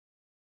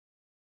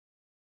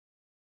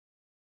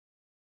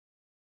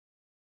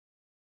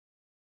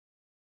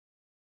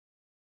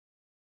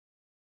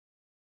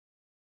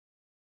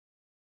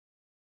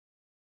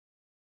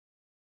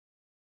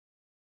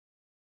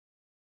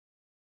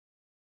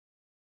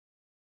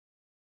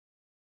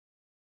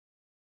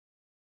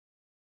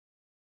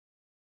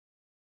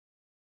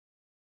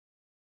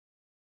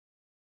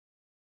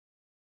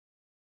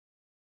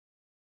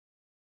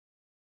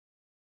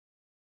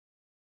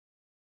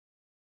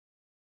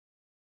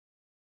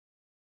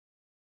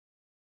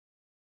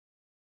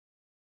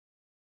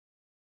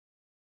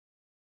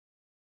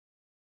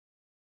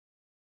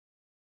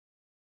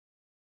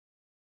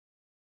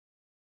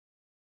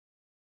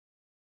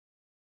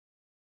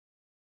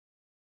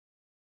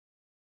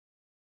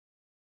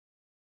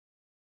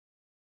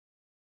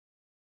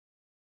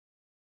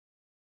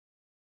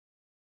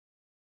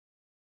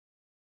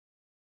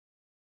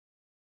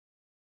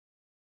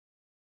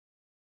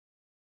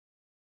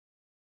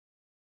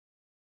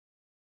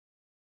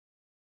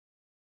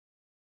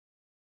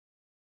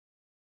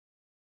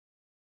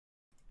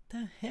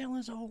The hell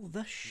is all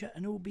this shit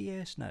in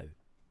OBS now?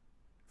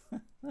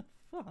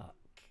 Fuck.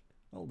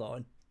 Hold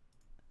on.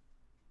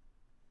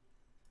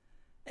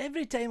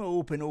 Every time I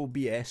open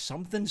OBS,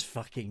 something's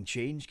fucking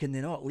changed. Can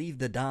they not leave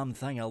the damn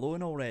thing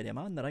alone already? I'm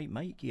on the right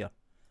mic here.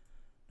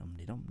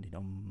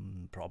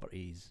 Dum-de-dum-de-dum.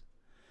 Properties.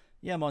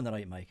 Yeah, I'm on the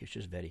right mic. It's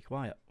just very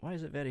quiet. Why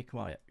is it very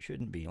quiet?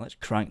 Shouldn't be. Let's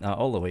crank that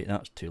all the way.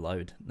 That's too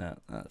loud. Nah,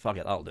 fuck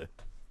it. That'll do.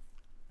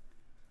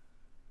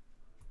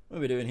 What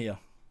are we doing here?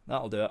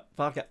 That'll do it.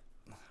 Fuck it.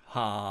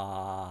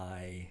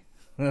 Hi.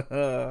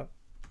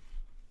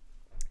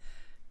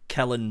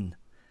 Killing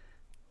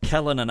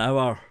an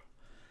hour.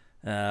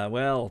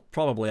 Well,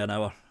 probably an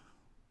hour.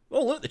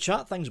 Oh, look, the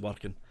chat thing's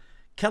working.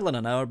 Killing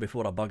an hour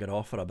before I bugger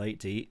off for a bite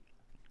to eat.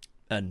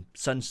 And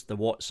since the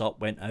What's Up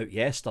went out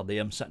yesterday,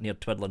 I'm sitting here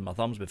twiddling my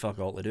thumbs with fuck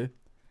all to do.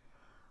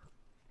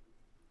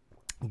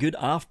 Good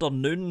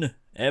afternoon,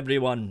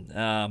 everyone.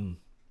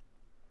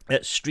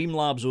 It's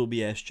Streamlabs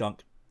OBS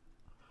chunk.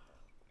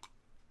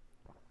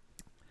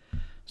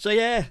 So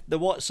yeah, the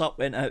What's Up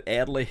went out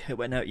early. It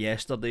went out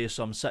yesterday,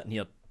 so I'm sitting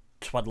here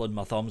twiddling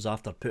my thumbs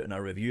after putting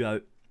a review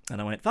out.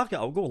 And I went, fuck it,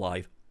 I'll go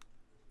live.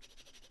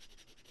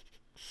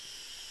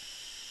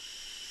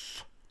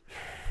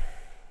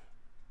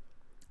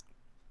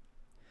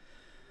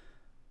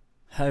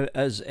 How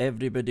is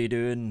everybody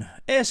doing?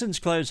 Essence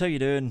Clouds, how you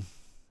doing?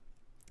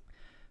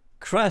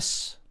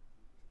 Chris,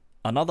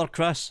 another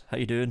Chris, how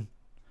you doing?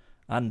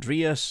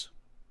 Andreas,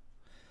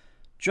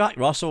 Jack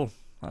Russell,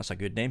 that's a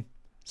good name.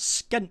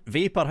 Skint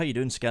Vapor, how you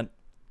doing, Skint?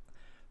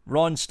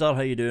 Ronster,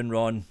 how you doing,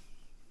 Ron?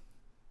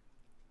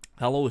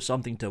 Hello,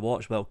 something to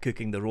watch while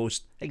cooking the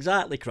roast.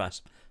 Exactly,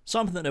 Chris.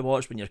 Something to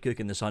watch when you're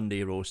cooking the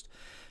Sunday roast.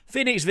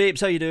 Phoenix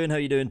Vapes, how you doing? How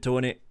you doing,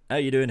 Tony? How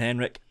you doing,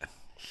 Henrik?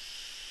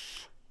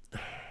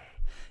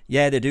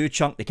 Yeah, they do,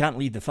 Chunk. They can't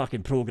leave the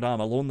fucking program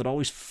alone. They're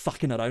always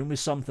fucking around with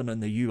something in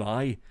the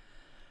UI.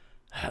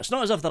 It's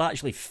not as if they're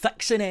actually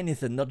fixing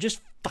anything. They're just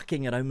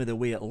fucking around with the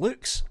way it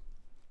looks.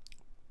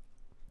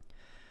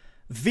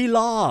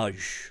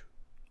 Village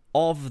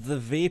of the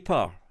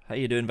Vapor. How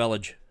you doing,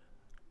 Village?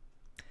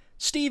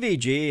 Stevie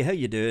J, how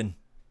you doing?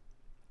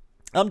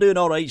 I'm doing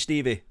alright,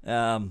 Stevie.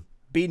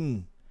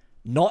 Been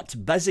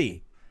not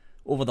busy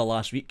over the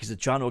last week because the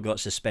channel got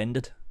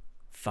suspended.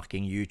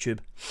 Fucking YouTube.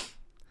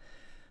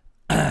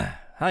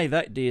 Hi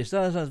Vic, do you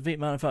still have vape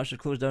manufacturer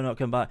closed down, not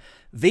come back?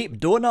 Vape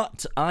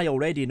Donut, I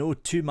already know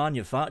 2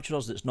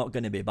 manufacturers that's not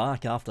going to be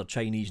back after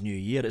Chinese New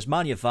Year. It's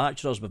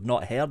manufacturers we've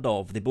not heard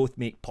of. They both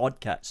make pod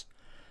kits.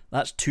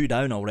 That's 2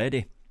 down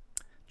already.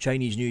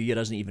 Chinese New Year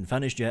isn't even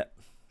finished yet.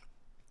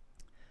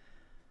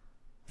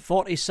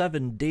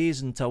 47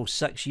 days until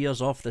 6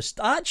 years off the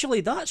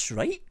actually, that's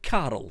right,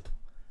 Carol.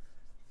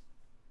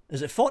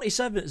 Is it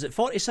 47? Is it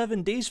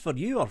 47 days for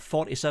you or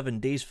 47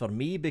 days for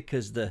me?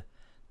 Because the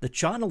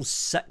channel's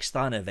 6th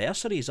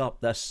anniversary is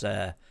up this.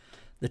 The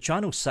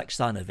channel's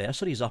 6th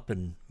anniversary is up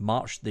in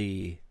March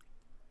the.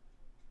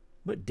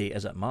 What date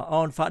is it?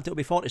 Oh, in fact, it'll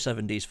be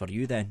 47 days for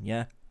you then.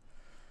 Yeah.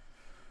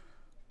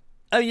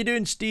 How you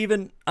doing,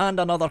 Stephen? And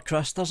another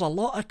Chris. There's a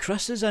lot of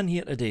Chris's in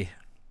here today.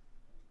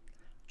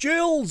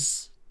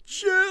 Jules.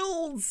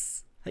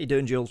 Jules! How you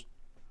doing, Jules?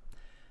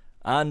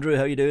 Andrew,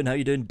 how you doing? How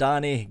you doing,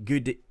 Danny?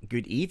 Good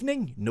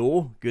evening?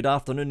 No. Good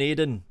afternoon,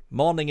 Aidan.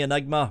 Morning,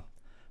 Enigma.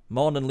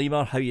 Morning,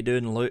 Lemur. How you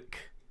doing, Luke?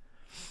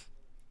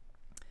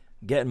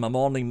 Getting my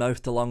morning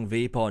mouth-to-lung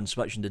vape on,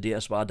 switching to data.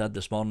 That's what I did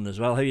this morning as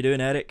well. How you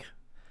doing, Eric?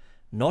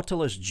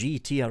 Nautilus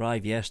GT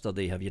arrived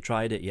yesterday. Have you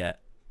tried it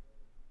yet?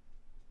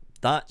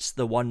 That's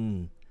the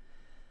one.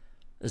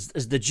 Is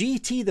the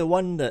GT the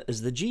one that?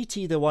 Is the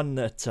GT the one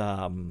that?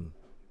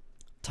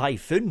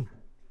 Typhoon.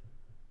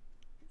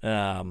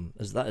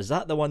 Is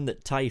that the one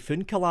that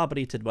Typhoon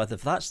collaborated with?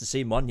 If that's the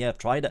same one, yeah, I've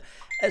tried it.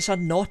 It's a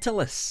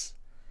Nautilus.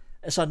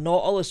 It's a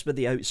Nautilus, but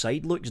the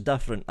outside looks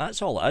different.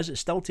 That's all it is. It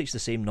still takes the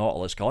same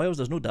Nautilus coils.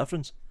 There's no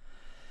difference.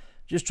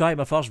 Just tried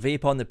my first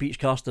vape on the peach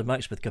custard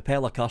mix with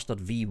Capella Custard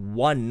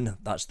V1.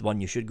 That's the one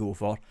you should go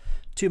for.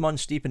 2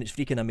 months steep and it's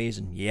freaking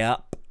amazing.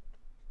 Yep.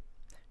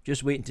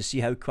 Just waiting to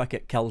see how quick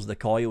it kills the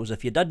coils.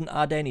 If you didn't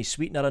add any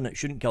sweetener in, it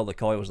shouldn't kill the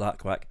coils that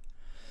quick.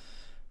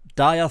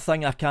 Dire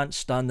thing, I can't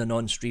stand the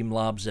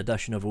non-Streamlabs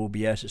edition of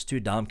OBS. It's too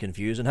damn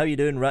confusing. How you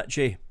doing,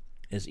 Richie?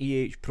 Is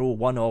Pro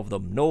one of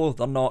them? No,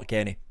 they're not,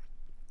 Kenny.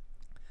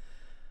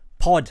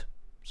 Pod.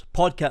 It's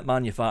pod kit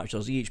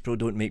manufacturers. Pro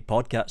don't make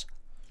pod kits.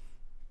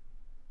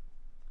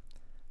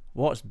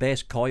 What's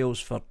best coils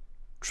for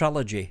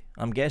Trilogy?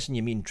 I'm guessing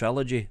you mean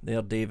Trilogy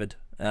there, David.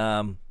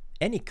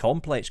 Any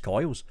complex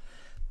coils.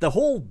 The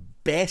whole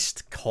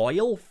best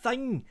coil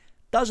thing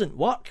doesn't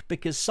work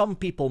because some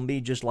people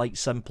may just like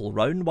simple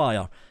round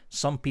wire.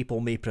 Some people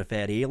may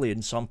prefer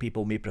Alien. Some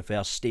people may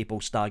prefer staple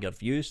stagger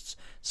fused.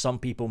 Some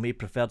people may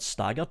prefer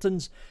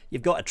Staggertons.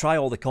 You've got to try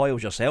all the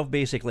coils yourself,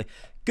 basically.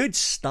 Good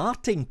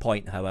starting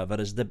point,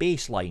 however, is the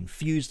baseline,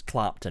 fused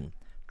Clapton.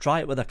 Try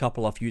it with a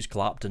couple of fused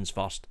Claptons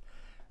first.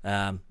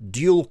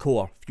 Dual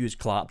core fused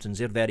Claptons,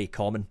 they're very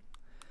common.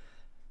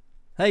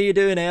 How you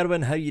doing,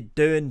 Erwin? How you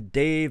doing,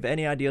 Dave?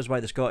 Any ideas why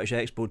the Scottish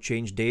Expo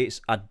changed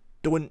dates? I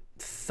don't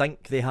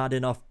think they had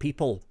enough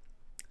people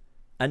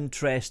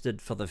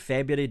interested for the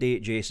February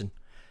date, Jason.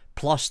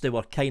 Plus, they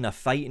were kind of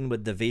fighting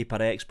with the Vapor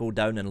Expo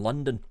down in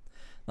London.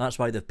 That's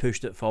why they've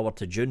pushed it forward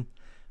to June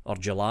or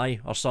July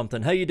or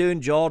something. How you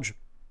doing, George?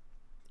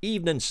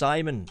 Evening,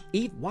 Simon.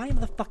 Why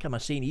the fuck am I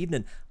saying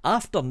evening?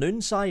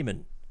 Afternoon,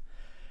 Simon.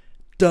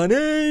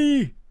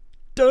 Dunny!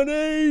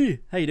 Dunny!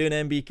 How you doing,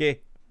 MBK?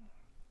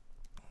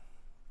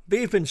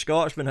 Vaping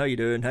Scotsman, how you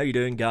doing? How you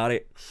doing,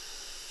 Gary?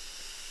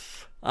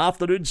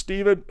 Afternoon,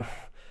 Stephen.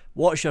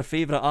 What's your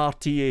favourite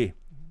RTA?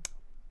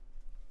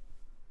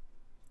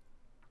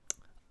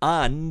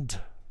 And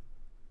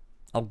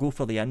I'll go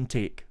for the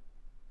intake.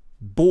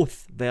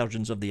 Both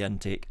versions of the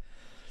intake.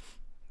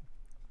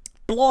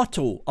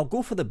 Blotto. I'll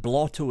go for the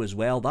Blotto as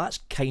well. That's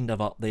kind of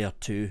up there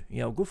too.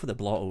 Yeah, I'll go for the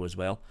Blotto as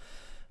well.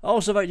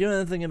 Also, about you know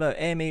anything about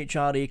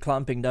MHRA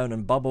clamping down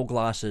on bubble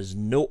glasses?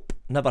 Nope.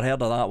 Never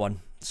heard of that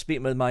one.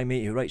 Speaking with my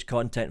mate who writes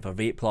content for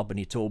Vape Club, and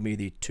he told me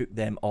they took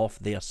them off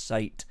their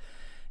site.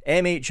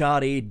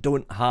 MHRA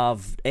don't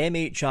have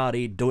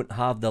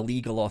the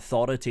legal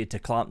authority to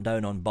clamp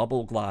down on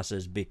bubble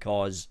glasses,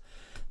 because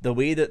the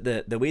way that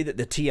the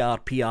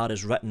TRPR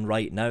is written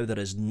right now, there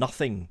is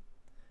nothing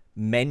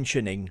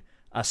mentioning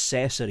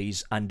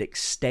accessories and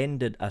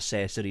extended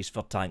accessories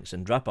for tanks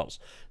and drippers.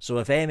 So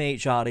if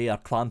MHRA are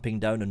clamping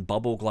down on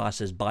bubble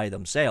glasses by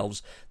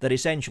themselves, they're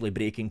essentially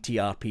breaking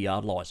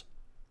TRPR laws.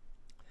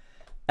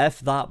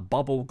 If that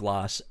bubble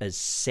glass is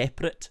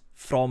separate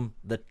from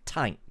the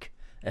tank,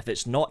 if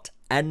it's not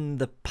in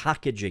the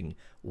packaging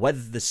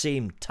with the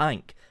same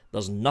tank,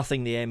 there's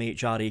nothing the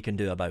MHRA can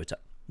do about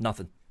it.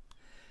 Nothing.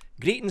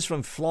 Greetings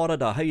from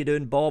Florida. How you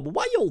doing, Bob?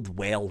 Wild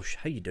Welsh.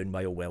 How you doing,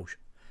 Wild Welsh?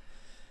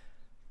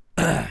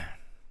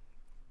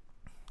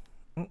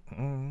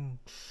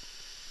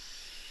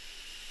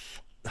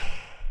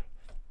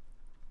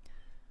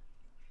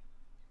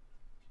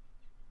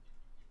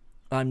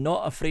 I'm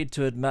not afraid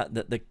to admit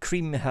that the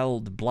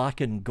cream-hilled black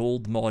and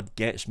gold mod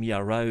gets me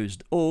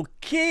aroused.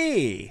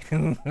 Okay!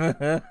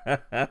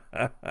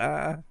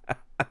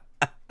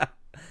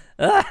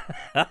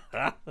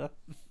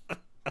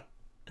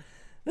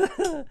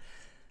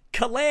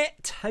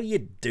 Colette, how you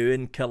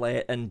doing,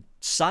 Colette? And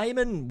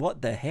Simon,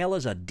 what the hell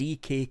is a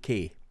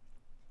DKK?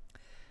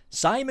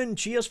 Simon,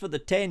 cheers for the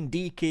 10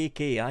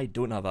 DKK. I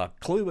don't have a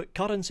clue what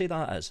currency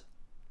that is.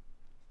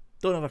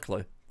 Don't have a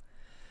clue.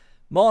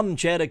 Morning,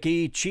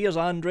 Cherokee. Cheers,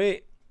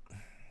 Andre.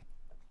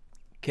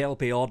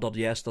 Kelpie ordered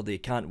yesterday.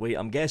 Can't wait.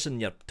 I'm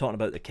guessing you're talking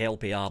about the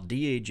Kelpie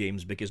RDA,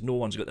 James, because no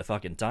one's got the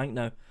fucking tank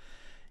now.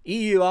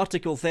 EU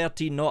Article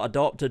 13 not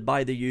adopted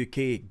by the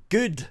UK.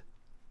 Good.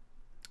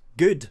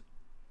 Good.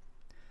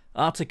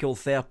 Article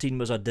 13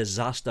 was a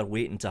disaster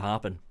waiting to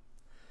happen.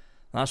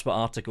 That's what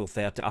Article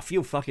 13... I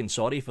feel fucking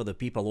sorry for the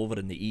people over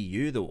in the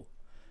EU, though,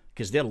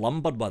 because they're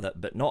lumbered with it,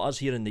 but not us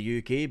here in the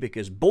UK,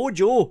 because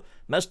Bojo,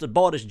 Mr.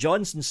 Boris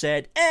Johnson,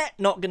 said,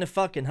 not gonna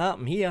fucking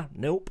happen here.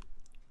 Nope.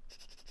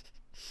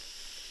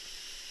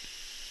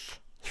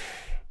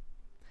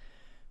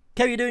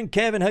 How you doing,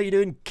 Kevin? How you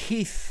doing,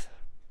 Keith?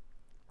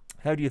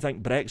 How do you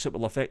think Brexit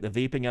will affect the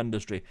vaping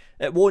industry?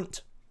 It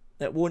won't.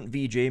 It won't,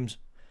 V. James.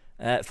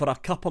 For a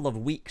couple of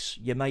weeks,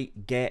 you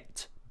might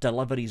get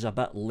deliveries a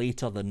bit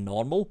later than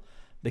normal,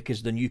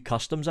 because the new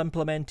customs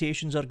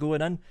implementations are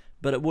going in,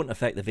 but it won't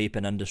affect the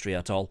vaping industry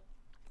at all.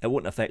 It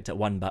won't affect it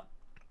one bit.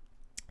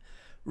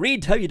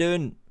 Reed, how you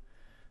doing?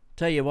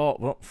 Tell you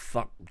what,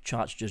 fuck,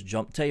 chat's just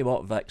jumped. Tell you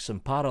what, Vic,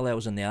 some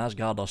parallels in the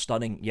Asgard are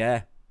stunning.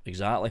 Yeah,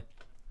 exactly.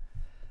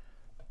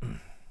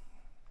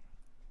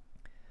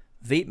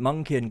 Vape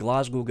Monkey in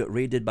Glasgow got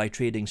raided by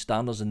trading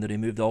standards and they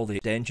removed all the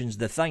extensions.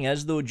 The thing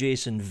is though,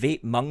 Jason,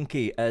 Vape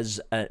Monkey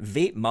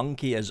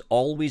is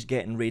always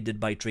getting raided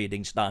by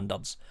trading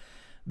standards,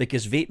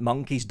 because Vape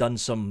Monkey's done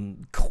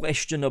some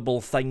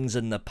questionable things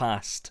in the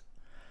past.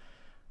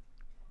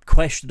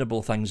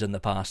 Questionable things in the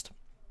past.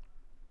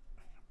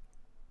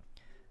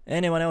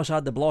 Anyone else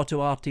had the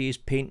Blotto RT's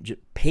paint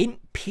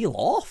peel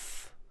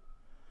off?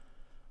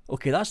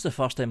 Okay, that's the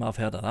first time I've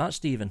heard of that,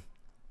 Stephen.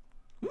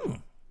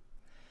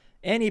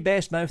 Any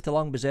best mouth to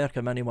lung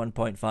Berserker Mini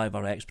 1.5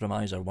 or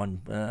Exprimizer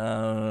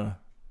 1?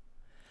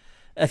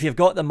 If you've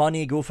got the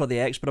money, go for the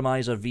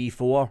Exprimizer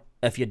V4.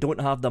 If you don't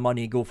have the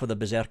money, go for the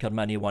Berserker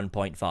Mini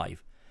 1.5.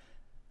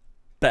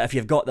 But if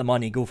you've got the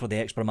money, go for the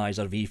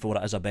Exprimizer V4.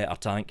 It is a better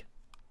tank.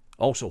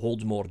 Also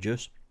holds more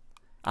juice.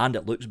 And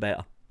it looks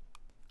better.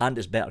 And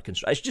it's better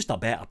constructed. It's just a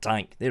better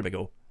tank. There we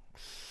go.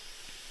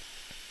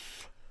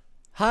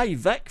 Hi,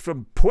 Vic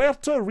from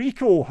Puerto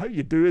Rico. How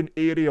you doing,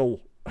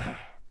 Ariel?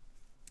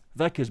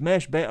 Vic, is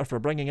mesh better for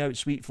bringing out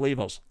sweet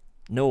flavours?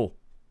 No.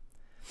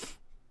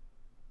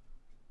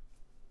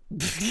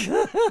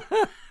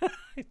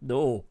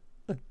 No.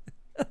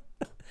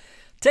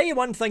 Tell you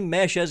one thing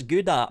mesh is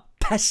good at.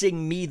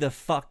 Pissing me the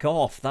fuck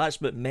off. That's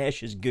what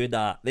mesh is good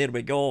at. There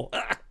we go.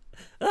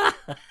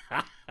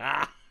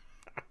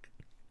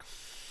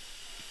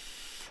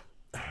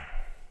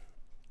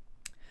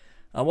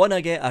 I want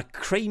to get a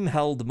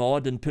Creamhild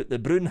mod and put the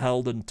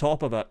Brunhild on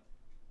top of it.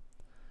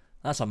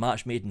 That's a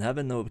match made in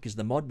heaven, though, because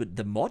the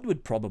mod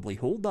would probably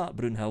hold that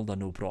Brunhilde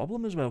no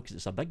problem as well, because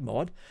it's a big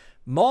mod.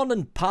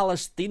 Morning,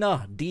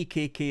 Palestina.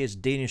 DKK is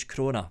Danish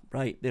krona.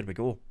 Right, there we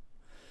go.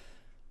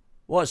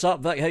 What's up,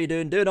 Vic? How you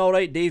doing? Doing all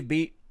right, Dave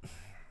Beat.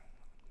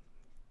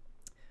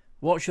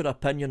 What's your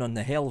opinion on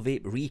the Hell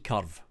Vape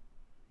recurve?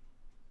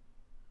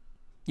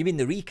 You mean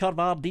the recurve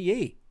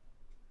RDA?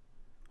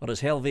 Or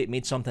has Hell Vape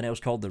made something else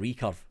called the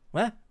recurve?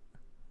 What?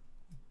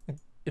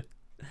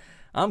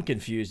 I'm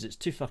confused. It's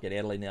too fucking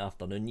early in the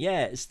afternoon.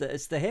 Yeah, it's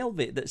the Hell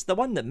Vape. It's the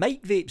one that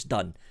Mike Vape's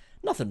done.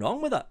 Nothing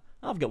wrong with it.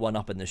 I've got one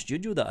up in the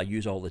studio that I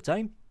use all the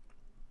time.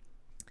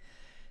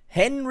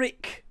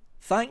 Henrik,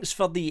 thanks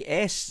for the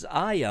S.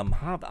 I'm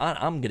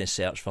going to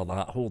search for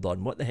that. Hold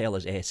on. What the hell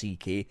is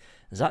SEK?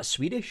 Is that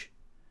Swedish?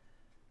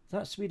 Is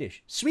that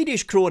Swedish?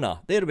 Swedish krona.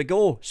 There we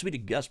go.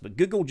 Swedish. Yes, but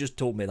Google just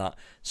told me that.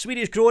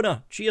 Swedish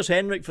krona. Cheers,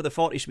 Henrik, for the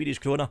 40 Swedish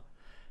krona.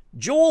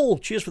 Joel,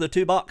 cheers for the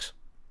 $2.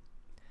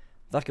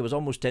 Vic, I was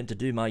almost tempted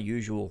to do my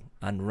usual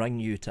and ring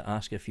you to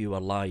ask if you were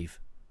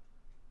live.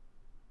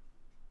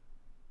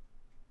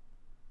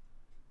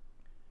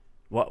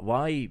 What?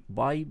 Why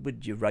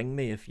would you ring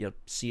me if you're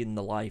seeing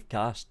the live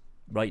cast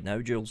right now,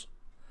 Jules?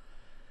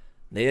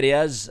 There he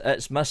is.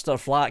 It's Mr.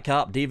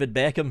 Flatcap, David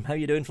Beckham. How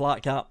you doing,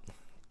 Flatcap?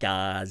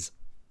 Gaz.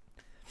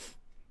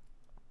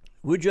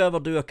 Would you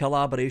ever do a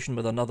collaboration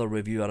with another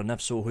reviewer, and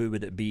if so, who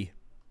would it be?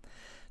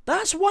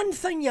 That's one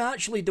thing you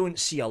actually don't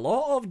see a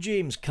lot of,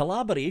 James.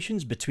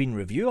 Collaborations between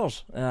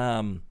reviewers.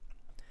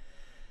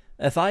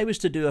 If I was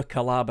to do a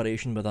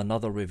collaboration with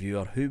another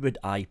reviewer, who would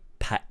I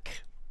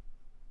pick?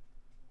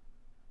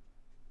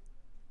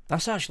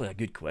 That's actually a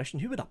good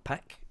question. Who would I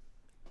pick?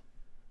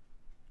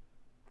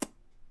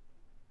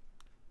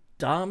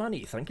 Damn, I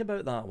need to think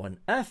about that one.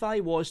 If I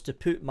was to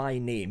put my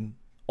name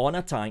on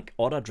a tank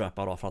or a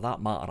dripper, or for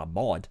that matter a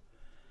mod,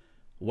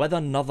 with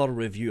another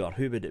reviewer,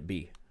 who would it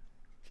be?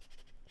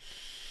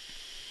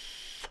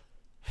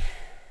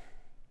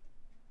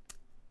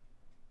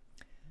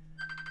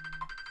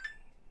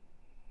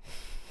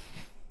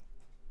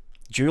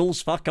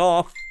 Jules, fuck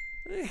off.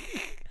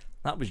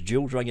 That was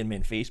Jules ringing me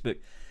on Facebook.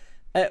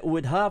 It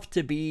would have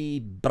to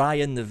be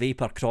Brian the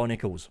Vapor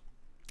Chronicles.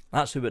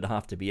 That's who it would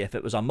have to be. If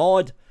it was a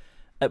mod,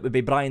 it would be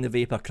Brian the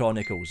Vapor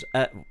Chronicles.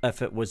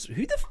 If it was...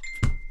 Who the...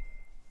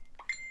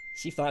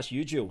 See if that's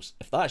you, Jules.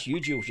 If that's you,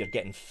 Jules, you're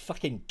getting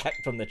fucking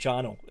kicked from the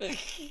channel.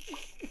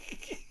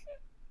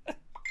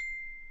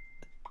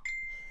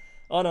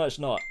 Oh, no, it's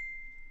not.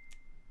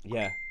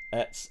 Yeah,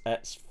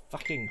 it's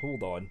fucking...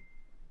 Hold on.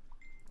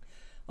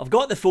 I've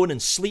got the phone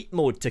in sleep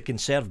mode to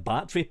conserve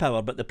battery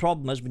power, but the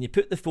problem is when you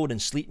put the phone in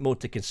sleep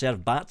mode to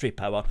conserve battery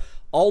power,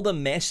 all the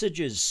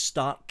messages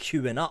start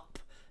queuing up,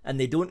 and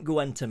they don't go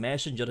into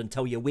Messenger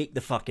until you wake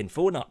the fucking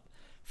phone up.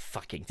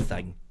 Fucking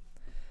thing.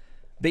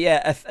 But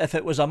yeah, if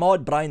it was a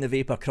mod, Brian the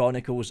Vapor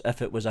Chronicles.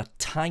 If it was a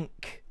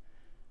tank,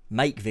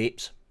 Mike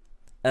Vapes.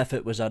 If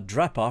it was a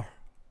dripper...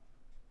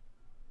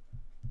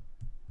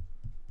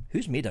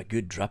 Who's made a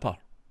good dripper?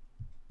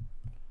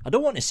 I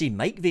don't want to see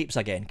Mike Vapes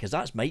again, because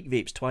that's Mike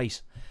Vapes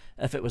twice.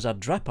 If it was a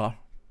dripper...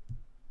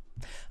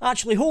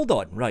 Actually, hold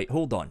on. Right,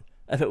 hold on.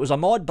 If it was a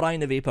mod, Brian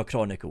the Vapor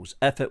Chronicles.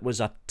 If it was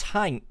a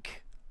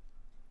tank...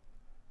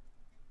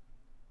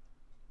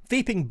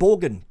 Vaping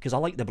Bogan, because I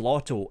like the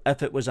blotto.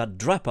 If it was a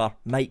dripper,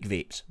 Mike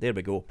Vapes. There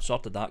we go.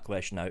 Sorted that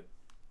question out.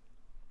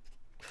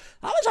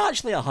 That was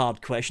actually a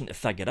hard question to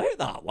figure out,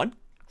 that one.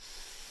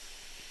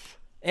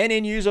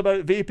 Any news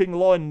about vaping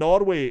law in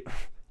Norway?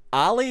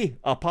 Ali,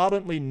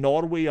 apparently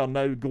Norway are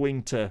now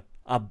going to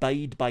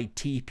abide by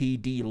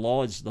TPD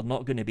laws. They're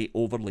not going to be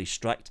overly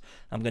strict.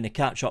 I'm going to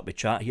catch up with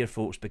chat here,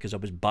 folks, because I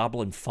was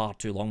babbling far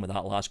too long with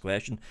that last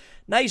question.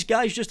 Nice,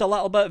 guys. Just a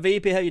little bit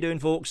vapey. How you doing,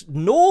 folks?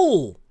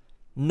 Noel,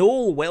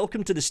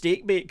 welcome to the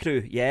Steak Bait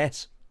crew.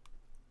 Yes.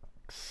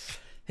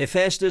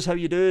 Hephaestus, how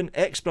you doing?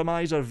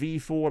 Expremizer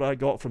V4 I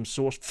got from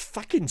Source.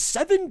 Fucking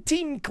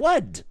 17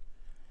 quid.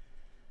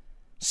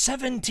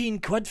 17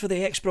 quid for the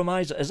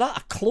Expremizer. Is that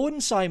a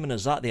clone, Simon?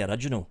 Is that the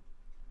original?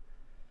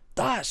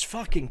 That's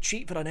fucking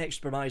cheap for an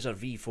Expremizer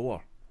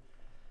V4.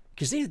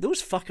 Because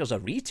those fuckers are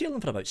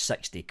retailing for about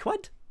 60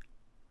 quid.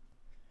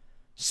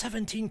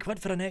 17 quid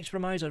for an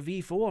Expremizer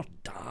V4.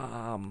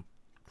 Damn.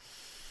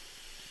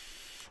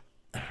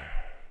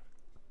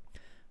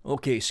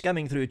 Okay,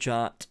 skimming through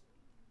chat.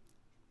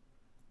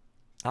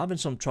 Having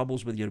some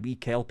troubles with your wee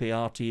Kelpie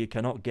RT. You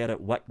cannot get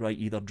it wick right.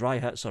 Either dry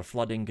hits or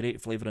flooding.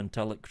 Great flavour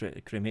until it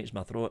cremates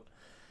my throat.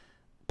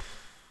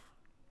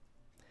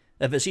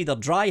 If it's either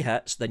dry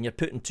hits, then you're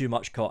putting too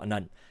much cotton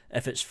in.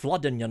 If it's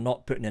flooding, you're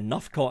not putting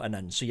enough cotton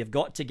in. So you've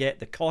got to get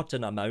the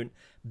cotton amount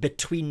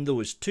between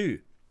those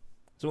two.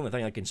 It's the only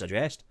thing I can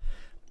suggest.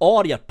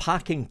 Or you're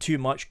packing too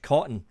much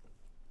cotton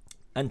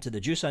into the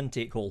juice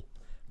intake hole.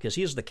 Because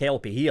here's the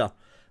Kelpie here.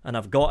 And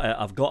I've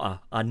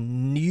got a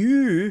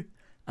new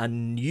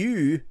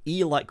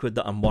e-liquid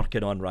that I'm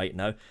working on right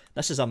now.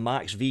 This is a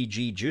Max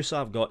VG juice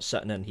I've got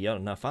sitting in here.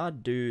 And if I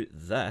do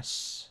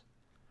this,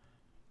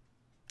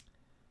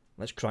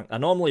 let's crank. I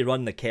normally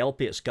run the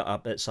Kelpie. It's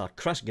a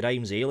Chris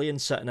Grimes Alien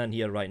sitting in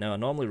here right now. I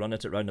normally run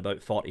it at around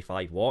about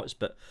 45 watts,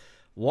 but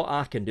what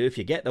I can do, if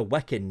you get the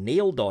wicking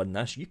nailed on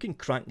this, you can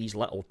crank these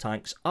little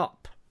tanks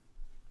up.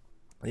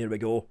 There we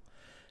go.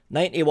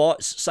 90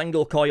 watts,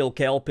 single coil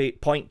Kelpie,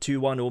 0.21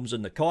 ohms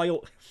in the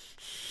coil.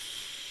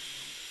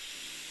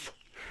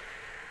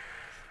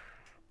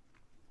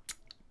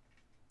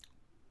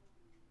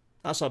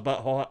 That's a bit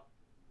hot.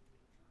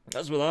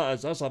 That's what that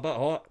is. That's a bit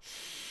hot.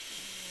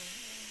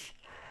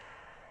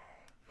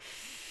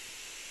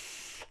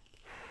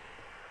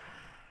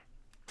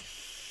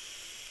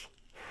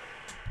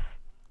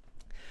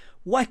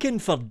 Wicking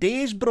for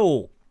days,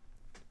 bro.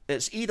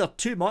 It's either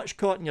too much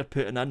cotton you're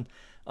putting in,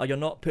 or you're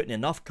not putting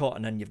enough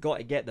cotton in. You've got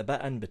to get the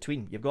bit in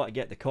between. You've got to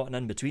get the cotton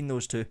in between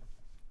those two.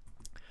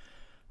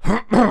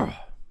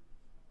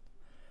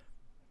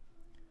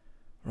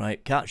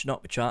 Right, catching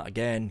up with chat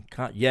again.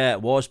 Yeah,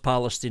 it was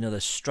Palestina. The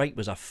strike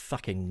was a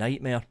fucking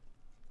nightmare.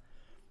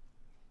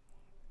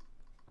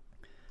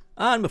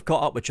 And we've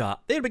caught up with chat.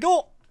 There we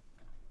go.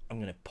 I'm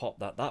going to pop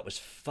that. That was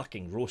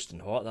fucking roasting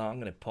hot. I'm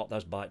going to pop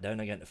this back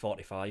down again to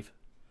 45.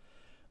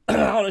 I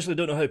honestly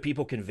don't know how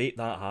people can vape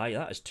that high.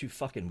 That is too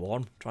fucking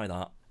warm. Try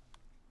that.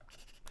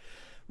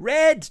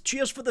 Red,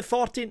 cheers for the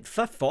 40?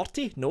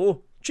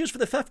 No. Cheers for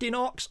the 50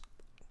 knocks.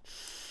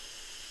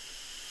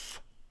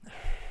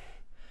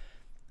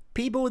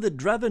 Peebo the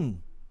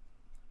Driven.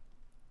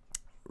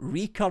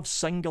 Recurve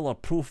single or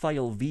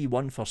profile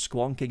V1 for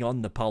squonking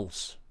on the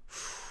pulse.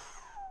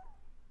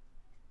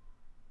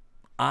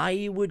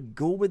 I would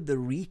go with the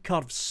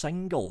recurve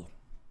single.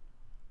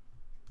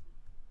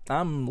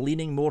 I'm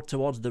leaning more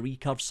towards the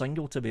recurve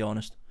single, to be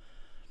honest.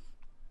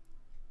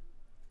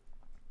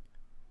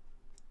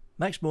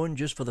 Max Moan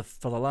juice for the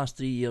last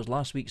 3 years.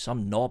 Last week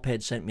some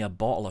knobhead sent me a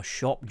bottle of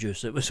shop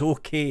juice. It was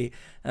okay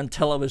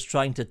until I was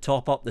trying to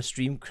top up the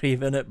stream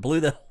crave and it blew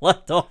the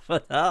lid off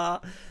it.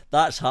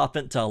 That's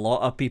happened to a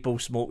lot of people,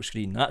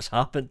 Smokescreen. That's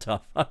happened to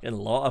a fucking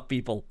lot of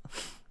people.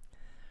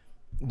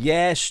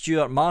 Yes,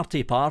 Stuart,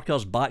 Marty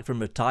Parker's back from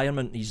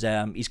retirement.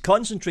 He's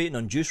concentrating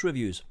on juice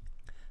reviews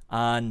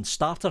and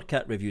starter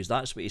kit reviews.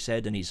 That's what he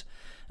said. And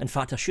in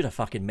fact, I should have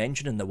fucking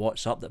mentioned in the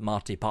WhatsApp that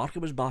Marty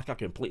Parker was back. I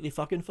completely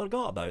fucking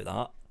forgot about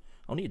that.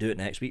 I'll need to do it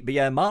next week. But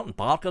yeah, Martin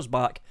Parker's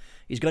back.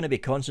 He's going to be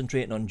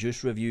concentrating on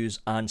juice reviews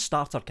and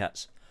starter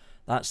kits.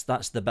 That's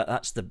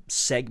the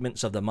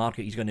segments of the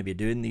market he's going to be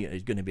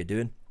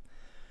doing.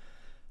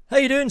 How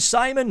you doing,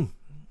 Simon?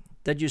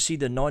 Did you see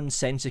the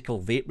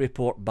nonsensical vape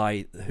report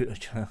by...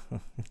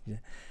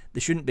 They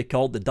shouldn't be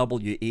called the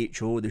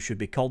WHO, they should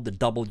be called the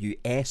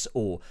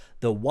WSO,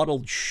 the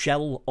World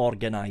Shill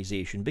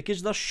Organisation,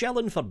 because they're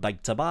shilling for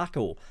big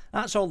tobacco.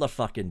 That's all they're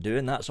fucking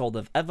doing, that's all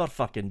they've ever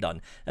fucking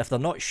done. If they're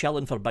not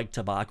shilling for big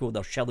tobacco,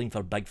 they're shilling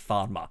for big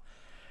pharma.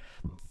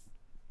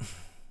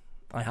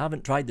 I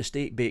haven't tried the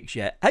steak bakes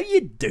yet. How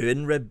you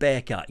doing,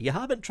 Rebecca? You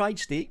haven't tried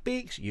steak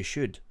bakes? You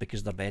should,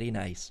 because they're very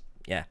nice.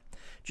 Yeah.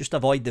 Just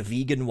avoid the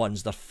vegan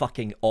ones, they're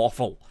fucking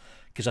awful.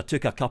 Because I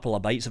took a couple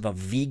of bites of a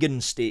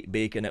vegan steak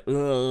bake and it...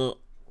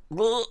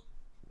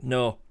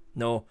 No.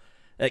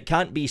 It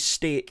can't be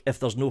steak if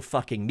there's no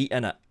fucking meat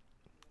in it.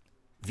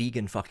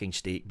 Vegan fucking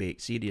steak bake,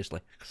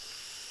 seriously.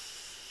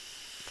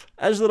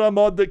 Is there a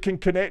mod that can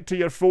connect to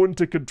your phone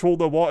to control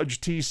the wattage,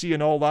 TC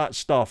and all that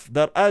stuff?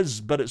 There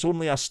is, but it's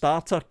only a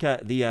starter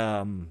kit. The,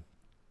 oh,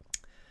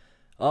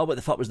 what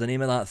the fuck was the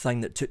name of that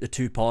thing that took the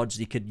two pods?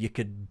 You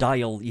could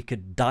dial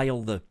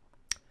the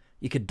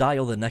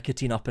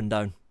nicotine up and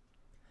down.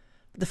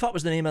 What the fuck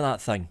was the name of that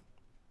thing?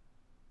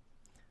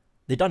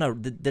 They done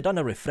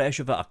a refresh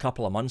of it a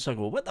couple of months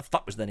ago. What the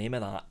fuck was the name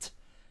of that?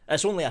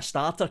 It's only a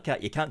starter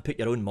kit. You can't put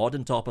your own mod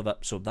on top of it,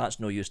 so that's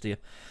no use to you.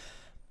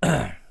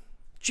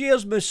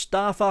 Cheers,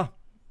 Mustafa.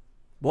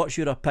 What's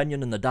your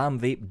opinion on the damn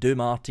Vape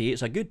Doom RT?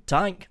 It's a good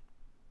tank.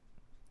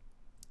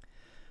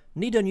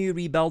 Need a new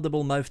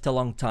rebuildable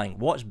mouth-to-lung tank.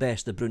 What's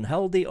best, the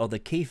Brunhilde or the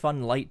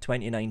K-Fun Lite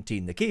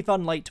 2019? The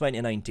K-Fun Lite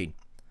 2019.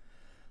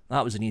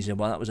 That was an easy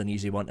one. That was an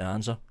easy one to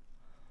answer.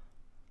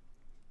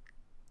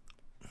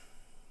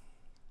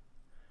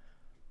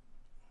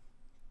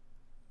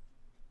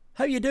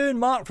 How you doing,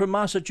 Mark from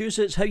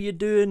Massachusetts? How you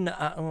doing?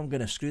 I'm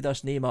going to screw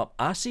this name up.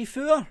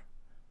 Asifur?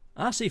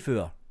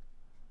 Asifur.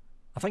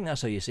 I think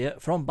that's how you say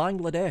it. From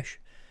Bangladesh.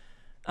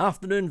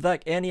 Afternoon,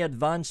 Vic. Any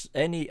advice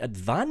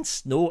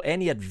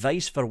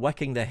for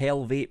wicking the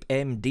Hell Vape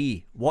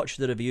MD? Watch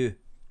the review.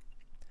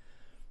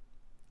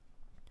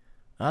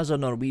 As a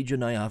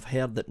Norwegian, I have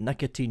heard that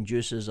nicotine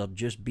juices are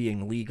just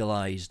being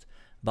legalised,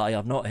 but I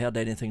have not heard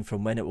anything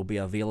from when it will be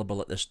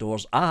available at the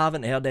stores. I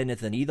haven't heard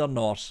anything either,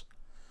 Norse.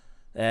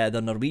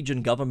 The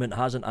Norwegian government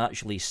hasn't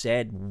actually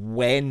said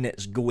when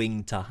it's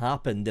going to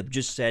happen. They've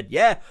just said,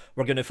 yeah,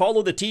 we're going to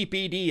follow the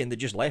TPD, and they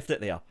just left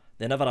it there.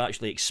 They never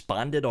actually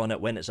expanded on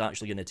it when it's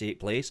actually going to take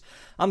place.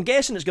 I'm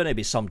guessing it's going to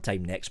be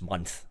sometime next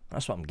month.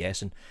 That's what I'm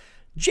guessing.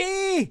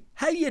 Jay!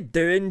 How you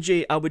doing,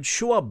 Jay? I would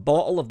show a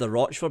bottle of the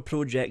Rochford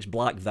Project's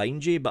Black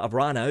Vine, Jay, but I've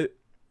ran out.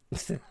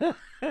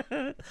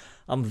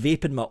 I'm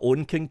vaping my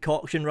own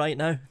concoction right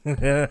now.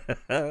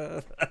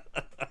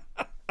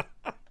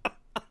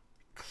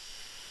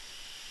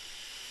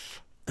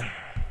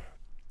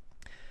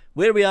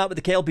 Where are we at with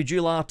the Kelpie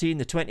Dual RT and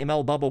the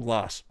 20mm bubble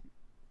glass?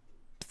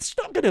 It's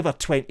not going to have a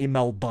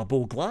 20mm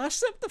bubble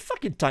glass. The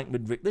fucking tank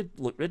would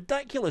look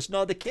ridiculous.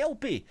 No, the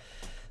Kelpie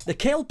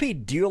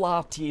Dual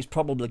RT is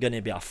probably going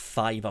to be a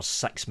 5 or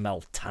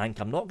 6mm tank.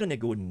 I'm not going to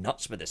go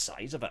nuts with the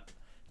size of it.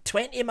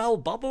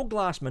 20mm bubble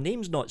glass. My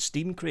name's not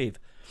Steam Crave.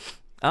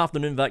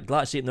 Afternoon, Vic.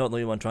 Glad to see it. Not the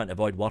only one trying to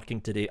avoid working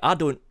today. I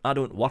don't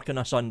work on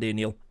a Sunday,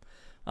 Neil.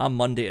 I'm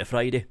Monday to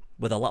Friday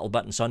with a little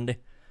bit on Sunday.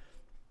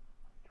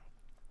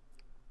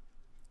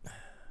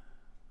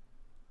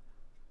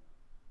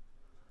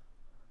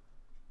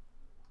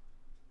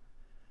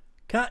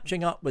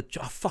 Catching up with...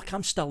 Oh, fuck,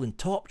 I'm still in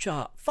top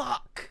chat.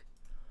 Fuck!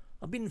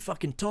 I've been in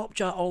fucking top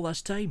chat all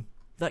this time.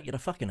 Vic, you're a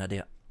fucking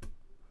idiot.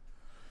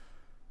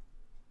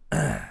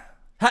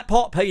 Hip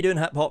Hop, how you doing,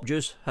 Hip Hop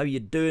Juice? How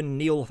you doing,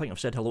 Neil? I think I've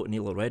said hello to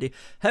Neil already.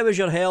 How is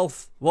your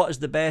health? What is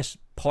the best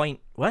point?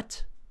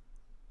 What?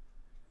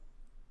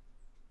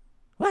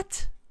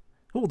 What?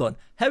 Hold on.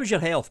 How's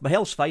your health? My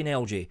health's fine,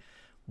 LG.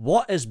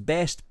 What is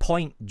best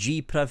point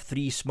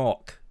GPriv3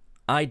 smock?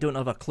 I don't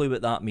have a clue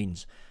what that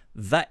means.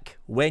 Vic,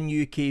 when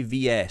UK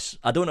VS?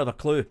 I don't have a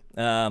clue.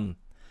 The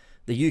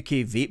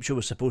UK Vape Show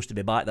was supposed to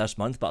be back this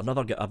month, but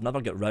I've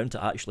never got round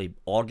to actually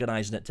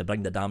organising it to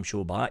bring the damn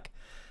show back.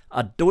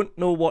 I don't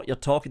know what you're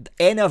talking...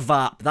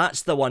 Enavap,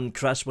 that's the one,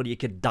 Chris, where you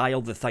could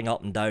dial the thing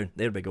up and down.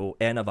 There we go,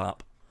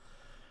 Enavap.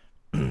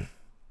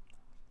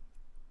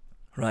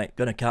 Right,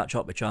 gonna catch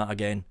up with chat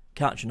again.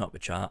 Catching up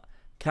with chat.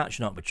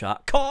 Catching up with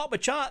chat. Caught up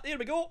with chat, there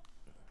we go.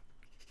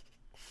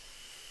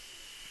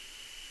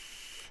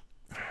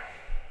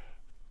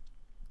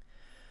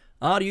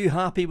 Are you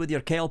happy with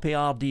your Kelpie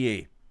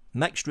RDA?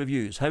 Mixed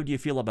reviews. How do you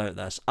feel about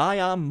this? I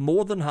am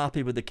more than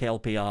happy with the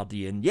Kelpie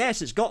RDA. And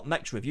yes, it's got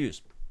mixed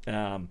reviews.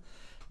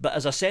 But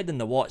as I said in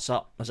the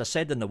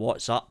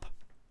WhatsApp,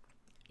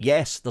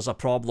 yes, there's a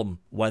problem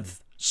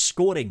with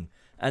scoring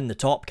in the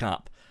top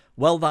cap.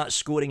 Will that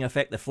scoring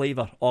affect the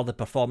flavour or the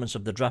performance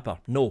of the dripper?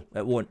 No,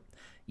 it won't.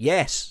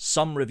 Yes,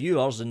 some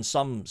reviewers and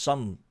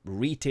some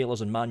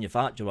retailers and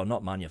manufacturers,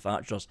 not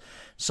manufacturers,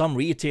 some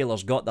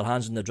retailers got their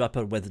hands on the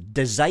dripper with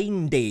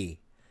design day.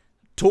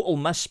 Total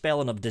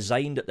misspelling of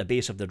designed at the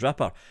base of the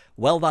dripper.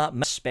 Will that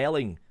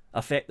misspelling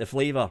affect the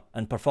flavour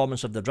and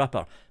performance of the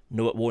dripper?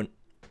 No, it won't.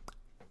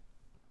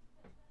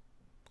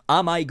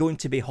 Am I going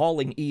to be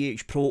hauling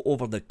Pro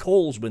over the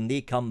coals when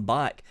they come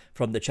back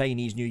from the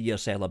Chinese New Year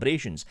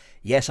celebrations?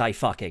 Yes, I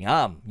fucking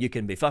am. You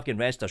can be fucking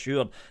rest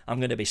assured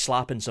I'm going to be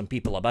slapping some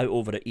people about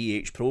over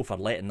at Pro for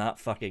letting that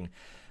fucking...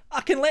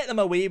 I can let them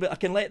away with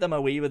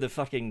the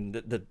fucking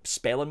the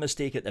spelling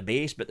mistake at the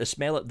base, but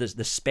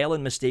the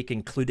spelling mistake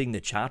including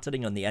the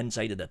chattering on the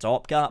inside of the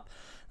top cap,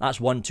 that's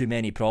one too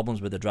many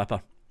problems with the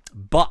dripper.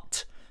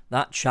 But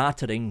that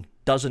chattering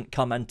doesn't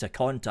come into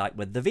contact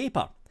with the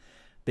vapor,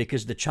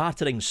 because the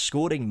chattering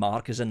scoring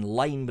mark is in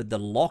line with the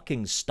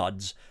locking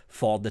studs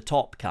for the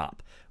top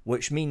cap,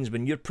 which means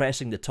when you're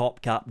pressing the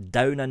top cap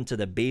down into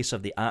the base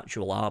of the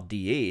actual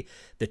RDA,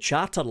 the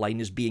chatter line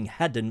is being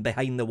hidden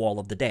behind the wall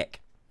of the deck.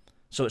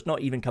 So it's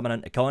not even coming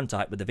into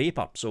contact with the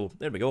vapor. So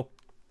there we go.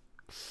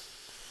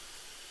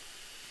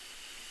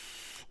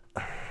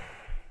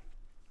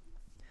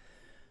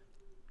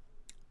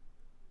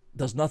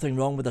 There's nothing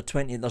wrong with a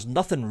 20... There's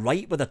nothing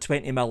right with a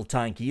 20mm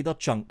tank either,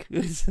 Chunk.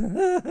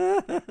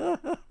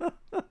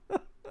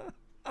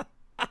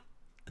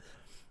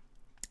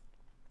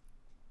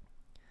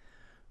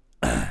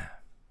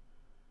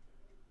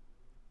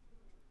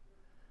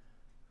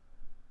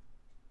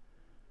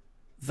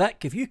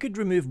 Vic, if you could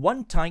remove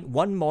one tank,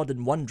 one mod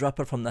and one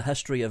dripper from the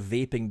history of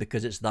vaping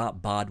because it's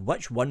that bad,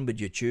 which one would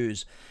you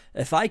choose?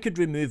 If I could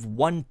remove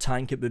one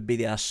tank, it would be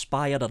the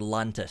Aspire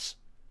Atlantis.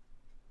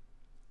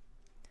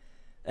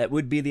 It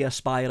would be the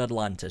Aspire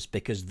Atlantis,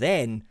 because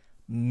then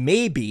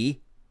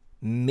maybe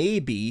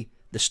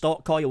the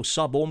stock coil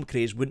sub-ohm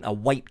craze wouldn't have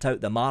wiped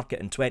out the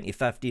market in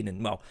 2015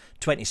 and, well,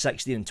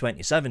 2016 and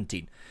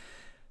 2017.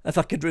 If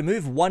I could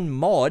remove one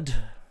mod...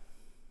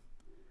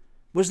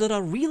 Was there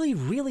a really,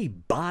 really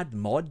bad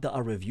mod that I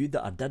reviewed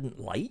that I didn't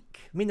like?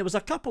 I mean, there was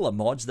a couple of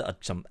mods that had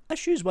some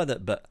issues with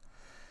it, but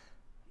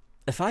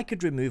if I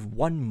could remove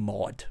one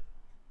mod,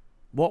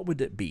 what would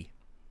it be?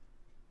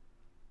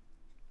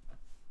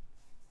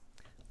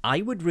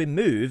 I would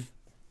remove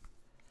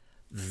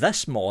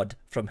this mod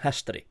from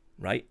history,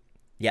 right?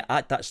 Yeah,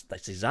 that's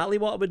exactly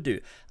what I would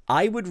do.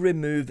 I would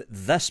remove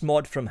this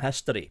mod from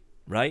history,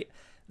 right?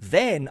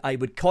 Then I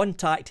would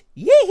contact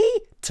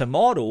Yee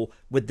tomorrow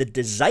with the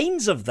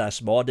designs of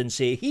this mod and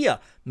say, here,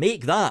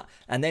 make that,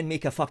 and then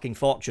make a fucking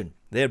fortune.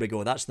 There we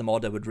go, that's the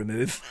mod I would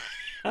remove.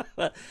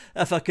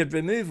 If I could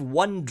remove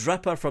one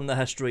dripper from the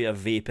history of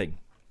vaping,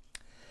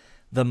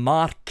 the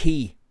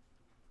Marquee.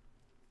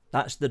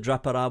 That's the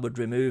dripper I would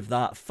remove.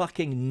 That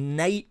fucking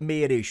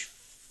nightmarish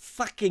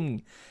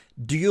fucking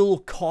dual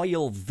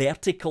coil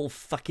vertical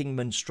fucking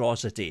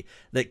monstrosity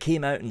that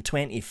came out in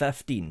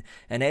 2015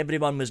 and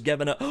everyone was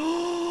giving it,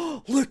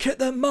 oh, look at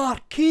the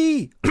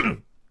Marquee.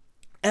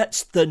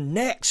 It's the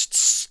next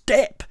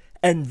step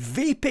in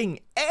vaping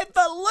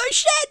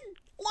evolution.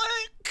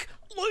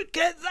 Look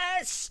at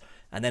this.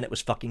 And then it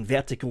was fucking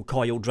vertical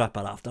coil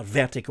dripper after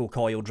vertical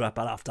coil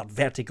dripper after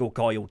vertical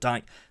coil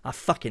tank. I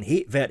fucking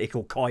hate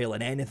vertical coil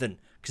in anything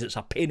because it's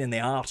a pain in the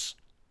arse.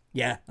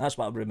 Yeah, that's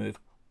what I'll remove.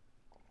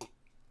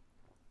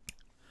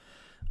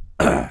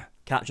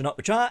 Catching up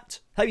with chat.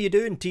 How you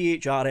doing,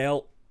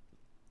 THRL?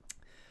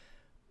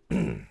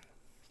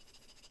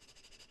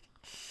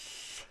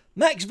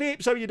 Max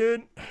Vapes, how you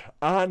doing?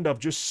 And I've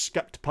just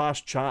skipped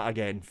past chat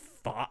again.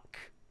 Fuck.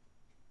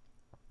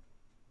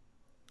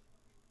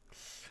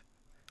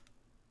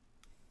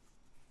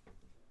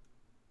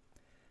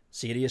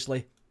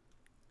 Seriously?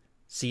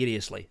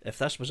 Seriously, if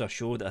this was a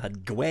show that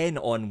had Gwen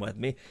on with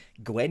me,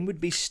 Gwen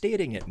would be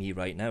staring at me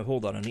right now.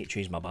 Hold on, I need to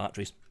change my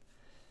batteries.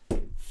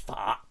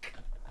 Fuck.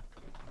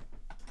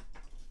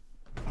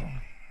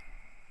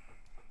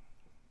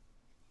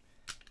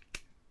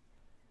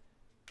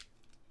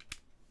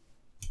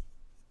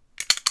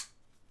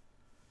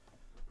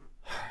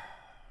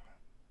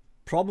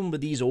 Problem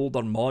with these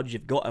older mods,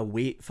 you've got to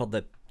wait for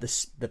the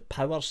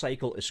power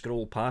cycle to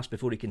scroll past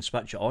before you can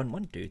switch it on.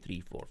 1, 2, 3,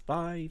 4,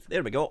 5.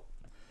 There we go.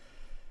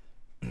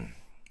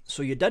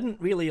 So you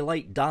didn't really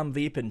like Damn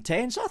Vape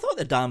Intense? I thought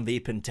the Damn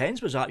Vape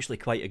Intense was actually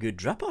quite a good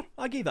dripper.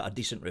 I gave it a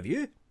decent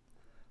review.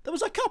 There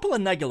was a couple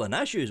of niggling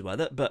issues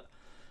with it, but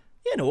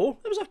you know,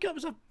 it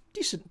was a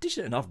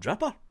decent enough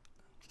dripper.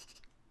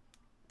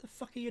 The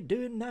fuck are you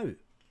doing now?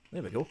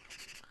 There we go.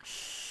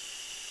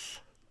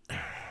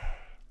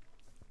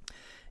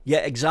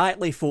 Yeah,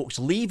 exactly, folks.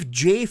 Leave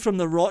Jay from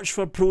the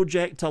Rochford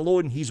project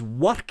alone. He's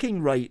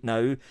working right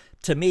now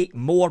to make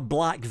more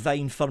black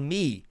vine for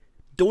me.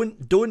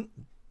 Don't,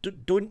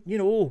 you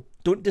know,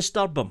 don't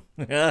disturb him.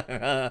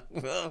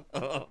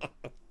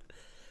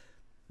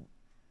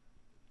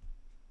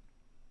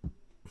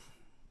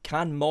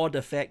 Can mod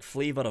affect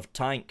flavour of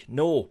tank?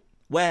 No.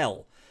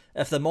 Well,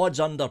 if the mod's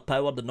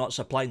underpowered and not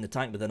supplying the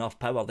tank with enough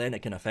power, then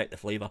it can affect the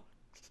flavour.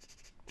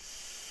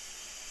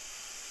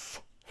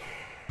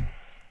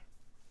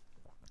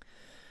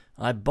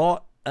 I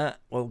bought it,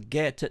 we'll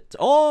get it.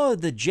 Oh,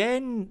 the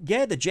Gen,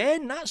 yeah, the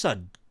Gen, that's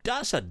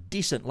a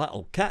decent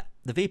little kit.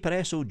 The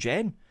Vaporesso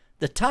Gen.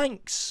 The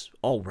tank's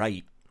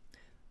alright.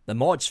 The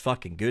mod's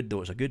fucking good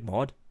though, it's a good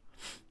mod.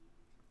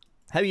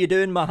 How you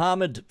doing,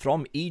 Mohammed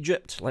from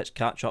Egypt? Let's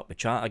catch up with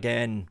chat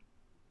again.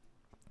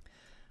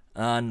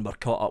 And we're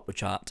caught up with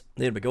chat.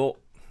 There we go.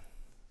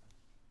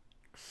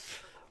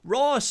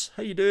 Ross,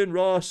 how you doing,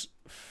 Ross?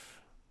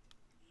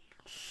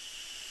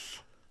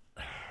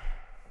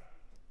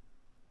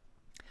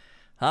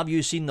 Have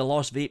you seen the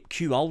Lost Vape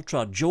Q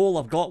Ultra? Joel,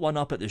 I've got one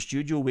up at the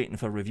studio waiting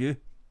for review.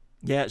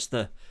 Yeah, it's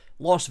the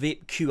Lost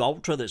Vape Q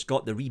Ultra that's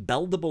got the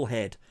rebuildable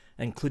head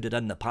included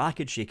in the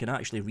package. So you can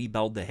actually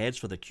rebuild the heads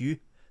for the Q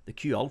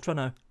Ultra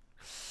now.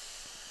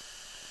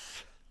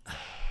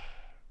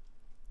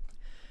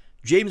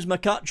 James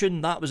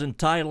McCutcheon, that was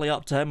entirely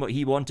up to him what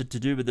he wanted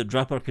to do with the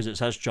dripper because it's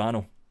his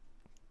channel.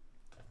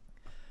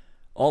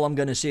 All I'm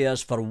going to say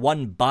is for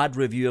one bad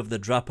review of the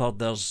dripper,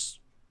 there's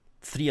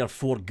 3 or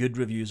 4 good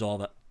reviews of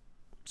it.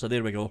 So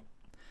there we go.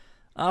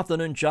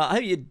 Afternoon chat. How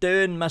you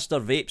doing,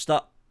 Mr.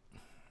 Vapester?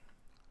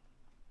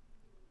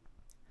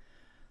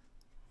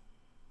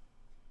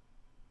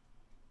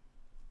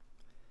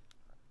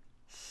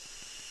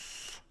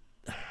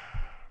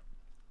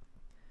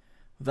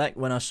 Vic,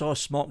 when I saw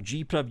Smock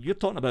G-Priv, you're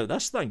talking about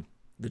this thing.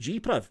 The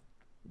G-Priv.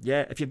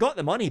 Yeah, if you've got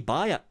the money,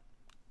 buy it.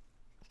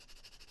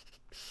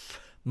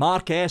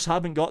 Mark S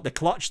haven't got the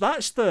clutch.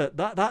 That's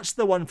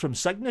the one from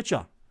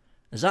Signature.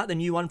 Is that the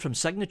new one from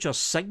Signature?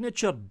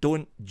 Signature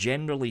don't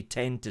generally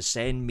tend to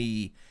send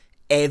me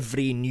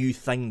every new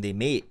thing they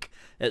make.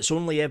 It's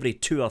only every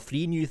 2 or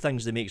 3 new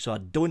things they make, so I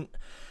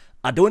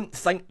don't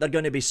think they're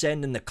going to be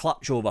sending the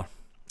clutch over.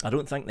 I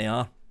don't think they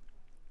are.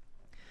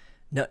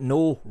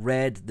 No,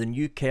 Red, the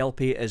new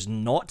Kelpie is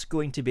not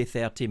going to be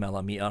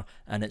 30mm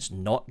and it's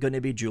not going to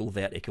be dual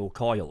vertical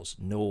coils.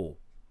 No,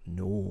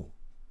 no,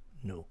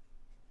 no,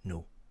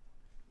 no,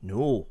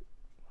 no.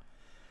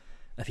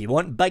 If you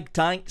want big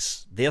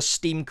tanks, there's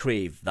Steam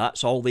Crave.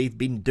 That's all they've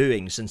been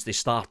doing since they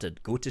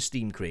started. Go to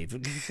Steam Crave.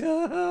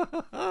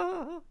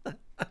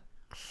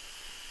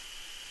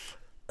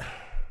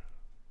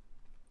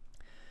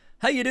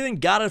 How you doing,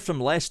 Gareth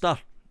from Leicester?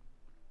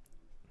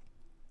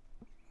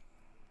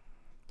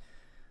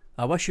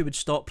 I wish you would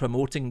stop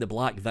promoting the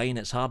black vine.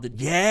 It's hard to...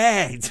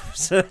 Yeah!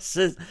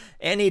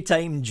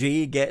 Anytime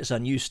Jay gets a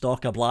new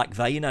stock of black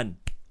vine in,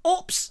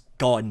 oops,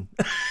 gone.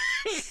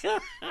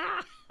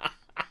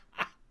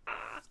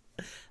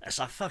 It's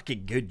a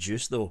fucking good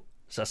juice, though.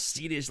 It's a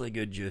seriously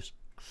good juice.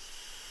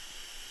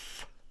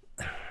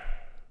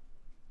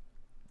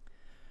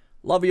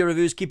 Love your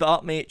reviews. Keep it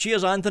up, mate.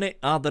 Cheers, Anthony.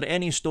 Are there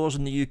any stores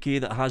in the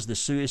UK that has the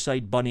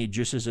Suicide Bunny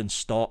juices in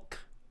stock?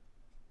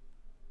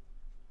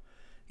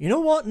 You know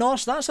what,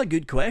 Norse? That's a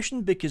good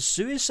question because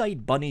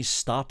Suicide Bunnies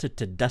started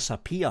to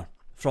disappear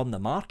from the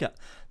market.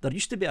 There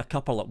used to be a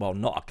couple, well,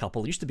 not a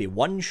couple, there used to be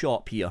one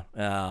shop here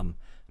down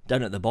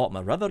at the bottom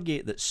of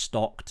Rivergate that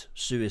stocked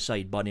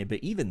Suicide Bunny, but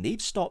even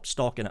they've stopped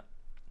stocking it.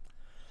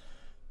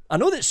 I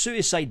know that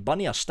Suicide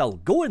Bunny are still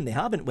going. They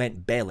haven't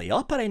went belly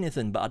up or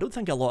anything, but I don't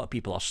think a lot of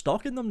people are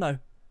stocking them now.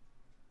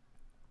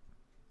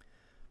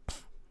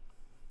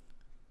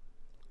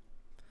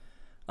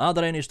 Are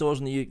there any stores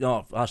in the UK? No,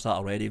 I've asked that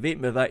already.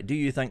 Vaping With Vic, do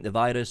you think the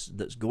virus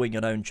that's going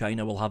around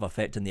China will have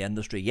effect in the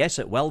industry? Yes,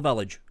 it will,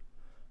 Village.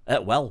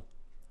 It will.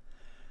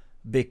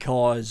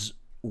 Because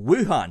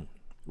Wuhan,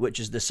 which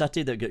is the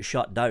city that got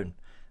shut down,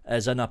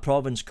 is in a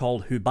province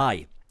called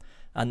Hubei.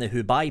 And the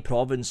Hubei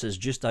province is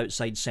just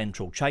outside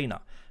central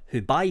China.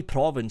 Hubei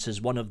province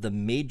is one of the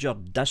major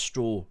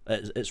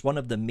it's one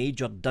of the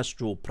major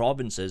distro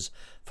provinces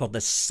for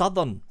the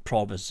southern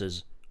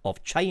provinces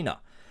of China.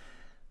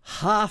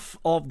 Half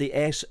of the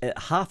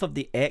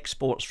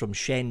exports from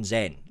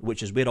Shenzhen,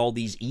 which is where all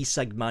these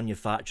ECig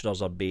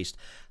manufacturers are based,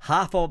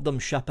 half of them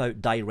ship out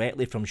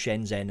directly from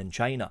Shenzhen in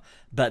China,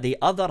 but the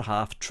other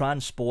half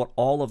transport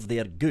all of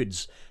their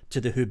goods to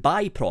the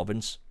Hubei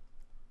province.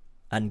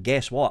 And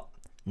guess what?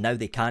 Now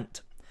they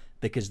can't,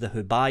 because the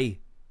Hubei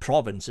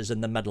province is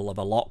in the middle of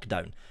a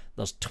lockdown.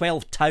 There's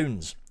 12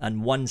 towns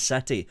and one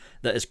city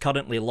that is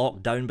currently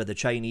locked down by the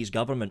Chinese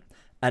government.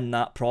 In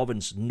that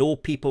province, no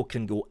people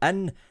can go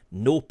in,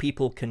 no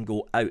people can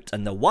go out.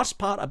 And the worst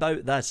part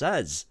about this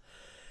is,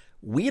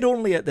 we're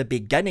only at the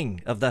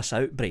beginning of this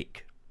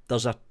outbreak.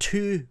 There's a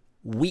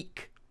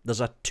two-week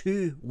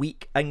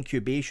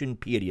incubation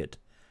period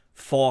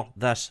for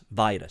this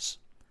virus.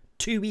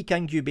 2-week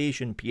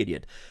incubation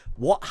period.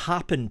 What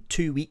happened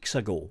 2 weeks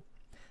ago?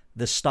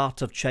 The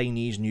start of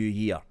Chinese New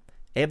Year.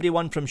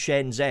 Everyone from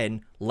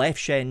Shenzhen left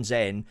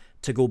Shenzhen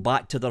to go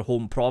back to their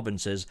home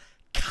provinces,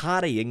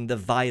 carrying the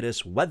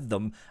virus with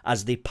them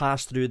as they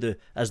pass through the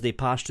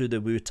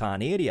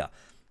Wuhan area.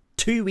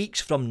 2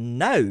 weeks from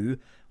now,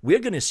 we're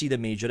going to see the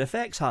major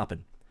effects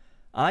happen.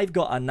 I've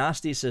got a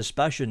nasty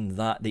suspicion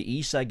that the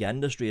ECig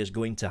industry is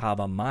going to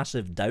have a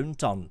massive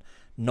downturn,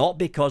 not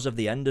because of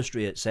the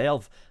industry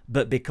itself,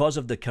 but because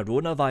of the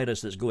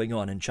coronavirus that's going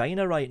on in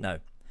China right now.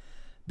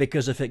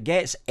 Because if it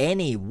gets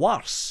any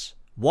worse,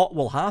 what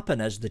will happen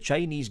is the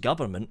Chinese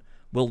government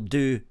will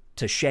do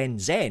to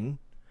Shenzhen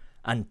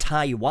and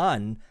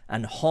Taiwan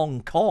and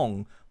Hong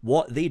Kong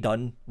what they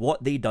done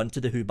to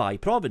the Hubei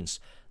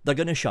province. They're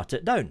going to shut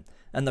it down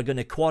and they're going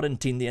to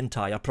quarantine the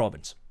entire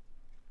province.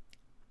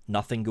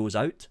 Nothing goes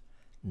out,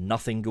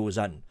 nothing goes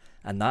in,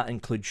 and that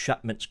includes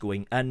shipments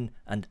going in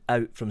and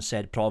out from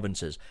said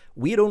provinces.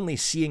 We're only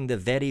seeing the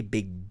very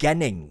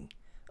beginning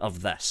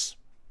of this.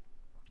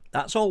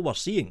 That's all we're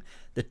seeing.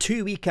 The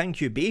 2-week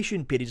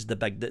incubation period is the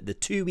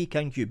 2-week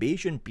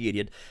incubation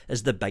period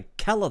is the big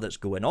killer that's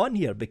going on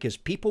here, because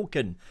people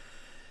can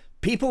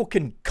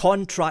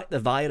contract the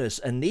virus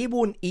and they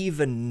won't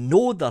even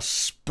know they're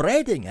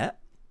spreading it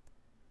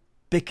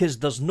because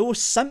there's no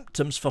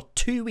symptoms for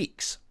 2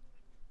 weeks.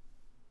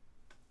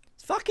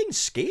 It's fucking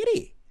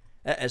scary.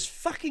 It is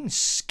fucking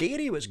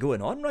scary what's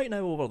going on right now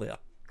over there.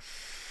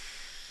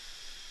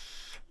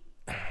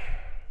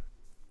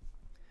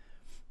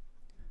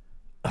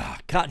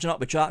 Catching up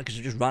with chat because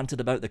we just ranted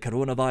about the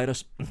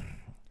coronavirus.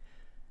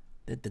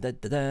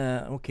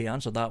 Okay,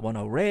 answered that one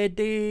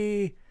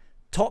already.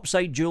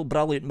 Topside dual,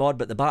 brilliant mod,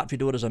 but the battery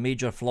door is a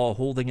major flaw,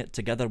 holding it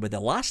together with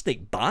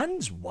elastic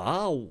bands.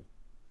 Wow.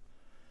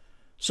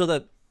 So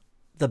the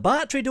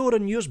battery door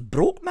in yours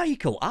broke,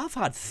 Michael. I've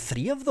had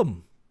 3 of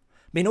them.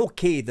 I mean,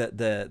 okay,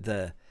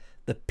 the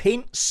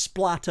paint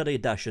splatter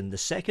edition, the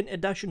second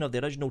edition of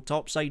the original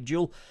Topside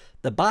dual,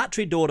 the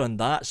battery door on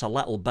that's a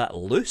little bit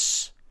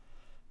loose,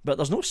 but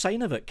there's no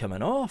sign of it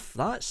coming off.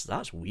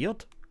 That's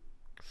weird.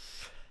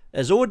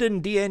 Is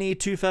Odin DNA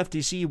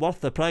 250C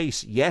worth the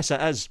price? Yes,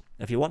 it is.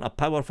 If you want a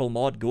powerful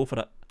mod, go for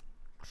it.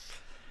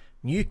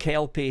 New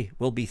Kelpie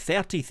will be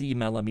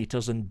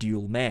 33mm and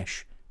dual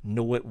mesh.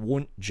 No, it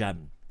won't,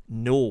 Jim.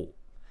 No.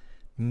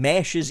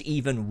 Mesh is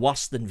even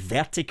worse than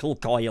vertical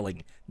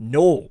coiling.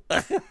 No.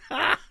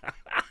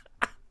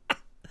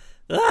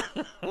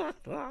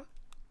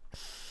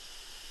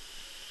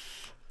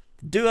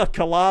 Do a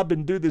collab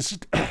and do this.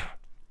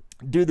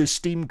 Do the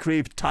Steam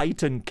Crave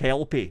Titan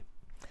Kelpie.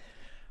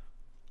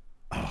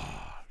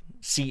 Oh,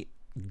 see,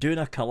 doing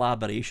a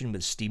collaboration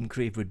with Steam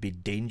Crave would be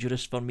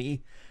dangerous for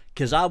me,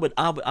 because I would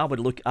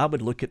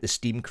look at the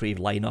Steam Crave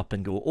lineup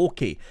and go,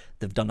 okay,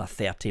 they've done a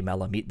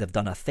 30mm, they've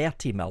done a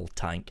 30mm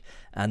tank,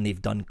 and they've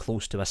done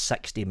close to a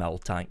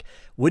 60mm tank.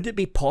 Would it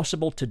be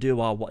possible to do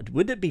a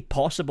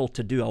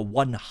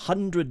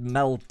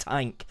 100mm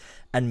tank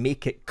and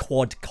make it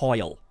quad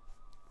coil?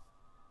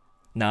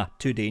 Nah,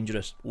 too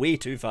dangerous. Way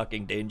too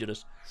fucking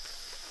dangerous.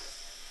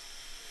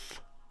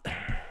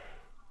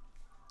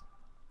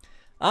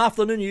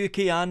 Afternoon UK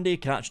Andy,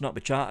 catching up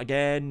with chat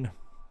again.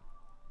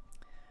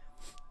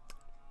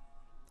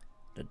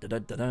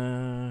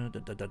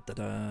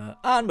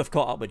 And we've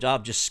caught up with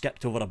I've just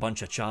skipped over a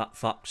bunch of chat.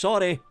 Fuck,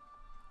 sorry.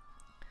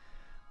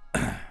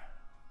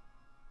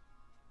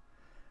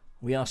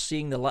 We are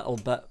seeing the little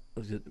bit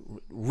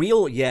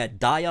real, yeah,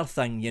 dire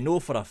thing. You know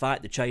for a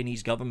fact the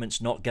Chinese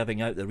government's not giving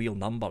out the real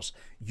numbers.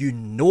 You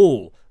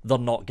know they're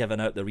not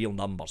giving out the real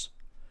numbers.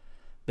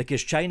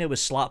 because China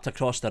was slapped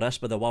across the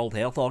wrist by the World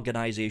Health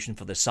Organization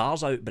for the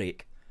SARS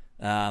outbreak.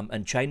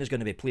 And China's going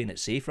to be playing it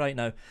safe right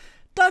now.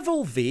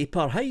 Devil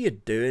Vapor, how you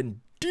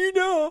doing?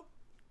 Dino!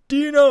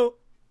 Dino!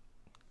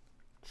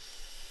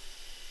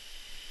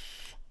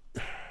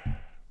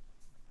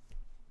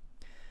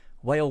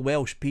 While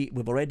Welsh Pete,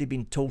 we've already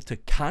been told to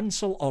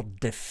cancel or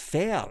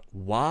defer.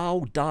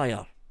 Wow,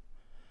 dire.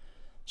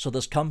 So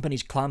there's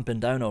companies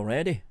clamping down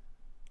already.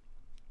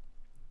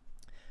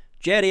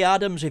 Jerry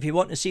Adams, if you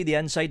want to see the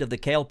inside of the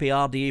Kelpie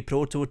RDA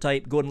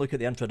prototype, go and look at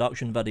the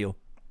introduction video.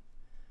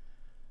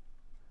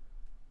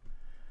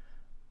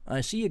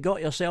 I see you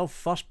got yourself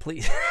first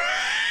place.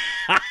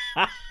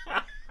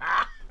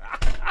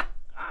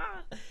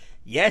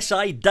 Yes,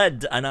 I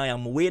did, and I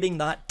am wearing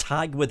that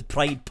tag with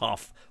pride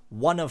puff.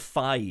 1 of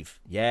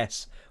 5.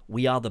 Yes,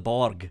 we are the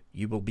Borg.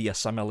 You will be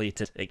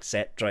assimilated,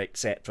 etc.,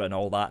 etc., and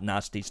all that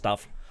nasty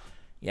stuff.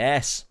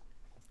 Yes,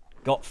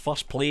 got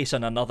first place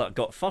in another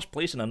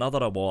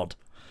award.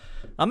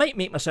 I might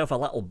make myself a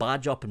little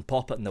badge up and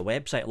pop it on the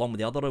website along with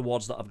the other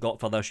awards that I've got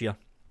for this year.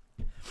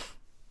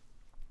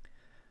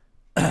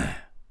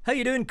 How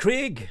you doing,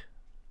 Craig?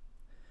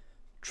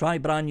 Try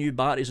brand new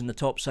batteries in the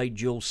top side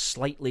dual.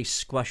 Slightly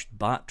squished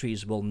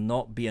batteries will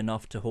not be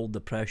enough to hold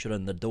the pressure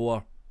in the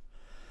door.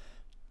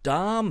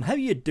 Damn, how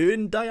you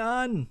doing,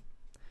 Diane?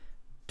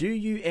 Do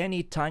you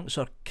any tanks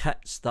or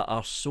kits that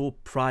are so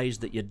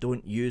prized that you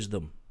don't use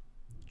them?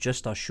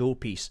 Just a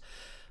showpiece.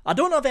 I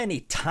don't have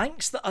any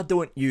tanks that I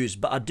don't use,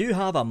 but I do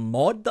have a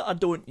mod that I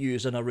don't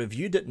use, and I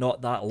reviewed it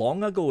not that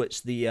long ago. It's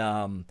the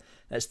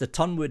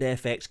Turnwood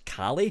FX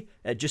Cali.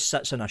 It just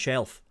sits on a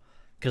shelf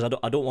because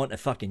I don't want to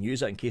fucking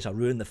use it in case I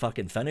ruin the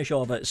fucking finish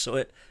of it. So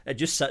it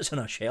just sits on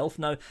a shelf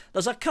now.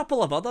 There's a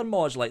couple of other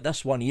mods like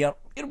this one here.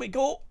 Here we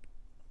go.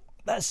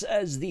 This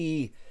is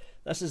the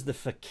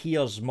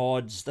Fakir's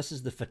mods. This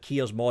is the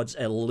Fakir's mods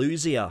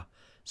Illusia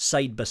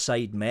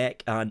side-by-side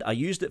mech, and I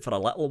used it for a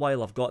little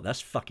while. I've got this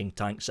fucking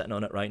tank sitting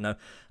on it right now.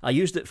 I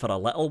used it for a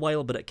little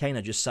while, but it kind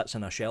of just sits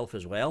on a shelf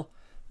as well.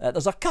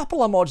 There's a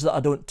couple of mods that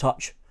I don't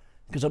touch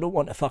because I don't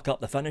want to fuck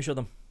up the finish of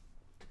them.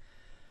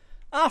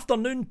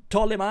 Afternoon,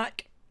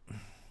 Tollymac.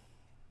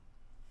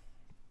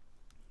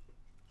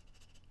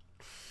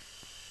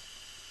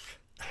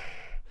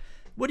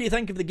 What do you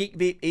think of the Geek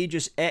Vape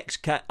Aegis X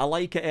kit? I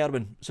like it,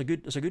 Erwin. It's a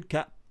good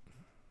kit.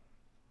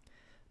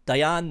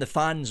 Diane, the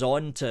fan's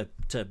on to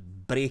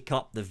break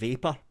up the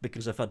vapour,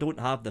 because if I don't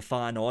have the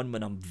fan on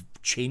when I'm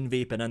chain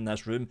vaping in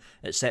this room,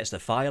 it sets the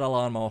fire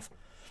alarm off.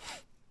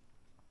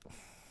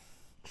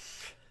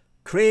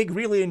 Craig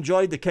really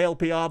enjoyed the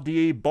Kelpie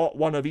RDA, bought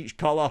one of each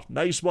colour.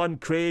 Nice one,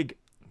 Craig.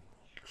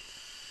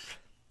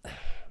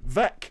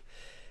 Vic,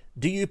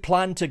 do you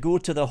plan to go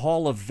to the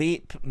Hall of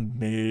Vape?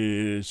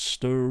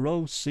 Mr.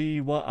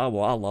 Rossi, what? Oh,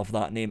 I love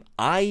that name.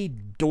 I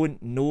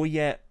don't know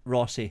yet,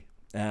 Rossi.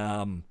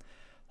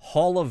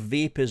 Hall of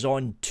Vape is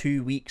on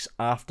 2 weeks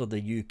after the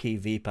UK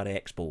Vapor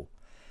Expo.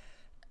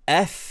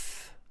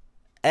 If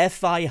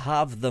I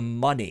have the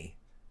money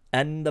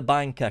in the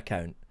bank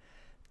account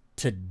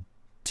to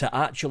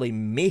actually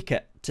make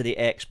it to the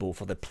expo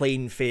for the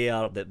plane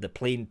fare, the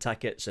plane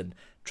tickets and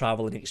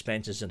travelling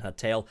expenses and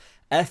hotel,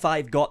 if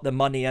I've got the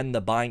money in the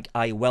bank,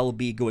 I will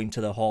be going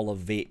to the Hall of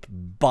Vape.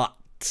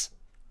 But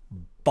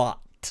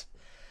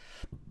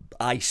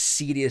I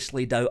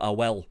seriously doubt I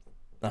will.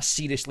 I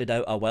seriously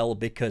doubt I will,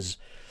 because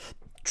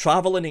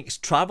travelling here's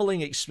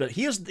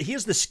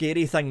the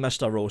scary thing,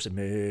 Mr. Rossi.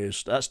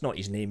 That's not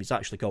his name, he's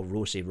actually called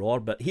Rossi Roar,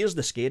 but here's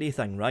the scary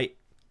thing, right?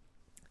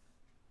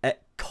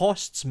 It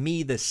costs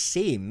me the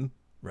same,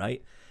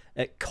 right?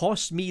 It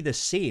costs me the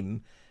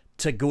same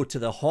to go to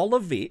the Hall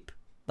of Vape.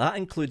 That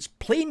includes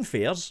plane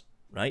fares,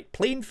 right?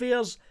 Plane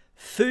fares,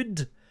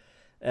 food,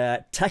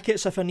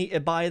 tickets if I need to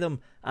buy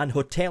them, and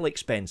hotel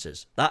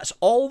expenses. That's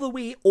all the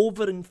way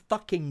over in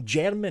fucking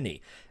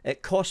Germany.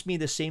 It costs me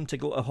the same to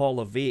go to Hall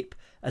of Vape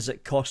as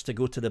it costs to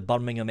go to the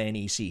Birmingham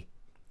NEC.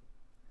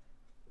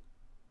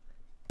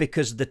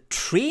 Because the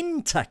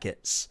train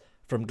tickets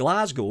from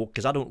Glasgow,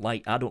 because I don't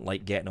like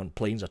getting on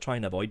planes. I try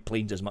and avoid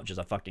planes as much as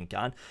I fucking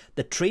can.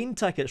 The train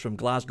tickets from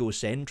Glasgow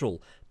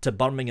Central to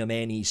Birmingham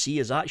NEC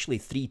is actually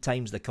 3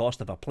 times the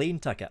cost of a plane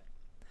ticket.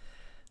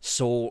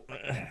 So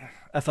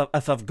if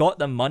I've got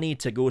the money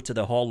to go to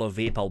the Hall of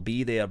Vape, I'll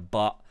be there,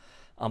 but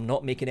I'm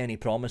not making any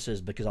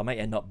promises because I might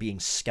end up being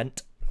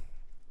skint.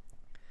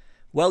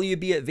 Will you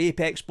be at Vape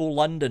Expo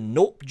London?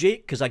 Nope,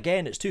 Jake, because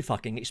again, it's too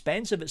fucking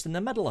expensive. It's in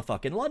the middle of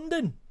fucking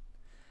London.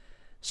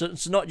 So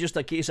it's not just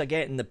a case of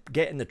getting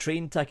the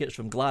train tickets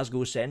from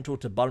Glasgow Central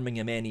to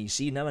Birmingham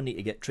NEC. Now I need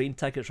to get train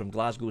tickets from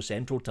Glasgow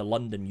Central to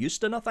London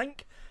Euston, I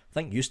think. I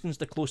think Euston's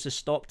the closest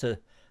stop to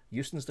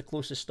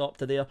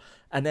there,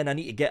 and then I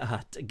need to get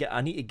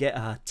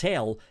a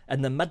hotel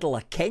in the middle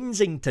of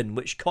Kensington,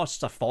 which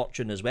costs a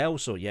fortune as well.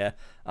 So yeah,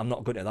 I'm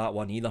not going to that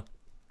one either.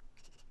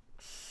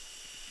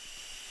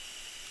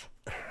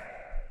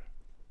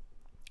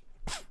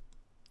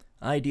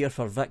 Idea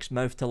for Vic's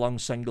mouth to lung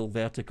single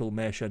vertical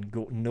mesh and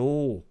go.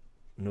 No.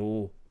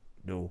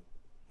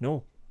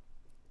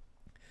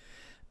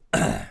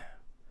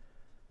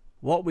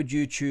 What would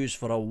you choose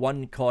for a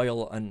 1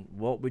 coil and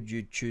what would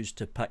you choose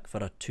to pick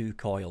for a 2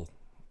 coil?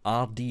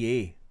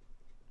 RDA.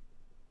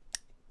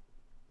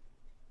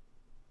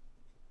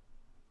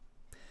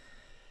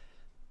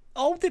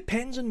 All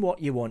depends on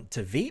what you want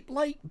to vape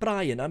like,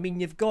 Brian. I mean,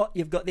 you've got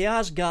the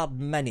Asgard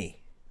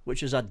Mini,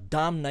 which is a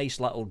damn nice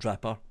little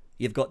dripper.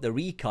 You've got the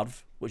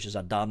Recurve, which is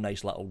a damn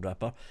nice little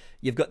dripper.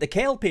 You've got the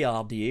Kelpie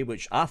RDA,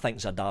 which I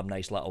think's a damn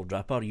nice little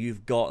dripper.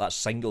 You've got that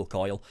single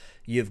coil.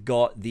 You've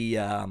got the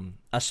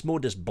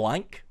Asmodus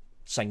Blank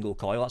single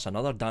coil. That's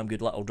another damn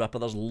good little dripper.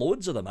 There's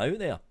loads of them out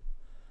there.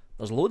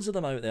 There's loads of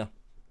them out there.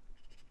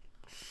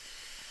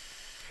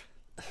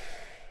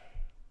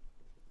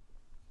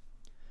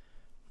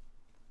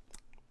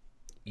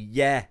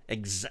 Yeah,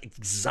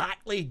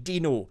 exactly,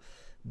 Dino.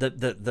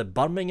 The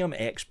Birmingham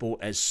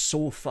Expo is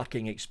so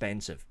fucking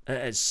expensive.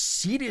 It is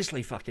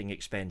seriously fucking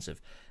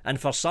expensive. And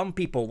for some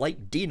people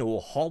like Dino,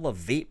 Hall of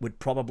Vape would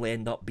probably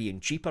end up being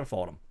cheaper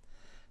for him.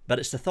 But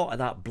it's the thought of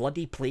that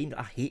bloody plane.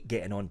 I hate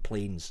getting on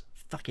planes.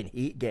 Fucking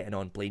hate getting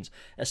on planes.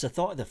 It's the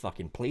thought of the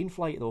fucking plane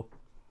flight though.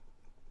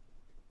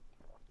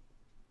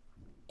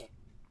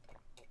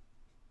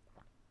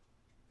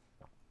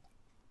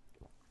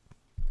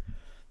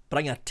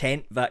 Bring a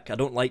tent, Vic. I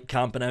don't like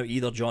camping out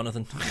either,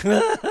 Jonathan.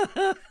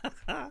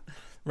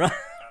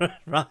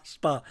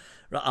 Raspa.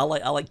 I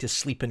like to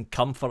sleep in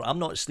comfort. I'm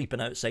not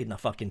sleeping outside in a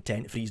fucking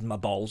tent freezing my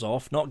balls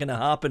off. Not gonna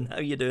happen. How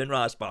you doing,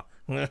 Raspa?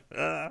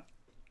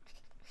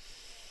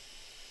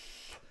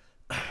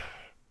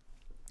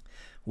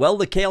 Will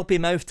the Kelpie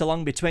mouth to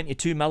lung be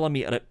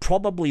 22mm? It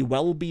probably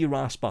will be,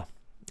 Raspa.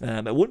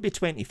 It won't be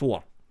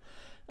 24.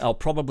 I'll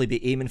probably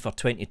be aiming for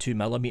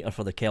 22mm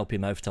for the Kelpie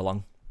mouth to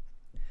lung.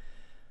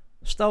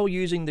 Still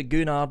using the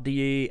Goon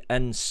RDA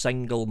in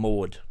single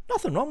mode.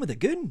 Nothing wrong with the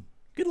Goon.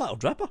 Good little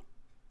dripper.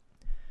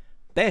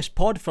 Best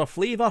pod for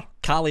flavour?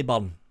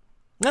 Caliburn.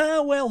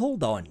 Ah, well,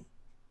 hold on.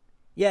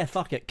 Yeah,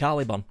 fuck it,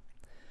 Caliburn.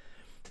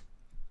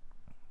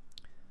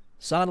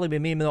 Sadly, we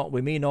may not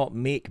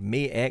make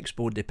May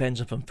Expo.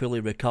 Depends if I'm fully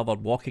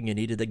recovered. Walking and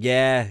needed it.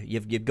 Yeah,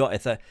 you've got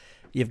to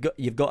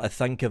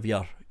think of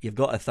your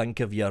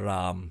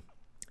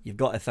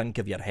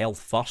health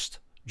first,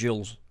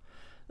 Jules.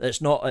 It's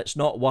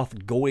not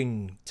worth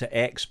going to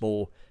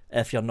Expo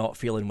if you're not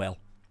feeling well,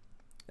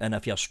 and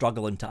if you're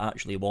struggling to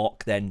actually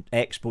walk, then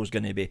Expo's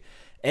going to be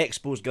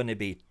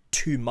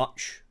too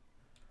much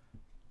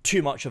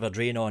of a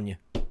drain on you.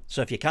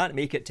 So if you can't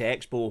make it to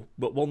Expo,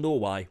 but we'll know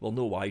why. We'll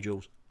know why,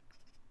 Jules.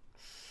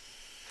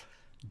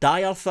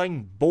 Dire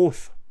thing,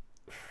 both.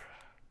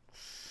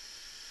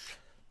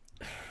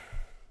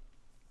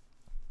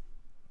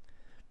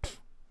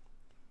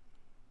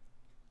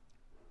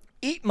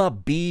 Eat my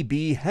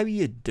BB, how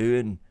you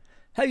doing?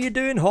 How you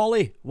doing,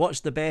 Holly? What's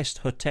the best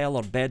hotel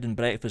or bed and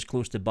breakfast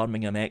close to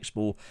Birmingham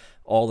Expo,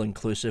 all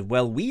inclusive?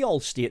 Well, we all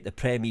stay at the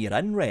Premier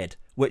Inn, Red,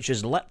 which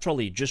is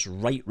literally just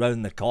right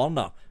round the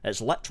corner.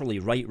 It's literally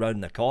right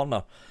round the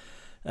corner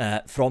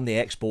from the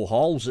Expo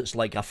halls. It's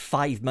like a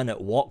 5-minute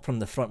walk from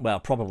the front,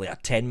 well, probably a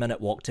 10-minute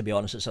walk to be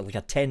honest. It's like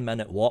a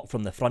 10-minute walk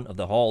from the front of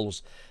the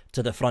halls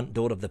to the front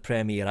door of the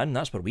Premier Inn.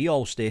 That's where we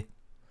all stay.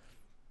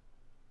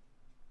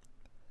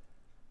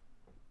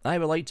 I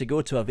would like to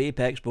go to a vape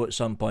expo at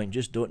some point,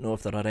 just don't know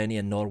if there are any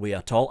in Norway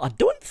at all. I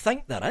don't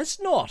think there is,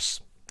 Norse.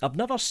 I've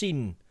never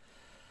seen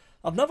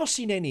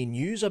any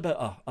news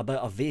about a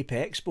vape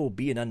expo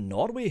being in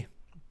Norway.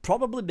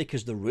 Probably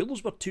because the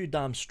rules were too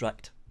damn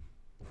strict.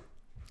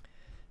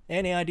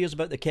 Any ideas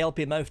about the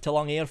Kelpie mouth to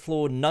lung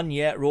airflow? None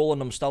yet,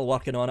 Roland. I'm still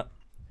working on it.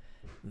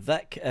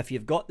 Vic, if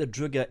you've got the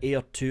Druga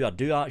Air 2, I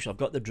do actually, I've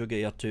got the Druga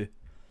Air 2.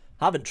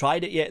 Haven't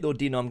tried it yet though,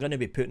 Dino. I'm going to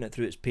be putting it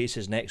through its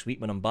paces next week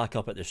when I'm back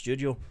up at the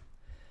studio.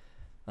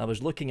 I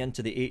was looking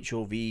into the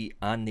HOV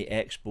and the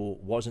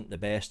Expo wasn't the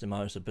best, and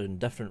there have been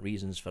different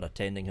reasons for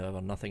attending, however,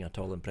 nothing at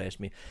all impressed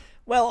me.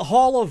 Well,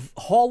 Hall of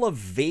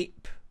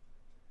Vape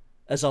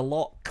is a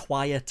lot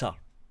quieter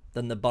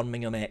than the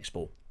Birmingham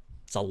Expo.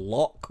 It's a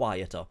lot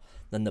quieter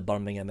than the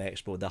Birmingham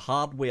Expo. The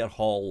hardware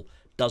hall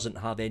doesn't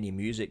have any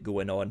music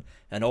going on,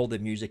 and all the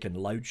music and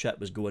loud shit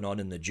was going on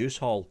in the juice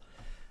hall.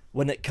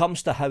 When it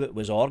comes to how it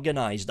was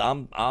organised,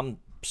 I'm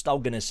still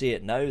going to say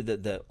it now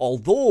that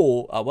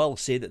although I will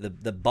say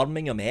that the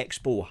Birmingham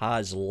Expo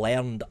has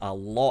learned a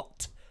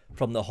lot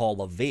from the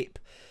Hall of Vape,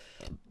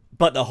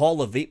 but the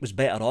Hall of Vape was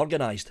better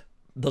organised.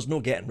 There's no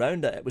getting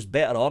around it. It was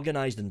better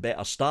organised and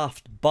better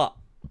staffed, but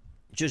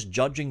just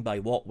judging by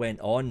what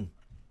went on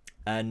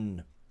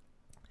at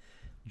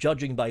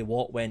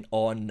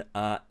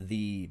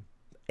the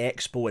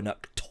Expo in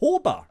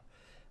October,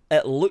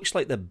 it looks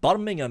like the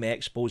Birmingham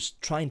Expo's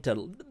trying to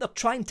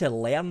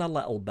learn a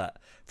little bit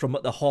from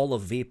what the Hall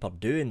of Vape are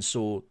doing,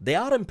 so they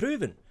are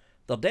improving.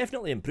 They're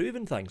definitely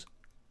improving things.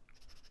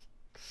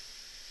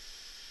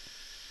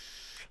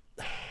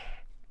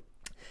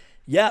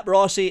 Yep,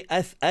 Rossi,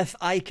 if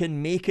I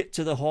can make it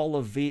to the Hall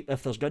of Vape,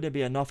 if there's going to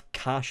be enough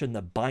cash in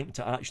the bank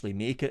to actually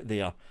make it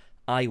there,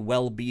 I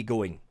will be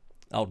going.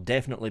 I'll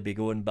definitely be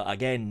going, but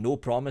again, no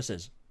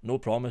promises. No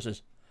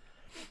promises.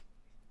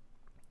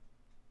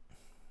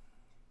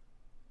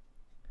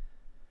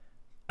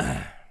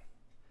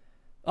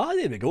 Ah,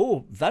 there we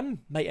go. Vim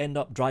might end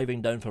up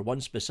driving down for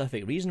one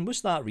specific reason. What's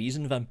that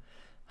reason, Vim?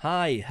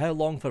 Hi, how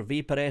long for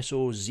Vapor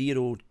SO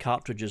Zero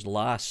cartridges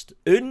last?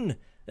 It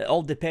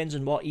all depends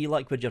on what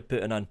e-liquid you're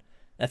putting in.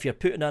 If you're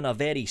putting in a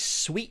very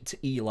sweet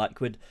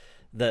e-liquid,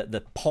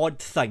 the pod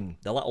thing,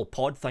 the little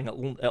pod thing,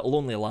 it'll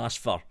only last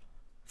for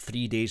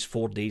 3 days,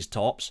 4 days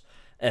tops.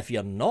 If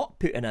you're not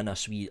putting in a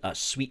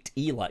sweet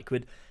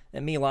e-liquid,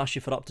 it may last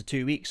you for up to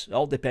 2 weeks. It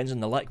all depends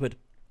on the liquid.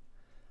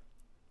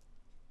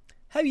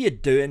 How you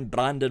doing,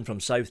 Brandon from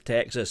South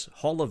Texas?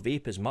 Hall of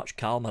Vape is much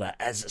calmer.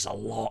 It is. It's a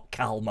lot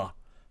calmer.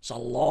 It's a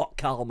lot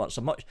calmer. It's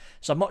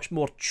a much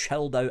more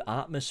chilled out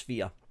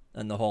atmosphere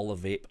in the Hall of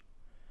Vape.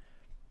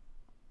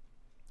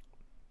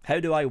 How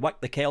do I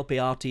wick the Kelpie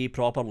RT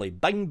properly?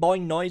 Bing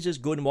boing noises.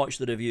 Go and watch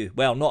the review.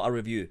 Well, not a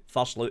review.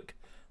 First look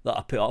that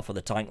I put up for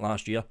the tank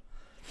last year.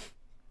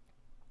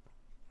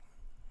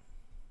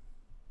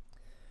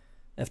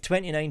 If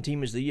 2019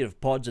 was the year of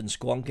pods and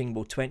squonking,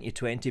 will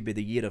 2020 be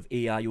the year of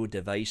AIO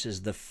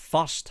devices? The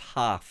first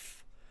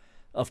half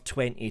of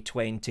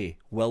 2020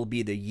 will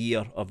be the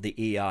year of the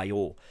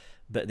AIO,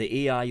 but the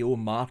AIO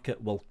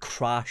market will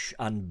crash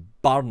and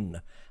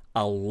burn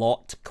a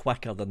lot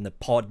quicker than the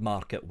pod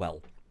market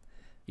will.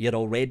 You're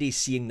already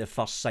seeing the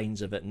first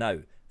signs of it now.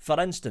 For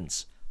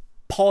instance,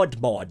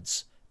 pod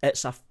mods.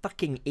 It's a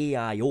fucking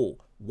AIO.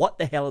 What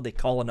the hell are they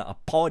calling it a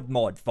pod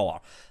mod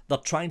for? They're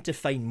trying to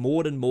find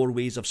more and more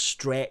ways of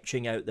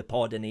stretching out the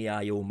pod and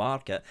AIO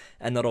market,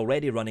 and they're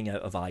already running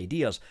out of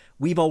ideas.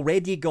 We've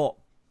already got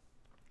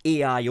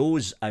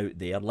AIOs out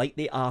there, like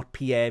the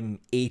RPM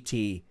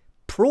 80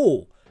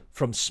 Pro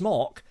from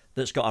Smock,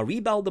 that's got a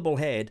rebuildable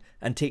head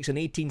and takes an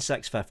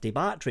 18650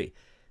 battery.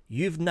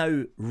 You've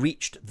now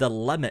reached the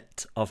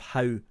limit of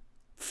how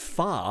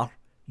far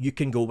you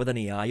can go with an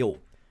AIO.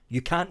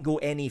 You can't go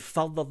any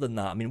further than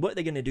that. I mean, what are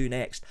they going to do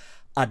next?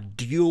 A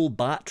dual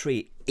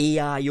battery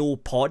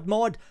AIO pod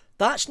mod?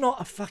 That's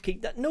not a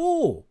fucking...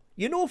 No!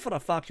 You know for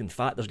a fucking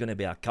fact there's going to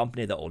be a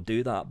company that will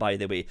do that, by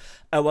the way.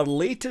 Our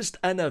latest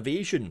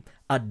innovation,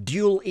 a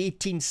dual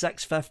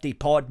 18650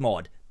 pod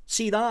mod.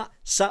 See that?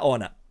 Sit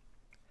on it.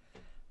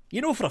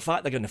 You know for a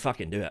fact they're going to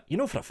fucking do it. You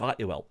know for a fact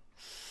they will.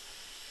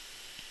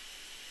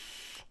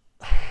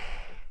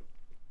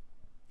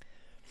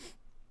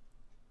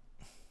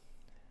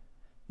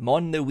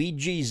 Mon the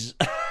Ouija's.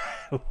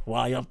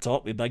 Wire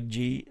top with Big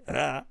G.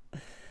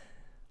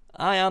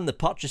 I am the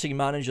purchasing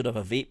manager of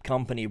a vape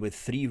company with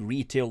 3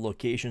 retail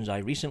locations. I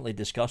recently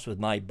discussed with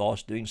my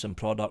boss doing some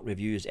product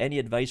reviews. Any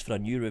advice for a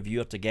new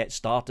reviewer to get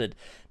started?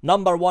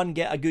 Number 1,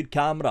 get a good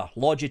camera.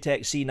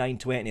 Logitech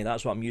C920,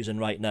 that's what I'm using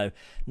right now.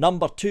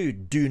 Number 2,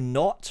 do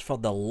not, for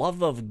the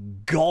love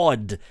of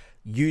God,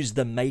 use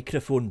the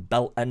microphone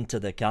built into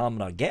the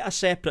camera. Get a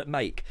separate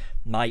mic.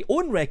 My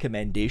own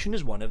recommendation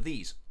is one of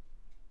these.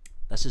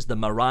 This is the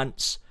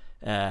Marantz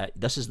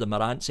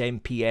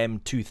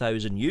MPM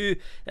 2000U.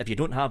 If you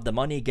don't have the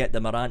money, get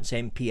the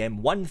Marantz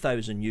MPM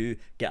 1000U.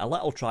 Get a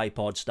little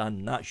tripod stand,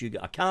 and that's you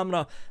get a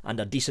camera and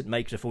a decent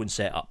microphone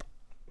setup.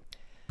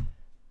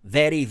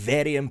 Very,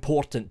 very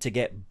important to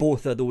get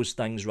both of those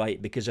things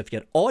right, because if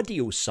your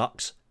audio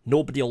sucks,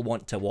 nobody will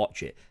want to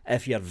watch it.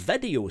 If your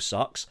video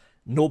sucks,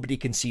 nobody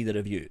can see the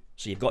review.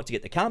 So you've got to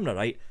get the camera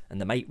right and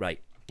the mic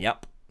right.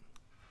 Yep.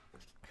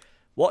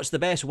 What's the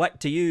best wick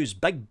to use?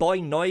 Big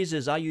boing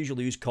noises. I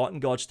usually use Cotton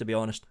Gods, to be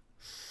honest.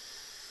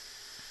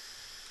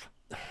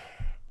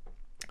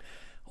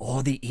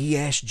 Oh, the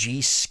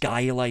ESG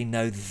Skyline.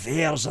 Now,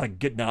 there's a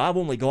good... Now, I've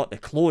only got the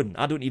clone.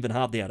 I don't even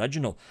have the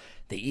original.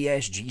 The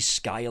ESG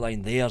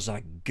Skyline, there's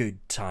a good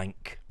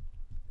tank.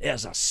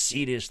 There's a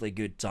seriously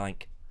good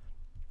tank.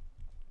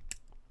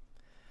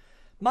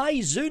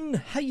 Myzoon.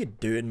 How you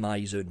doing,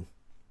 Myzoon?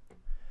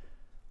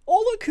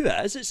 Oh, look who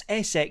it is. It's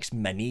SX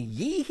Mini.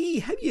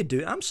 Yee-hee. How you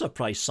doing? I'm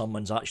surprised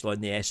someone's actually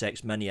on the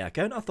SX Mini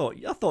account. I thought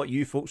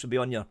you folks would be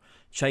on your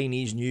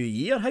Chinese New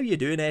Year. How you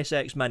doing,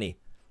 SX Mini?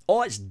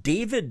 Oh, it's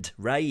David.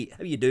 Right.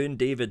 How you doing,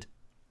 David?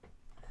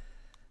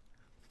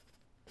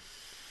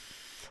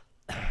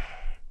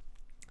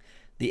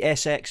 The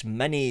SX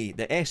Mini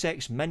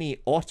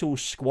Auto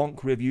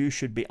Squonk review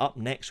should be up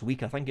next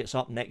week. I think it's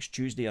up next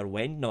Tuesday or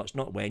Wednesday. No, it's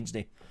not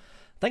Wednesday.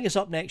 I think it's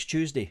up next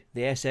Tuesday.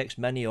 The SX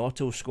Mini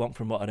Auto Squonk,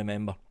 from what I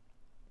remember.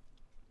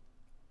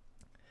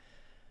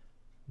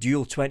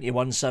 Dual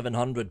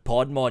 21700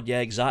 pod mod.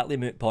 Yeah, exactly,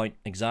 moot point.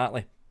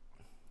 Exactly.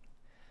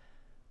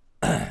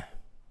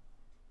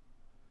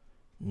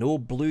 No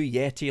Blue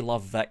Yeti,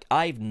 love Vic.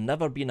 I've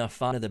never been a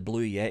fan of the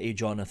Blue Yeti,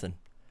 Jonathan.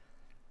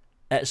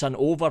 It's an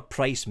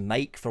overpriced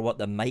mic for what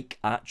the mic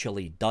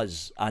actually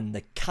does. And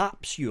the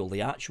capsule,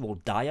 the actual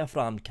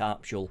diaphragm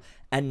capsule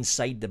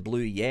inside the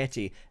Blue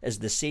Yeti is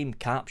the same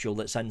capsule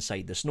that's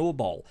inside the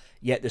Snowball.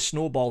 Yet the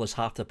Snowball is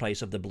half the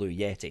price of the Blue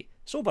Yeti.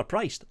 It's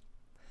overpriced.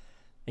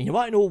 And you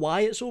want to know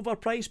why it's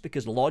overpriced?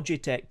 Because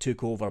Logitech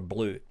took over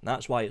Blue.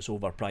 That's why it's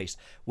overpriced.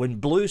 When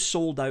Blue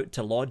sold out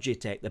to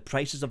Logitech, the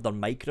prices of their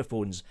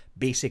microphones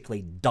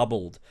basically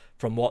doubled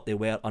from what they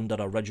were under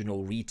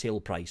original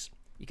retail price.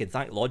 You can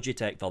thank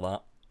Logitech for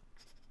that.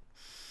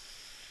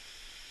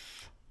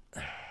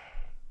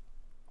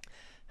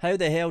 How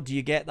the hell do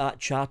you get that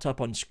chat up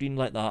on screen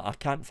like that? I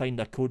can't find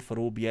a code for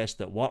OBS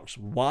that works.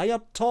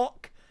 Wired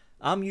Talk?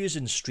 I'm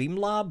using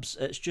Streamlabs.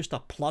 It's just a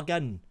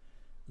plugin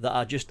that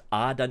I just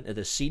add into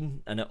the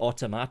scene and it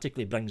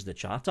automatically brings the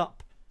chat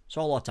up. It's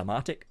all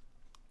automatic.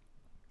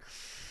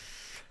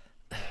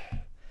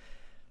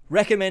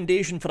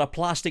 Recommendation for a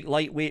plastic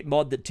lightweight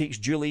mod that takes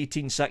dual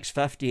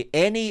 18650.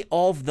 Any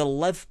of the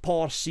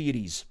LivPor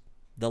series.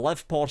 The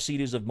LivPor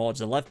series of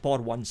mods. The LivPor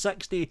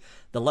 160,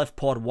 the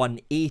LivPor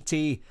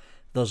 180.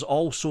 There's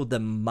also the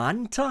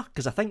Manta,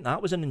 because I think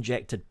that was an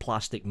injected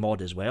plastic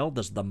mod as well.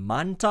 There's the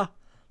Manta.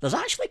 There's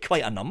actually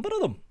quite a number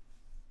of them.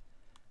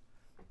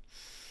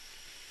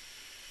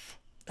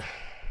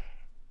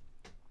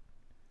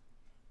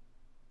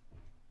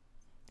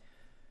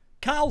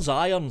 Carl's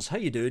Irons. How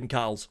you doing,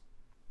 Carl's?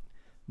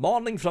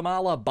 Morning from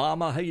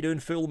Alabama. How you doing,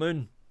 full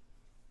moon?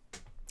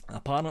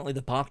 Apparently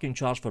the parking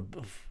charge for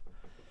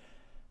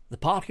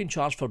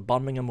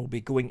Birmingham will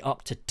be going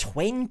up to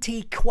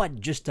 20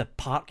 quid just to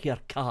park your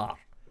car.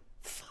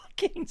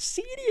 Fucking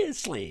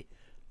seriously?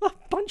 A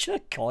bunch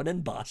of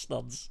conning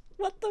bastards.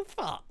 What the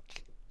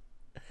fuck?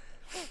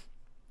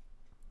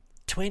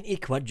 20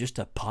 quid just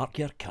to park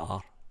your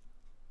car.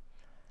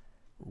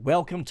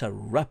 Welcome to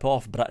Rip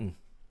Off Britain.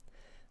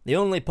 The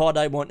only pod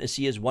I want to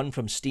see is one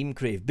from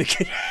Steamcrave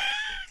because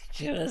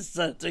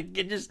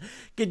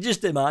can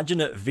just imagine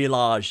it,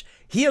 Village.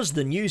 Here's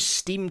the new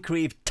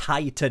Steamcrave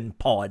Titan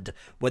pod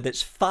with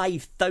its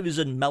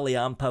 5,000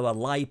 milliamp hour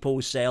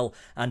LiPo cell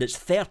and its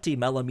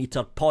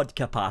 30mm pod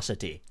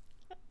capacity.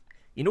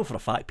 You know for a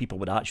fact people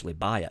would actually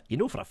buy it. You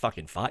know for a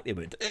fucking fact they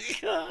would.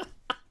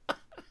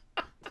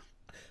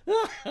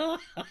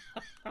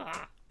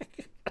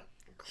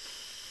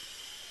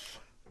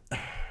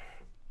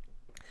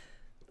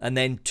 And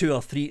then two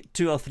or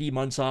three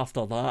months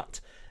after that,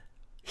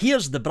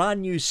 here's the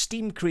brand new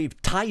Steamcrave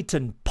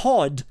Titan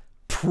Pod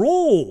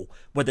Pro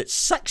with its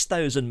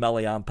 6,000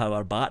 milliamp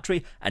hour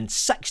battery and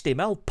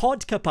 60mm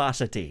pod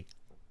capacity.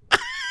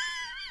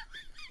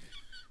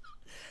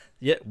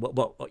 Yeah,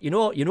 well, you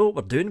know what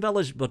we're doing, Bill,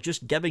 is we're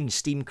just giving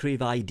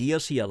Steamcrave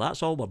ideas here.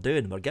 That's all we're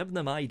doing. We're giving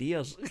them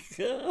ideas.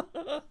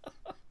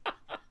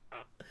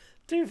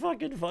 Too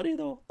fucking funny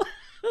though.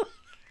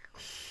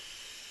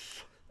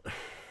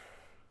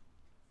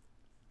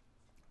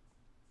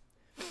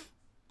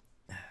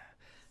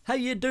 How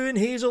you doing,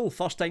 Hazel?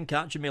 First time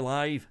catching me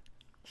live.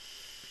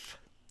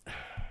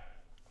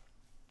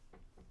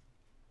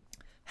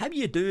 How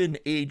you doing,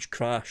 Age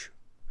Crash?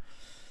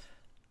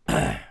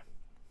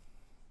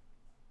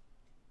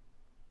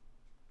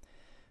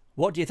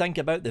 What do you think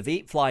about the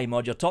Vapefly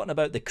mod? You're talking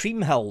about the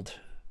Creamhild.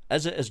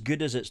 Is it as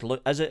good as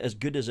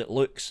it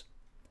looks?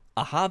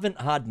 I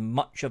haven't had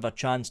much of a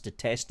chance to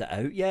test it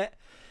out yet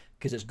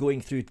because it's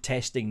going through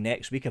testing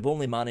next week. I've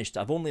only managed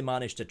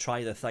to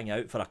try the thing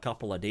out for a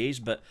couple of days,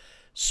 but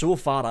so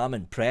far I'm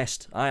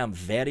impressed. I am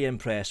very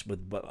impressed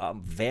with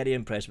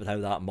how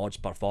that mod's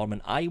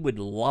performing. I would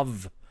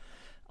love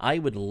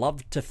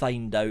to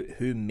find out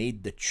who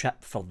made the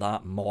chip for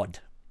that mod,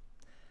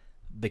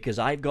 because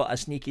I've got a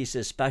sneaky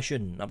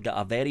suspicion. I've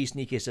got a very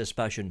sneaky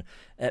suspicion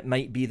it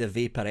might be the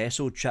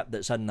Vaporesso chip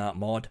that's in that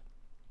mod.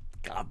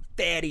 Got a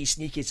very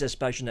sneaky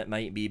suspicion it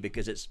might be,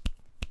 because it's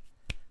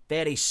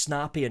very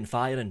snappy and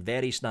firing,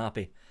 very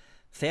snappy.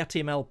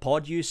 30mm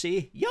pod, you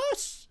say?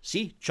 Yes!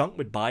 See, Chunk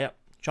would buy it.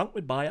 Chunk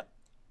would buy it.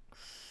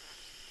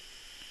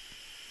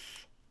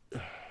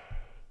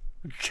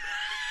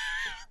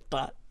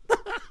 But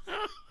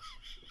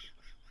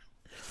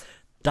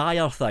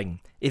dire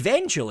thing.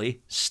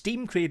 Eventually,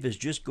 Steamcrave is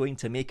just going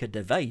to make a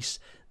device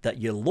that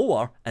you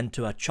lower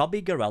into a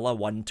chubby Gorilla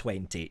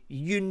 120.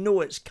 You know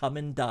it's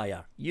coming,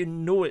 Dire. You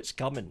know it's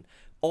coming.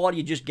 Or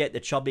you just get the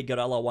chubby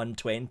Gorilla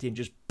 120 and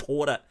just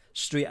pour it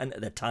straight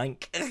into the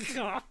tank.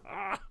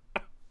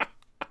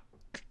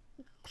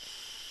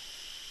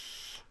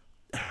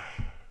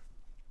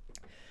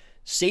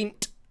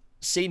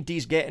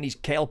 Sainty's getting his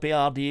Kelpie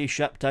RDA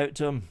shipped out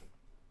to him.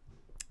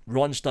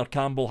 Ronster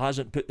Campbell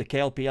hasn't put the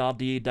Kelpie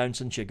RDA down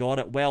since you got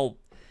it. Well,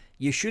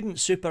 you shouldn't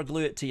super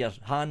glue it to your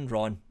hand,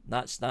 Ron.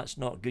 That's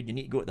not good. You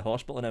need to go to the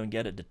hospital now and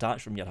get it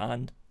detached from your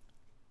hand.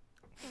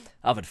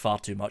 I've had far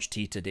too much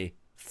tea today.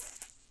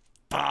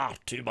 Far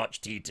too much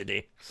tea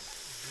today.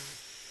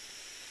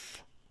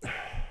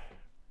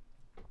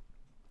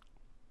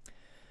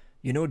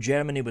 You know,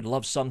 Germany would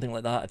love something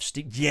like that.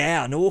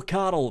 Yeah, I know,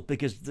 Carol,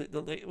 because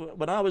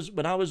when I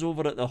was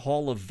over at the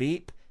Hall of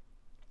Vape,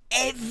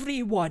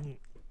 everyone,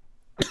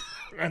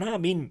 and I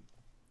mean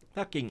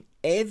fucking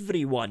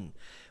everyone,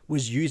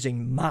 was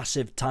using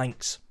massive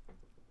tanks.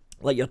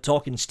 Like, you're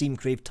talking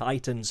Steamcrave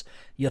Titans,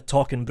 you're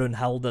talking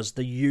Brunhildes,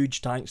 the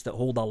huge tanks that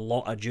hold a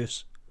lot of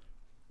juice.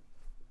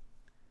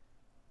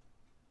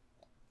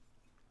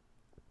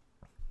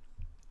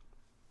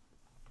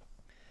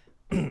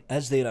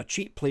 Is there a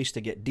cheap place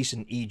to get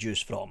decent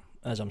e-juice from?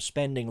 As I'm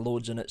spending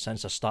loads on it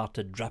since I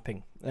started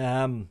dripping.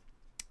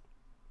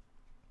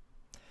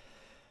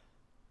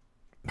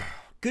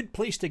 Good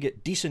place to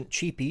get decent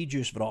cheap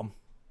e-juice from.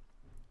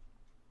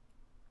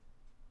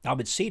 I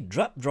would say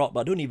Drip Drop, but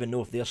I don't even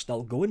know if they're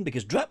still going,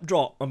 because Drip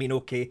Drop, I mean,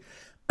 okay,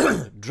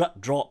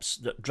 Drip Drop,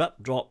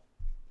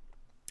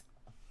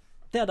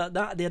 they had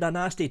a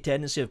nasty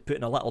tendency of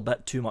putting a little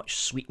bit too much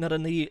sweetener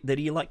in their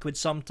e-liquid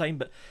sometime,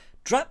 but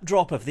Drip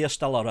Drop, if they're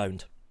still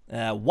around.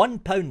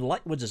 £1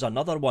 liquids is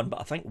another one, but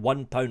I think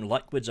 £1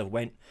 liquids have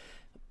went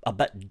a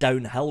bit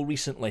downhill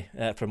recently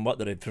from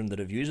the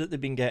reviews that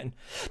they've been getting.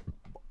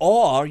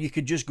 Or you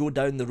could just go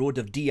down the road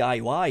of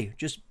DIY,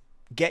 just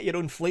get your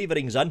own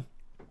flavourings in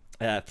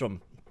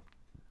from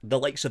the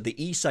likes of the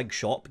ECig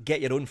shop.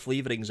 Get your own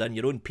flavourings in,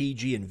 your own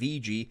PG and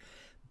VG.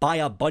 Buy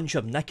a bunch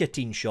of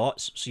nicotine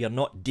shots, so you're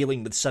not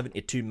dealing with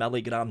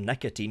 72mg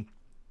nicotine.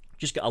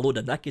 Just get a load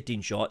of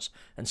nicotine shots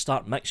and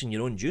start mixing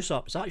your own juice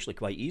up. It's actually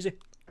quite easy.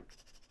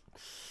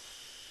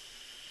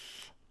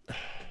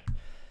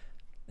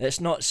 It's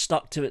not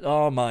stuck to it.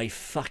 Oh my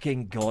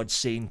fucking God,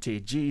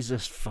 Sainty.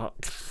 Jesus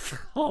fuck.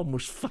 I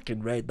almost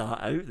fucking read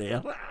that out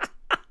there.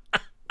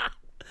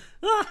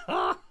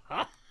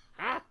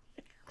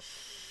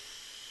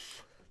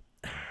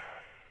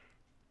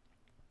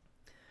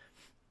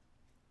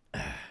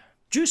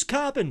 Juice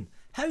Cabin.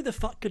 How the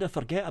fuck could I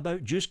forget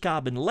about Juice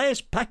Cabin? Les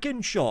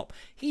Pickin' Shop.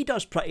 He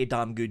does pretty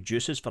damn good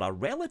juices for a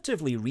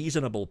relatively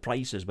reasonable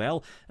price as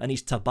well. And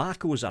his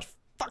tobaccos are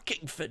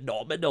fucking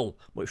phenomenal.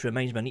 Which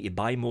reminds me, I need to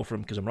buy more from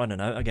him because I'm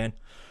running out again.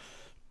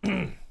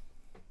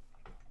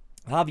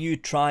 Have you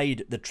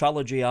tried the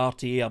Trilogy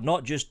RTA? I've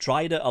not just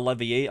tried it,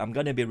 Olivier. I'm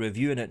going to be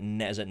reviewing it.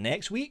 Is it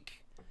next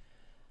week?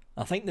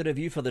 I think the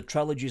review for the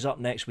Trilogy's up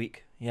next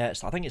week. Yeah,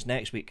 I think it's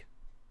next week.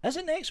 Is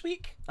it next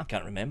week? I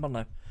can't remember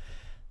now.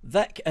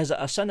 Vic, is it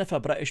a sin if a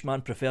British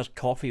man prefers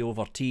coffee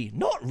over tea?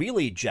 Not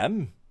really,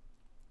 Jim.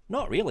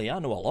 Not really. I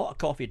know a lot of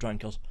coffee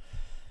drinkers.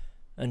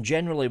 And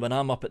generally when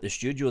I'm up at the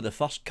studio, the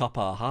first cup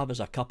I have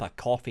is a cup of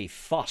coffee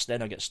first,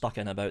 then I get stuck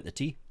in about the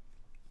tea.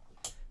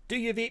 Do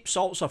you vape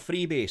salts or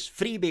freebase?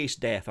 Freebase,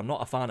 Def. I'm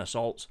not a fan of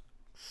salts.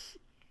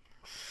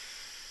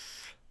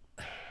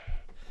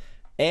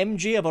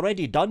 MJ, I've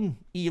already done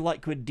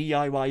e-liquid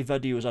DIY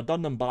videos. I've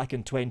done them back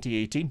in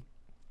 2018.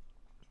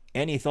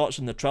 Any thoughts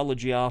on the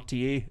Trilogy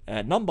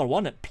RTA? Number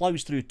one, it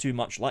ploughs through too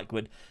much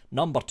liquid.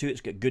 Number two,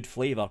 it's got good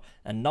flavour.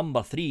 And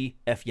number three,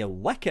 if you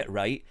wick it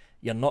right,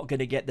 you're not going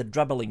to get the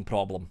dribbling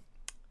problem.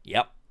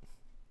 Yep.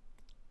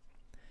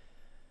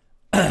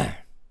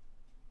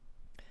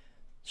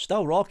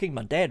 Still rocking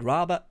my Dead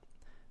Rabbit.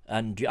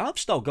 And I've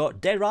still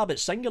got Dead Rabbit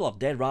single or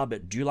Dead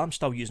Rabbit dual. I'm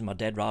still using my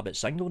Dead Rabbit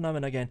single now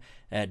and again.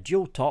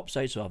 Dual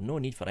topside, so I have no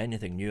need for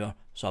anything newer.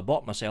 So I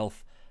bought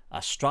myself a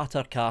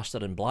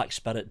Stratocaster and Black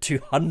Spirit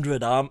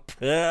 200 amp.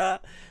 So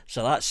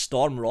that's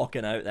storm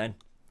rocking out then.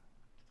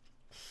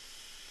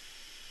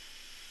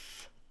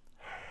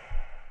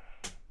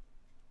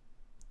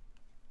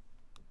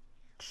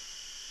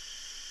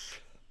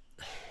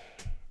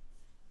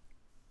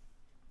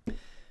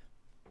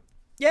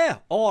 Yeah,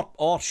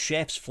 or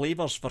chef's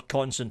flavours for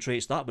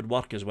concentrates. That would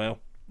work as well.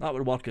 That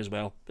would work as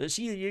well. But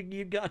see,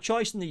 you've got a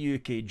choice in the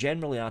UK.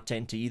 Generally, I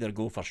tend to either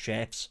go for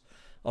chef's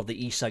or the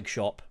ECig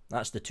shop.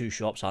 That's the two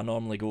shops I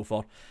normally go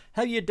for.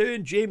 How you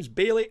doing, James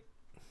Bailey?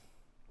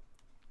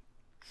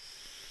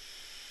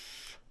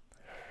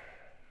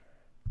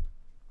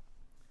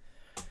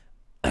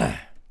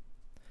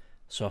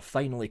 So I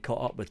finally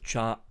caught up with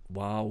chat.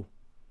 Wow.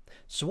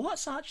 So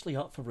what's actually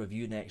up for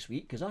review next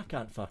week? Because I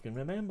can't fucking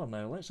remember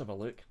now. Let's have a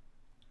look.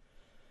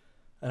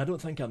 And I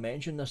don't think I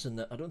mentioned this in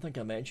the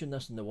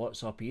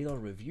WhatsApp either.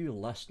 Review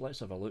list.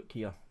 Let's have a look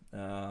here.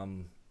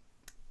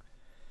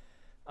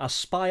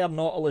 Aspire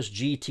Nautilus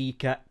GT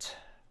kit.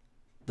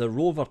 The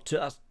Rover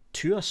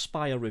 2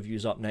 Aspire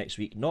reviews up next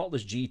week.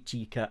 Nautilus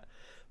GT kit,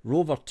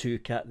 Rover 2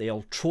 kit, the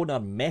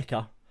Ultroner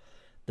Mecha,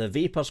 the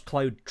Vapors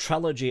Cloud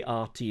Trilogy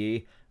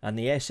RTA, and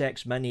the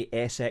SX Mini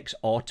SX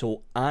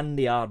Auto and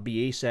the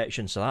RBA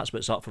section. So that's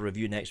what's up for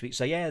review next week.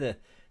 So yeah,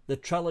 the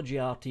Trilogy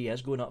RTA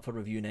is going up for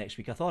review next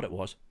week. I thought it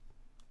was.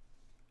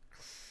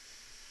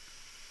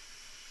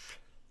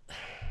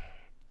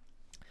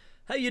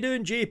 How you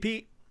doing,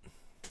 JP?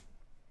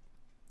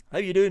 How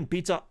you doing,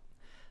 Peter?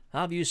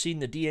 Have you seen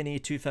the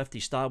DNA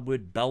 250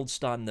 Starwood build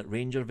stand that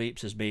Ranger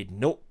Vapes has made?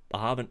 Nope,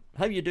 I haven't.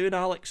 How you doing,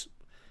 Alex?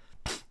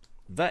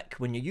 Vic,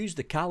 when you use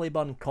the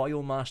Caliburn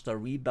Coil Master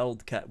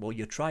rebuild kit, will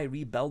you try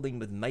rebuilding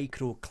with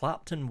micro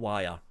Clapton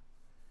wire?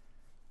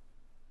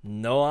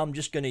 No, I'm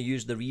just going to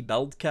use the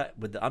rebuild kit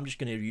with I'm just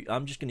going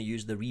to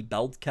use the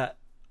rebuild kit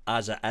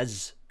as it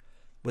is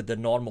with the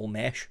normal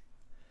mesh,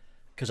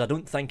 because I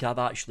don't think I've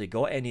actually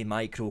got any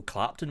micro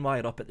Clapton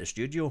wire up at the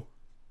studio.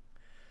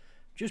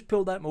 Just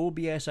pulled out my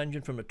OBS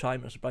engine from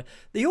retirement supply.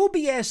 The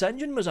OBS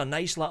engine was a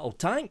nice little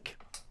tank.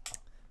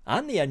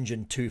 And the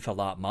engine too, for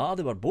that matter.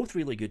 They were both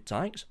really good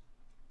tanks.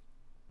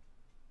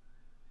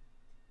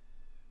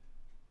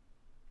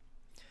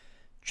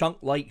 Chunk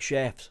like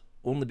Chefs.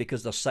 Only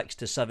because they're 6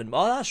 to 7.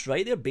 Oh, that's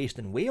right. They're based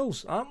in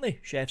Wales, aren't they?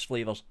 Chef's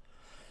flavours.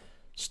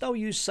 Still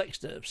use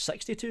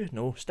 62?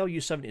 No. Still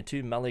use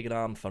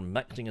 72mg for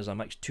mixing, as I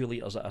mix 2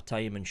 litres at a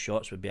time, and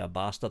shots would be a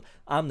bastard.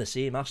 I'm the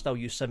same. I still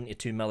use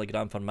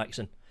 72mg for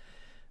mixing.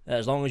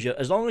 As long as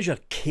you're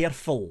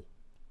careful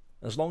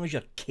As long as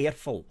you're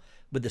careful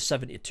with the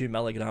 72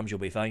 milligrams, you'll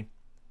be fine.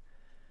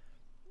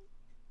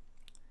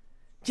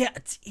 Yeah,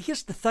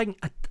 here's the thing.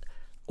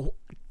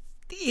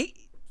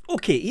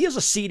 Okay, here's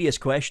a serious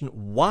question.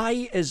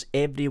 Why is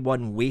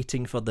everyone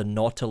waiting for the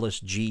Nautilus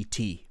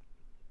GT?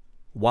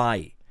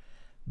 Why?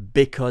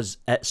 Because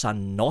it's a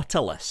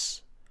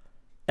Nautilus.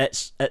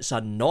 It's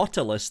a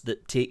Nautilus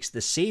that takes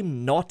the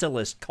same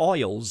Nautilus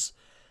coils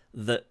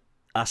that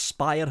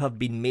Aspire have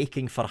been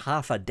making for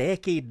half a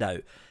decade now.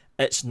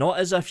 It's not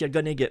as if you're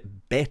going to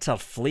get better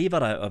flavour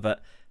out of it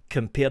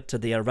compared to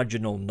the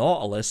original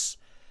Nautilus,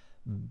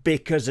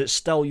 because it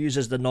still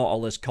uses the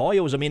Nautilus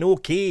coils. I mean,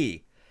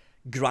 okay,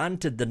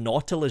 granted the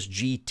Nautilus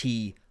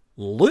GT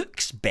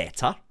looks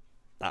better.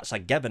 That's a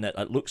given.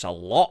 It looks a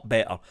lot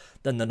better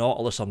than the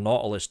Nautilus or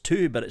Nautilus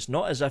 2, but it's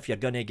not as if you're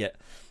going to get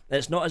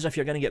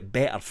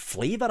better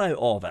flavour out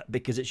of it,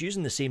 because it's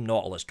using the same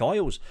Nautilus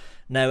coils.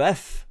 Now,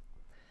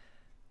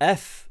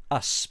 if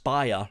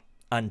Aspire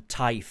and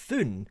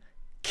Typhoon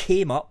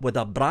came up with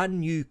a brand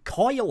new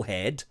coil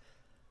head,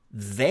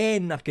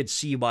 then I could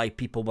see why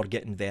people were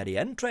getting very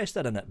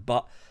interested in it.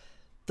 But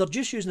they're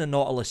just using the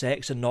Nautilus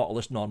X and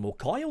Nautilus normal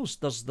coils.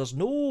 There's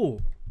no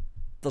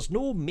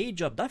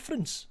major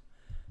difference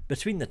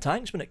between the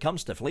tanks when it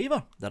comes to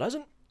flavour. There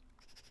isn't.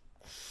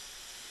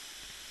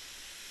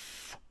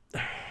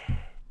 I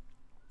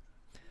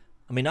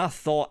mean, I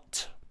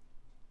thought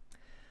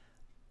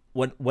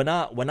when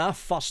I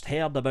first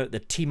heard about the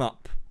team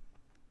up,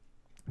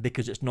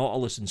 because it's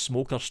Nautilus and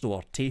Smoker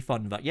Store,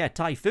 Typhoon, but yeah,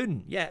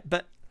 Typhoon, yeah,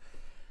 but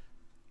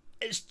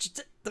it's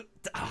just,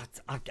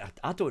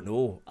 I don't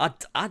know.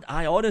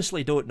 I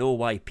honestly don't know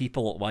why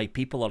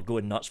people are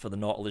going nuts for the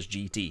Nautilus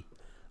GT.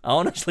 I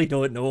honestly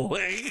don't know.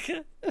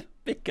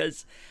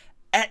 Because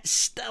it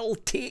still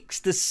takes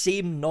the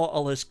same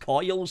Nautilus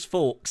coils,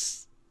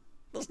 folks.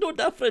 There's no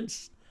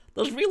difference.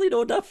 There's really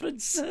no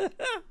difference.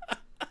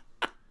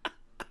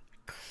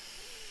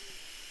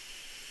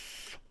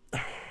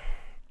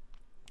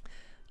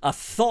 I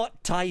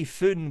thought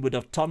Typhoon would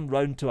have turned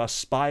round to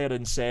Aspire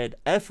and said,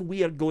 if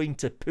we are going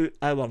to put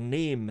our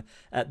name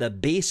at the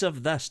base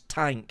of this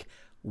tank,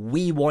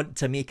 we want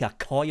to make a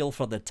coil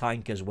for the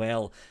tank as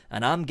well.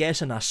 And I'm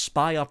guessing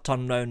Aspire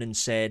turned round and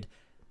said,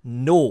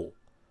 no,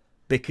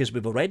 because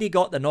we've already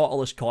got the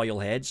Nautilus coil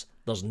heads.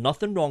 There's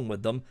nothing wrong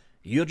with them.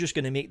 You're just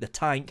going to make the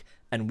tank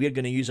and we're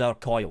going to use our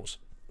coils.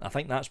 I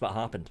think that's what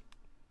happened.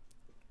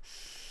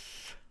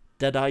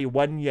 Did I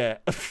win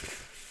yet?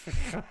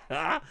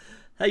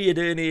 How you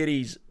doing,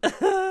 Aries?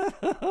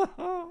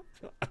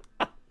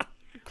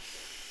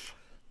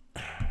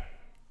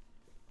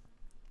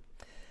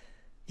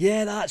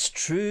 Yeah, that's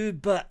true,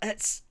 but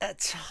it's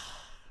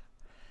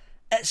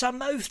a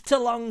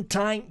mouth-to-lung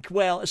tank.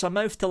 Well, it's a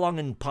mouth-to-lung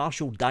and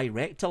partial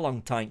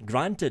direct-to-lung tank,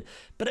 granted,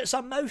 but it's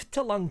a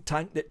mouth-to-lung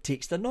tank that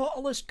takes the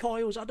Nautilus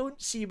coils. I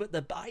don't see what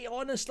the... I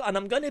honestly... And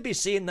I'm going to be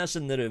saying this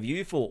in the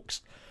review,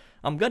 folks.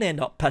 I'm going to end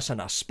up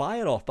pissing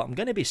Aspire off, but I'm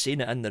going to be saying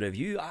it in the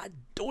review. I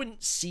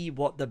don't see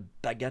what the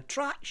big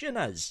attraction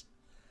is.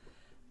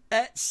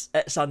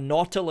 It's a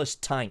Nautilus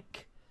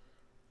tank,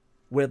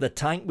 where the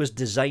tank was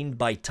designed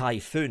by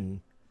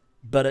Typhoon,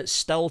 but it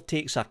still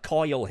takes a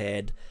coil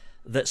head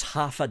that's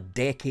half a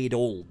decade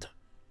old.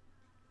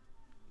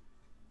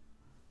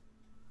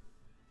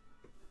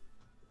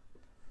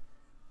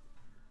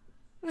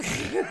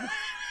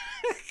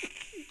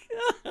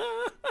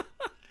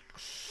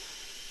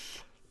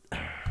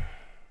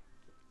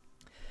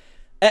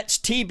 It's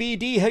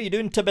TBD. How you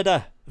doing,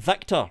 Tibida?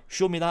 Victor,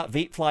 show me that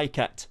vape fly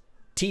kit.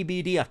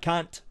 TBD, I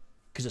can't,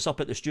 because it's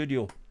up at the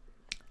studio.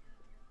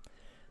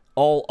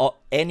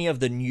 Any of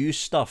the new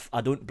stuff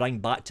I don't bring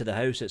back to the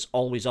house. It's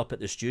always up at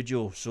the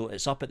studio, so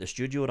it's up at the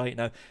studio right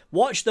now.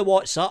 Watch the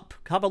What's Up.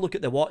 Have a look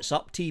at the What's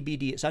Up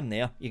TBD. It's in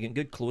there. You get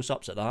good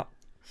close-ups at that.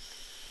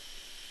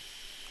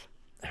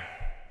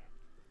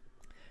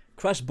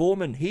 Chris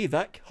Bowman, hey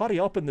Vic, hurry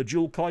up in the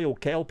dual coil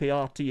Kelpie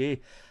RTA.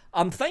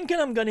 I'm thinking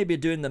I'm going to be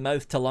doing the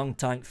mouth-to-lung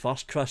tank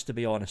first, Chris, to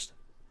be honest.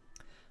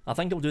 I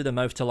think I'll do the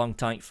mouth-to-lung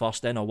tank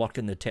first, then I'll work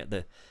in the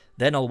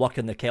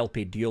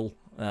Kelpie dual.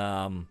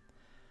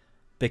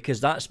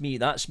 Because that's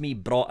me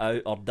brought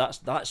out, or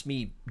that's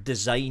me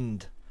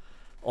designed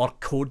or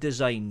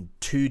co-designed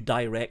two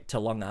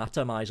direct-to-lung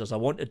atomizers. I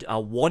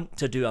want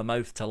to do a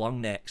mouth-to-lung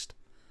next.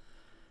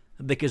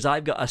 Because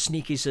I've got a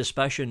sneaky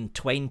suspicion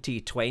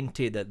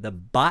 2020, that the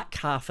back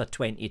half of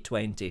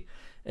 2020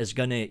 is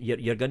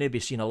you're gonna be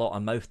seeing a lot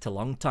of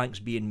mouth-to-lung tanks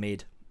being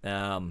made.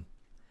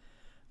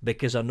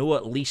 Because I know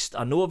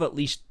of at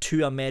least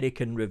 2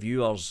 American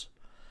reviewers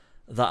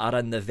that are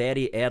in the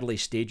very early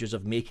stages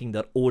of making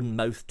their own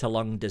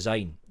mouth-to-lung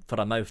design for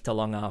a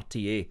mouth-to-lung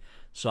RTA.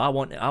 So I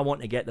want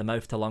to get the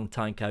mouth-to-lung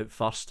tank out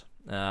first.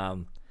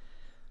 And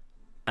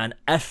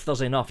if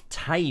there's enough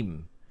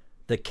time,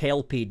 the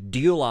Kelpie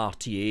dual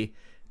RTA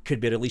could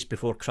be released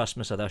before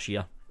Christmas of this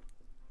year.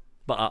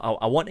 But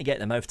I want to get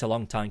the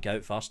mouth-to-lung tank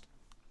out first.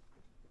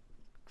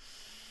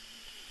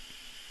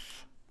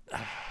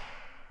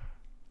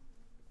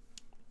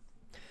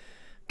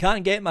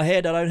 Can't get my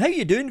head around. How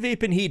you doing,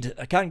 Vaping Heed?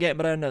 I can't get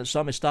around that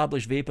some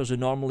established vapors who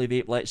normally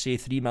vape, let's say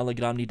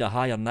 3mg, need a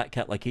higher nick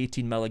hit like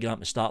 18mg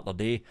to start their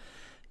day.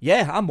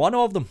 Yeah, I'm one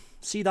of them.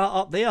 See that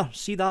up there?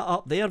 See that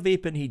up there,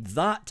 Vaping Heed?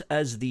 That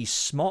is the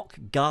Smock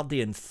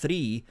Guardian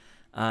 3,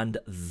 and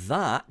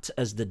that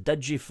is the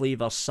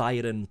Digiflavor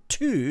Siren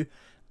 2,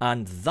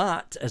 and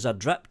that is a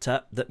drip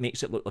tip that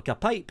makes it look like a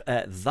pipe.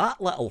 That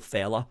little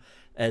fella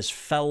is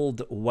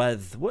filled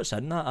with, what's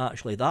in that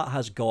actually?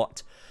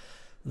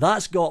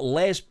 That's got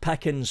Les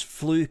Pickens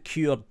Flu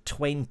Cured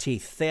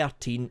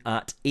 2013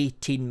 at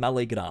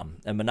 18mg.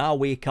 And when I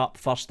wake up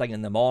first thing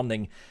in the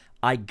morning,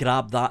 I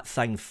grab that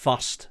thing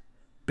first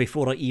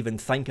before I even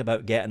think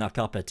about getting a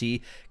cup of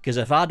tea. Because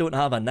if I don't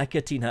have a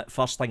nicotine hit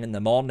first thing in the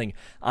morning,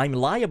 I'm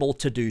liable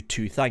to do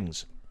two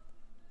things.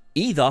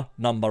 Either,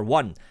 number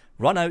one,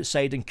 run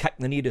outside and kick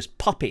the nearest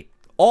puppy.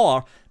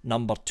 Or,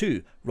 number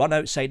two, run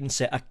outside and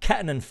set a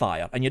kitten on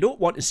fire. And you don't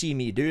want to see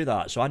me do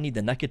that, so I need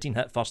the nicotine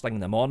hit first thing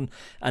in the morning.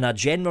 And I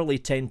generally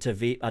tend to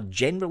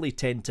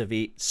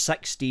vape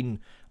 16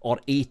 or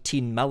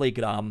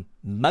 18mg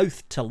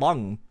mouth to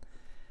lung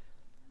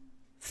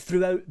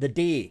throughout the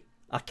day.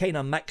 I kind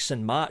of mix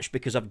and match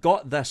because I've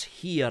got this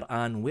here,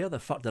 and where the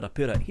fuck did I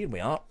put it? Here we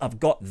are. I've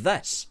got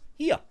this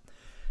here,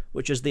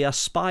 which is the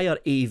Aspire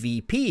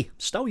AVP.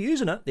 Still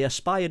using it, the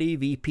Aspire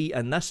AVP,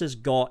 and this has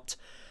got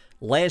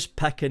Les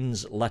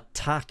Pickens,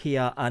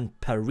 Latakia and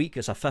Perique.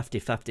 It's a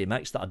 50-50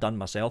 mix that I've done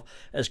myself.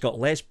 It's got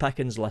Les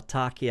Pickens,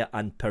 Latakia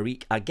and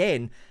Perique,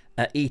 again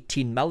at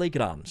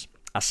 18mg.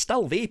 I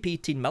still vape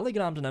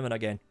 18mg now and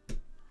again. I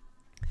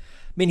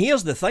mean,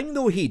 here's the thing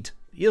though, Heed.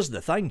 Here's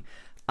the thing.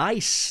 I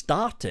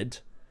started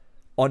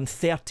on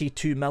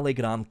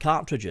 32mg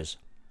cartridges.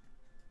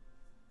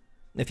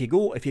 If you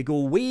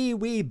go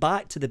way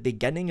back to the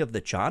beginning of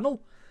the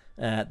channel,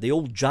 the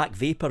old Jack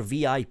Vapor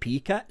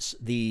VIP kits,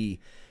 the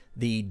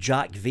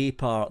Jack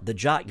Vapor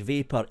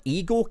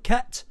Ego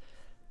kit,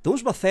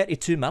 those were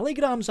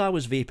 32mg I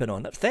was vaping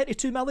on.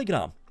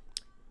 32mg.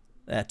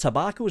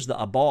 Tobaccos that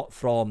I bought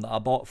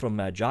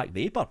from Jack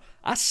Vapor,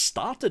 I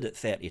started at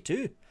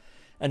 32,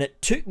 and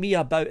it took me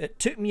about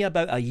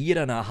a year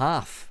and a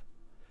half.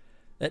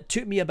 It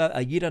took me about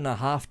a year and a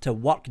half to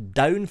work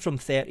down from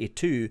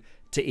 32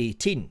 to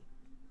 18.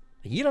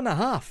 A year and a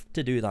half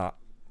to do that.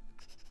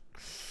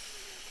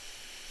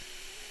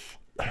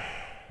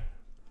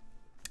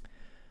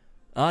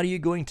 Are you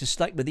going to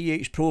stick with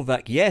EH Pro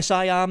Vic? Yes,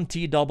 I am,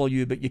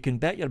 TW, but you can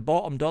bet your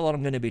bottom dollar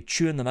I'm going to be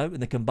chewing them out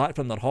when they come back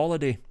from their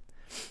holiday.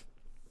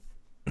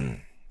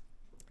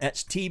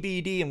 It's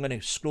TBD. I'm going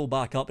to scroll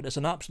back up, and it's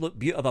an absolute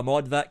beaut of a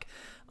mod, Vic.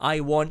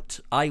 I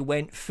went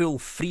full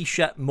free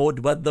shit mode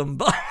with them,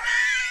 but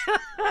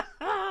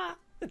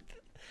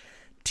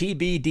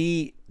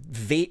TBD,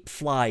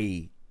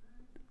 Vapefly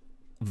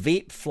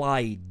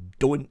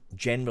don't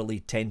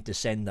generally tend to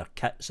send their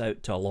kits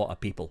out to a lot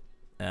of people.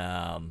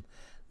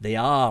 They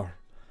are,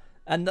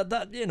 and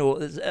that you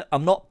know,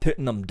 I'm not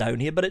putting them down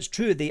here, but it's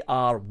true, they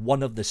are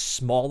one of the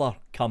smaller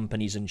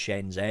companies in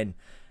Shenzhen.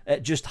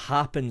 It just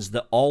happens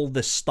that all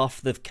the stuff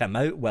they've come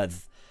out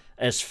with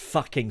is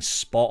fucking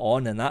spot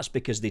on, and that's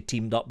because they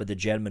teamed up with the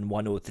German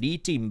 103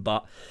 team,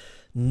 but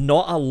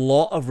not a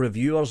lot of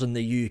reviewers in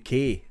the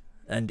UK,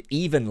 and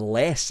even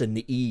less in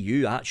the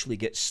EU, actually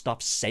get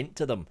stuff sent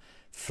to them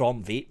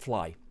from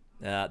Vapefly.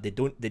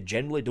 They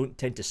generally don't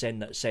tend to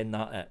send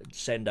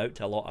out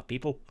to a lot of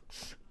people.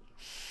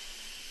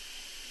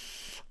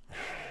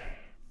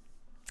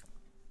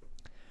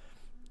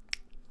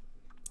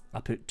 I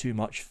put too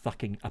much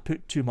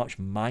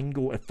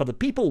mango. For the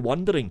people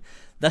wondering,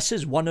 this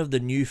is one of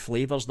the new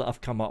flavours that I've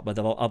come up with.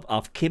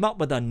 I've came up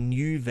with a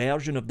new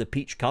version of the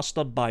peach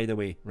custard, by the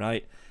way,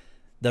 right?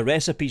 The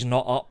recipe's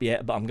not up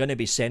yet, but I'm going to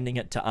be sending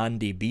it to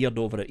Andy Beard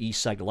over at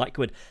ECig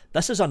Liquid.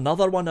 This is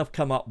another one I've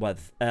come up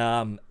with.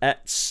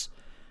 It's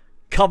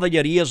cover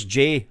your ears,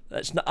 Jay.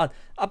 It's not.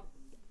 I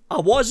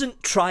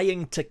wasn't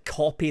trying to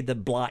copy the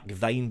Black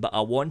Vine, but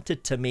I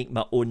wanted to make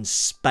my own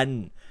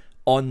spin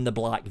on the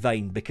Black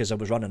Vine because I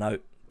was running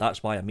out.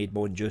 That's why I made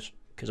my own juice,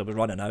 because I was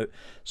running out.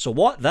 So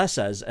what this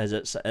is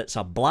it's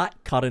a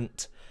black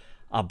currant,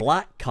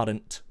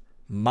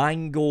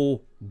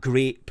 mango,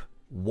 grape,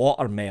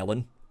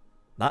 watermelon.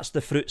 That's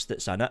the fruits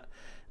that's in it.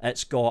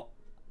 It's got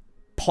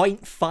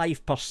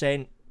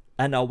 0.5%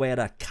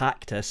 Inawera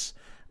cactus,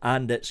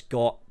 and it's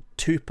got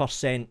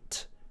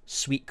 2%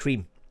 sweet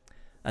cream.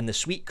 And the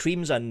sweet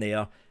cream's in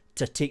there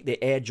to take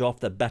the edge off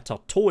the bitter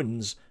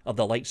tones of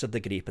the likes of the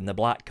grape and the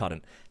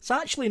blackcurrant. It's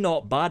actually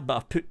not bad, but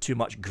I've put too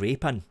much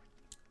grape in.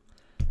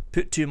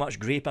 I'll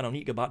need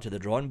to go back to the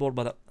drawing board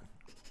with it.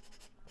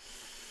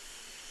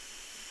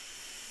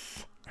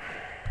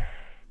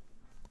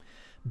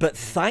 But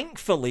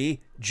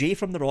thankfully, Jay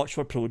from the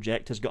Rochford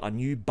Project has got a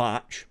new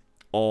batch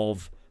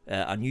of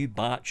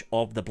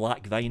the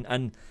Black Vine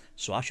in,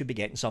 so I should be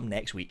getting some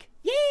next week.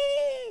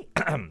 Yay!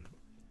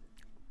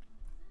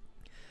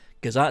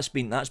 Because that's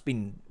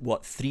been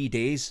what, 3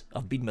 days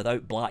I've been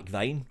without Black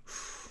Vine.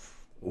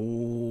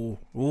 Oh,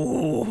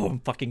 I'm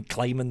fucking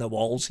climbing the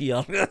walls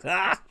here.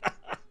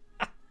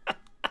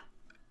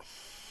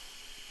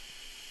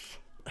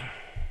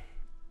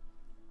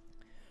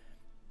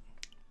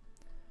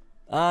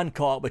 And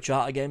caught up with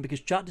chat again because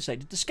chat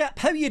decided to skip.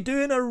 How you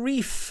doing,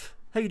 Arif?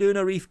 How you doing,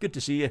 Arif? Good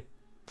to see you.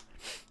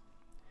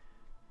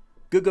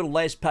 Google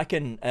Les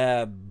Pickin,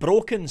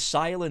 broken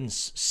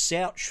silence,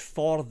 search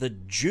for the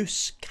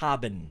Juice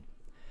Cabin.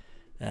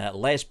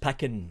 Les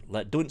Pickin,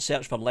 don't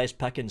search for Les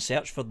Pickin,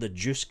 search for the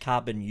Juice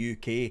Cabin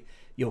UK.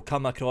 You'll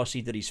come across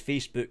either his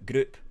Facebook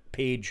group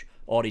page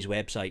or his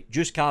website.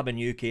 Juice Cabin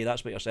UK,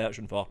 that's what you're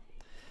searching for.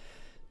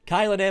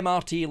 Kylan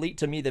MRT leaked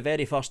to me the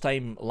very first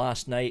time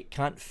last night.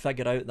 Can't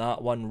figure out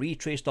that one.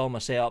 Retraced all my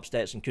setup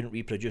steps and couldn't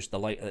reproduce the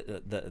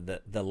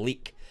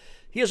leak.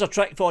 Here's a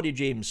trick for you,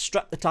 James.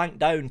 Strip the tank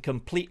down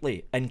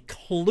completely,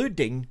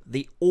 including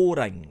the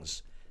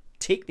O-rings.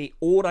 Take the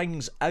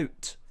O-rings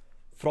out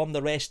from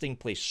the resting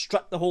place.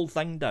 Strip the whole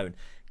thing down.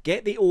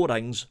 Get the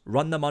O-rings,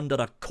 run them under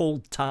a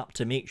cold tap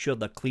to make sure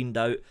they're cleaned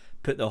out.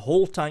 Put the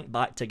whole tank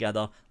back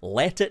together.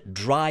 Let it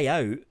dry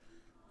out.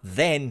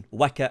 Then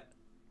wick it,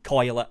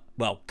 coil it,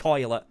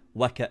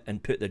 wick it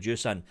and put the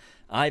juice in.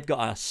 I've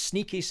got a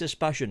sneaky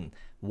suspicion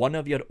one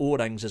of your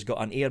O-rings has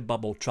got an air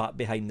bubble trapped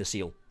behind the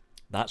seal.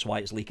 That's why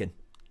it's leaking.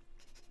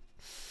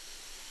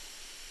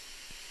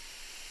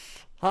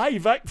 Hi,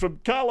 Vic from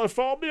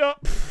California.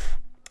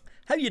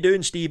 How you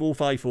doing,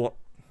 Steve054?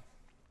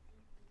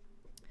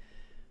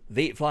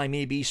 Vatefly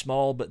may be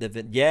small, but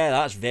yeah,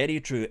 that's very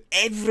true.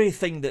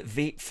 Everything that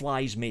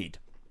Vatefly's made,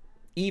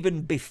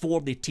 even before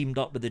they teamed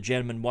up with the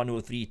German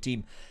 103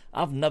 team,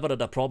 I've never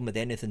had a problem with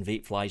anything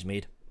Vatefly's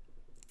made.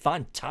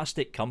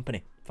 Fantastic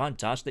company.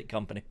 Fantastic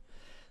company.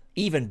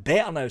 Even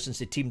better now since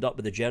they teamed up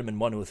with the German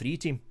 103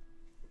 team.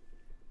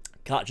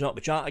 Catching up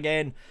with chat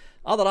again.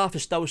 Other half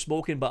is still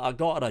smoking, but I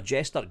got her a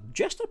Jester.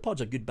 Jester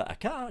Pod's a good bit of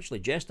kit, actually.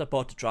 Jester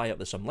Pod to try out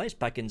with some Les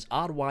Pickins,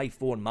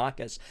 RY4 and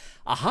Marcus.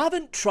 I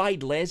haven't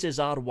tried Les's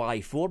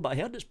RY4, but I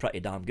heard it's pretty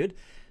damn good.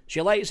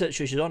 She likes it,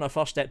 so she's on her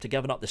first step to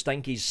giving up the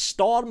stinkies.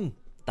 Storm,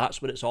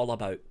 that's what it's all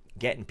about.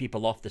 Getting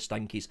people off the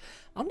stinkies.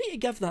 I'll need to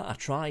give that a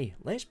try.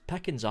 Les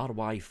Pickins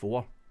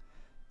RY4.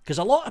 Because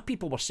a lot of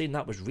people were saying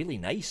that was really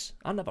nice.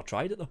 I never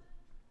tried it, though.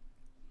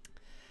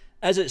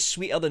 Is it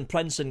sweeter than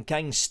Prince and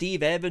King?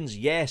 Steve Evans,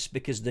 yes,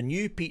 because the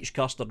new peach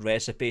custard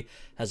recipe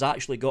has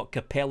actually got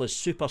Capella's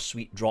super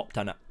sweet dropped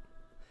in it.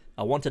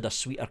 I wanted a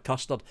sweeter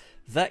custard.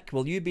 Vic,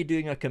 will you be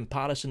doing a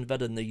comparison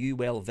vid on the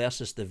UL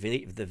versus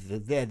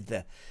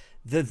the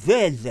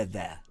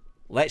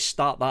Let's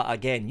start that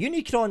again.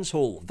 Unicron's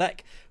hole.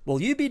 Vic,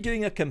 will you be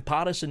doing a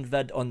comparison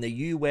vid on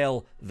the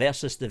UL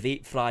versus the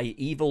Vatefly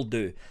Evil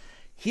Do?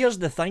 Here's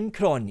the thing,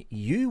 Cron.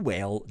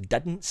 UL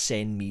didn't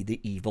send me the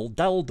Evil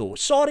Dildo.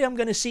 Sorry, I'm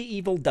going to say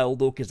Evil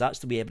Dildo because that's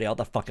the way every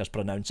other fucker's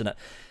pronouncing it.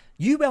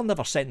 UL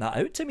never sent that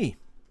out to me.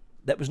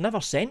 That was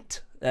never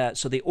sent.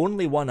 So the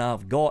only one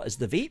I've got is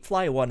the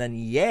Vatefly one. And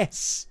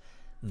yes,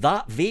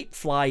 that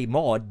Vatefly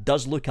mod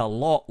does look a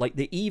lot like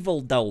the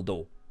Evil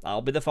Dildo.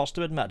 I'll be the first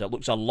to admit it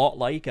looks a lot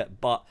like it,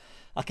 but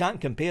I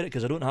can't compare it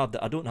because I don't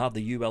have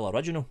the UL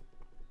original.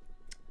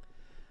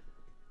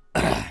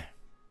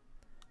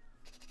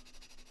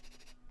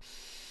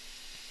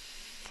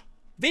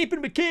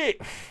 Vaping with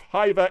Kate.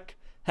 Hi Vic.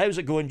 How's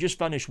it going? Just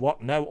finished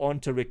work now on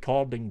to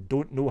recording.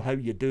 Don't know how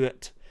you do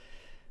it.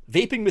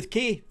 Vaping with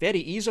Kay,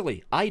 very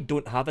easily. I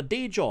don't have a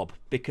day job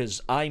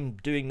because I'm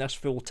doing this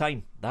full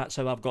time. That's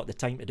how I've got the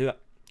time to do it.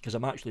 Because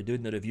I'm actually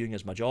doing the reviewing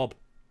as my job.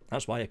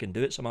 That's why I can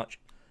do it so much.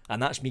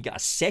 And that's me get a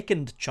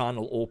second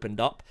channel opened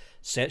up.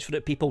 Search for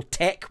it, people.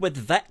 Tech with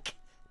Vic.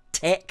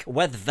 Tech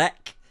with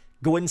Vic.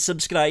 Go and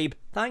subscribe.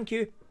 Thank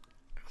you.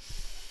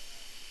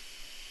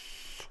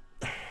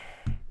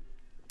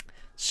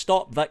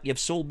 Stop, Vic. You've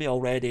sold me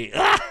already.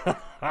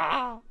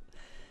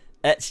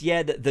 It's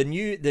the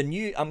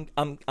new.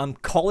 I'm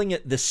calling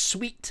it the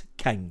Sweet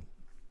King.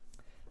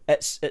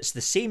 It's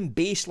the same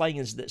baseline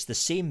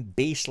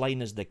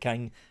as the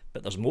King,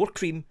 but there's more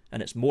cream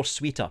and it's more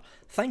sweeter.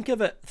 Think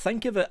of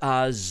it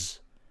as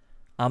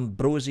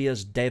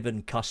Ambrosia's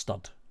Devon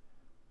custard.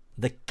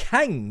 The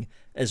King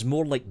is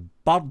more like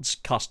Bird's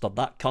custard,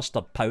 that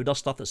custard powder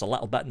stuff that's a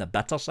little bit on the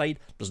bitter side.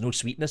 There's no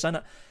sweetness in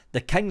it.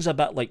 The King's a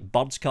bit like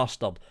Bird's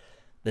custard.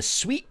 The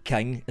Sweet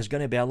King is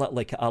going to be a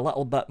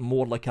little bit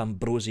more like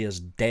Ambrosia's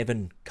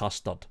Devon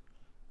custard.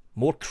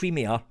 More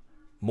creamier,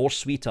 more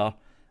sweeter,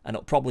 and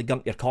it'll probably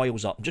gunk your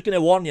coils up. I'm just going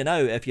to warn you now,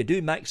 if you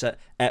do mix it,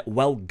 it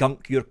will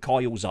gunk your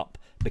coils up.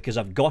 Because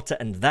I've got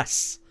it in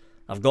this.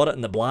 I've got it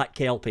in the Black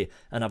Kelpie,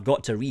 and I've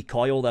got to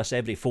recoil this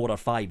every 4 or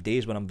 5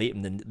 days when I'm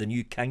vaping the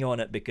new King on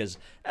it, because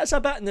it's a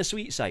bit on the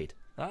sweet side.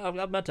 I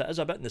admit it is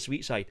a bit on the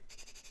sweet side.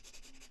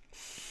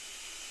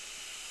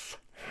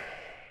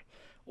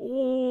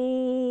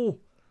 Oh,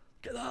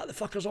 get that, the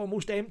fucker's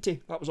almost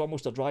empty. That was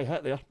almost a dry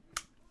hit there.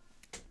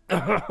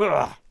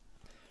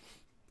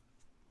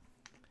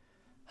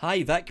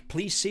 Hi Vic,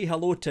 please say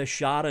hello to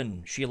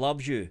Sharon. She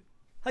loves you.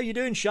 How you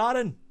doing,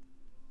 Sharon?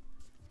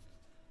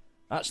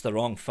 That's the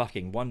wrong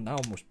fucking one. I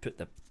almost put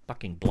the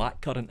fucking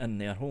blackcurrant in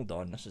there. Hold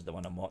on, this is the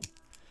one I'm wanting.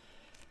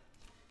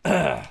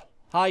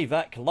 Hi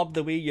Vic, love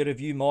the way you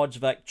review mods,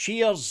 Vic.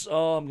 Cheers.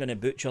 Oh, I'm going to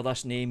butcher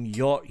this name.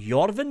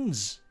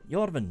 Jorvins?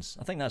 Jorvins.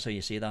 I think that's how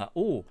you say that.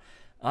 Oh,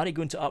 Are you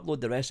going to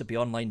upload the recipe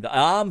online?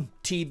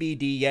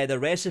 TBD, yeah, the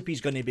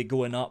recipe's going to be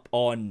going up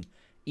on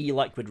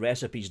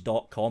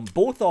eliquidrecipes.com,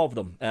 both of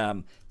them.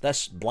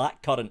 This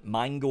blackcurrant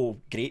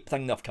mango grape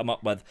thing that I've come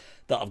up with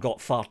that I've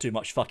got far too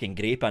much fucking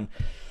grape in,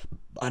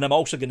 and I'm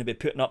also going to be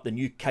putting up the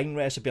new King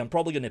recipe. I'm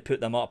probably going to put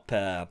them up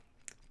in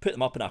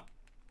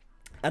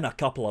a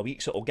couple of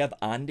weeks. It'll give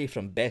Andy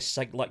from Best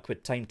Cig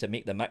Liquid time to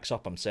make the mix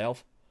up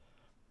himself.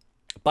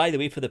 By the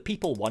way, for the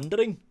people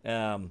wondering,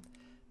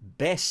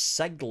 Best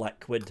Cig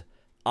Liquid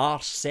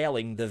are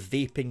selling the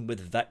Vaping With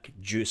Vic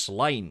juice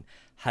line.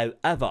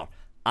 However,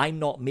 I'm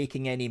not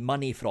making any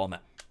money from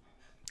it.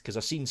 Because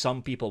I've seen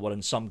some people were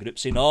in some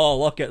groups saying,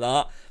 oh, look at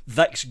that,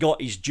 Vic's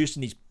got his juice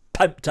and he's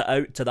pimped it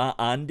out to that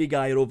Andy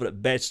guy over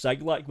at Best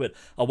Cig Liquid.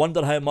 I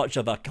wonder how much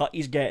of a cut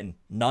he's getting.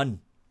 None.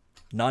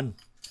 None.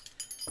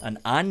 And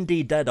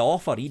Andy did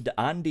offer,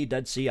 Andy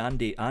did say,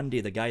 Andy,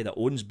 the guy that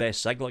owns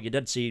Best Cig Liquid, he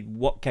did say,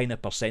 what kind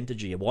of percentage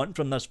do you want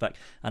from this, Vic?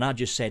 And I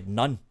just said,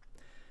 none.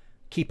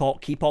 Keep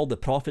all the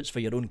profits for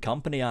your own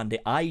company, Andy.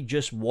 I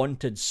just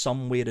wanted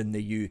somewhere in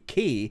the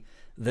UK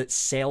that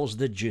sells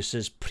the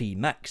juices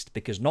pre-mixed,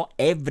 because not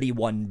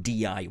everyone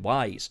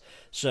DIYs.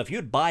 So if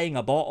you're buying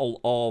a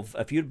bottle of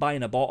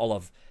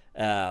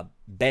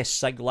Best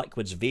Cig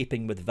Liquid's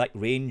Vaping With Vic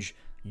range,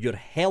 you're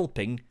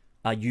helping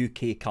a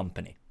UK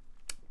company.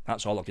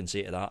 That's all I can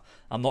say to that.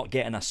 I'm not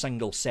getting a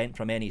single cent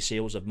from any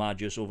sales of my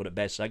juice over at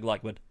Best Cig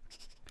Liquid.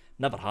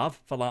 Never have,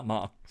 for that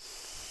matter.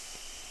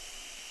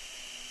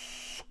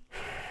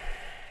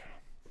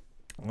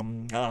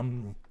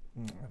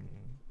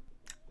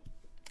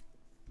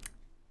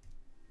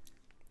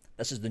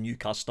 This is the new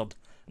custard,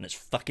 and it's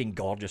fucking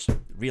gorgeous. It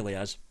really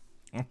is.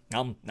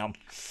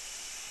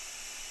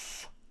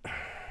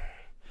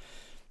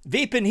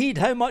 Vaping heat,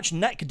 how much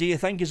nick do you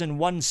think is in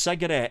one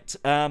cigarette?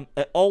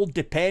 It all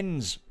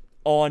depends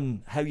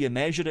on how you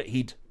measure it,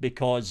 heat,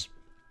 because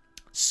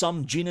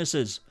some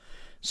genuses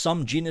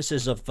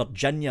of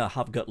Virginia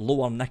have got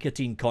lower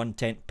nicotine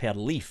content per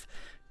leaf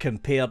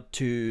compared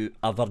to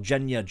a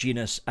Virginia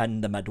genus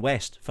in the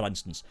Midwest, for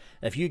instance.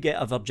 If you get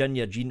a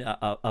Virginia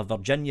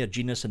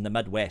genus in the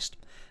Midwest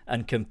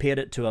and compare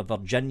it to a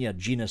Virginia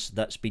genus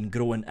that's been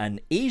grown in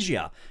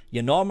Asia,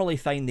 you normally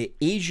find the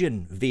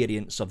Asian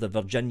variants of the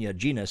Virginia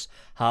genus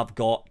have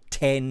got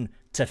 10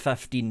 to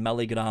 15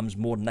 milligrams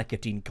more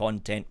nicotine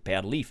content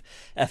per leaf.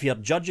 If you're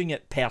judging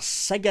it per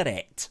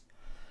cigarette,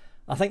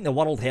 I think the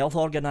World Health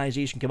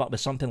Organization came up with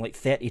something like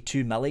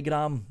 32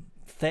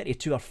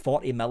 or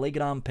 40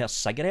 milligram per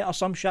cigarette or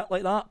some shit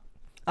like that.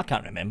 I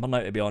can't remember now,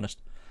 to be honest.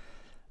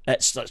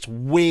 It's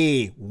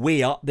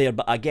way up there,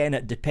 but again,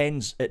 it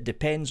depends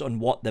on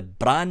what the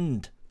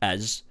brand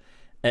is.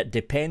 It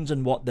depends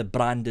on what the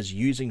brand is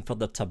using for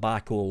the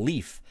tobacco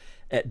leaf.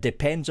 It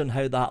depends on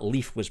how that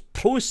leaf was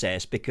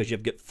processed, because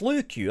you've got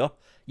flue cure,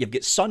 you've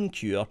got sun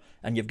cure,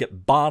 and you've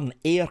got barn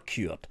air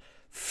cured.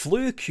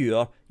 Flue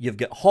cure, you've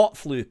got hot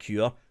flue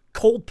cure,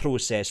 cold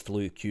processed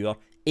flue cure,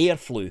 air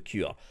flue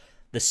cure.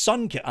 The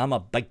sun cure, I'm a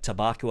big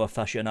tobacco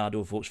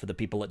aficionado, folks, for the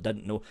people that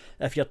didn't know.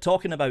 If you're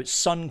talking about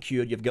sun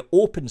cure, you've got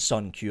open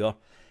sun cure,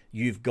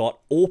 you've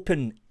got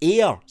open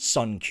air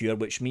sun cure,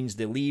 which means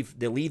they leave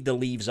the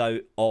leaves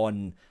out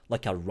on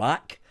like a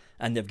rack,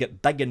 and they've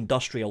got big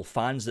industrial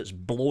fans that's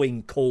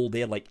blowing cold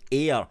air, like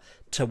air,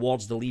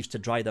 towards the leaves to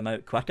dry them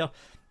out quicker.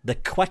 The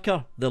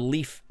quicker the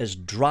leaf is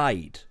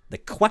dried, the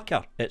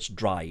quicker it's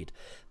dried,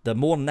 the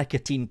more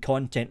nicotine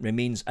content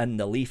remains in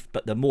the leaf,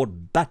 but the more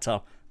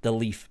bitter the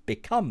leaf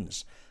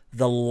becomes.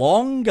 The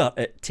longer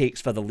it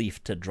takes for the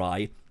leaf to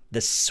dry,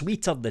 the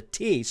sweeter the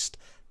taste,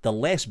 the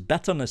less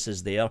bitterness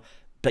is there,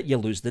 but you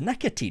lose the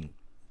nicotine.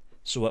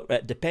 So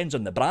it depends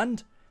on the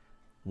brand,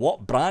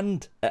 what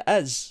brand it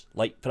is.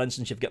 Like, for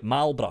instance, you've got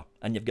Marlboro,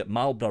 and you've got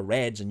Marlboro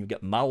Reds, and you've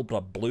got Marlboro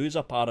Blues,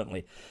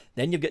 apparently.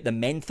 Then you've got the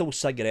menthol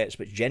cigarettes,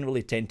 which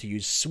generally tend to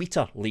use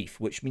sweeter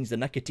leaf, which means the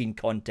nicotine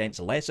content's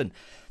lessen.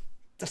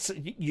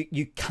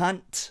 You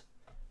can't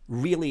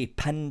really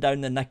pin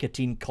down the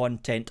nicotine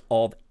content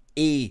of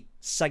a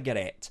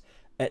cigarette.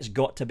 It's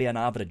got to be an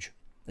average.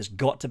 It's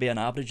got to be an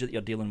average that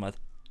you're dealing with.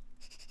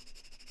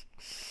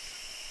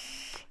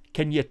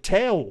 Can you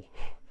tell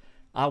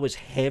I was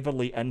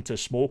heavily into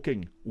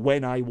smoking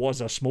when I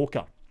was a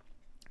smoker?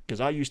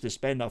 Because I used to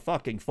spend a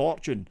fucking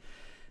fortune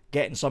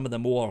getting some of the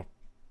more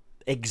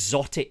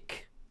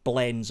exotic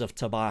blends of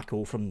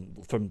tobacco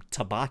from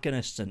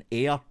tobacconists in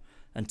Ayr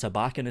and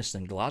tobacconists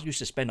in Glasgow. I used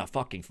to spend a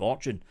fucking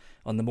fortune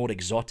on the more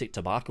exotic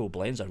tobacco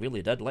blends. I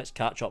really did. Let's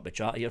catch up with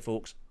chat here,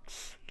 folks.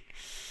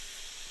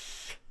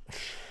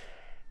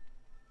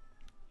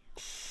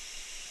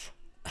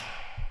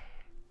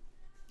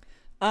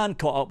 And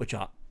caught up with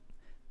chat.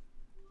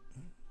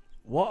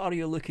 What are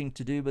you looking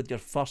to do with your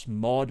first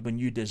mod when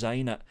you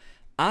design it?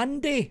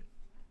 Andy,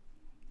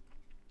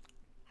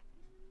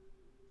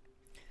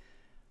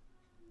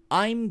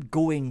 I'm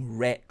going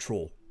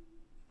retro.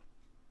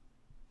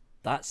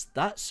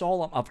 That's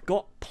all. I've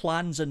got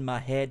plans in my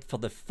head for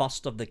the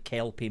first of the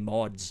Kelpie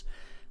mods.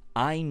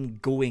 I'm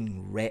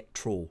going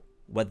retro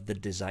with the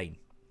design.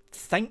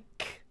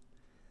 Think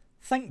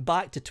Think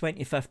back to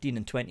 2015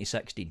 and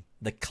 2016,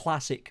 the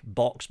classic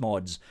box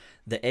mods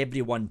that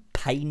everyone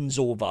pines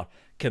over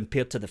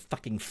compared to the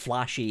fucking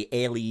flashy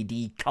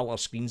LED colour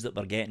screens that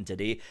we're getting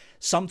today.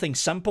 Something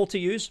simple to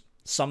use,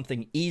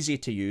 something easy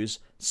to use,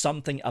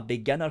 something a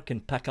beginner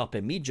can pick up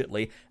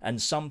immediately, and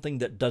something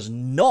that does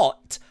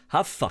not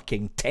have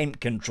fucking temp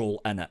control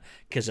in it.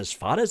 Because as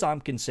far as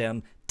I'm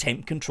concerned,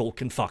 temp control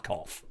can fuck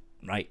off.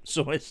 Right,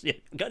 so you're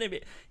gonna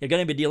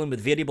be dealing with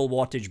variable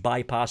wattage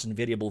bypass and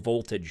variable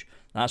voltage.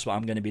 That's what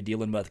I'm gonna be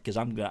dealing with, because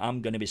I'm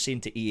gonna be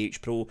saying to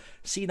Pro,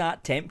 see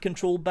that temp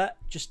control bit?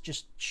 Just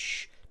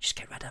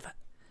get rid of it.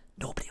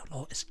 Nobody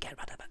will notice. Get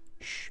rid of it.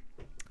 Shh.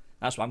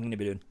 That's what I'm gonna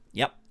be doing.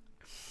 Yep.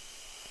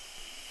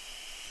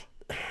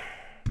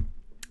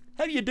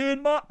 How you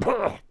doing, Mark?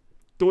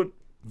 Don't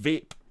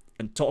vape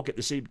and talk at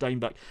the same time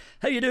back.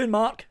 How you doing,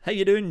 Mark? How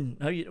you doing?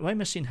 Why am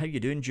I saying how you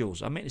doing,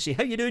 Jules? I meant to say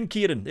how you doing,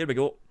 Kieran. There we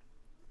go.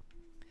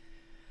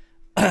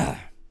 I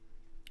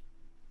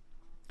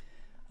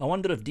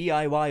wonder if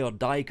DIY or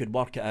die could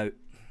work it out.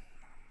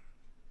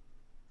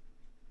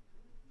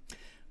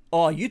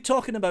 Oh, are you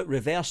talking about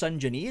reverse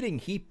engineering?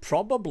 He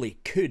probably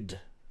could.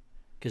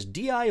 Because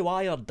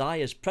DIY or die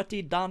is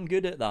pretty damn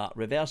good at that.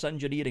 Reverse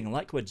engineering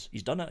liquids.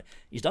 He's done it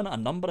a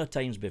number of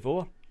times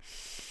before.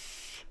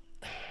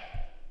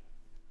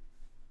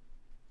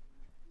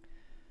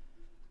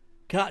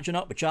 Catching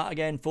up with chat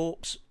again,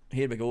 folks.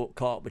 Here we go,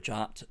 caught up with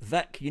chat.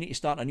 Vic, you need to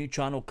start a new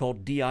channel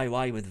called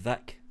DIY with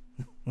Vic.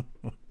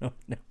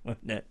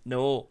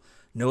 No,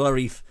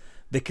 Arif.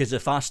 Because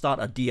if I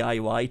start a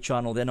DIY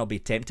channel, then I'll be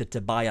tempted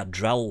to buy a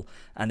drill,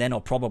 and then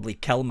I'll probably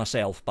kill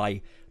myself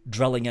by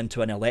drilling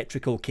into an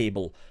electrical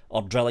cable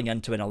or drilling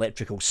into an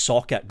electrical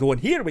socket, going,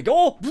 here we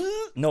go.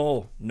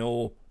 No,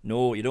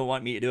 you don't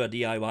want me to do a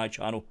DIY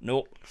channel.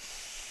 No.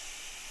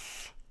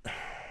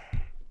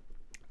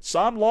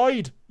 Sam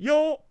Lloyd,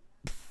 yo.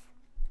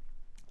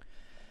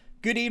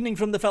 Good evening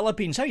from the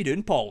Philippines. How you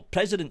doing, Paul?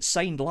 President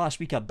signed last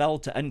week a bill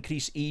to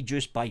increase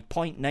e-juice by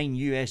 0.9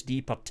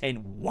 USD per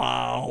 10.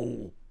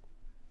 Wow.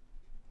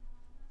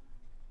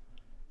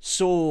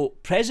 So,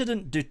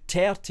 President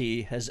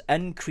Duterte has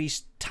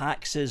increased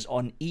taxes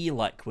on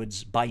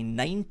e-liquids by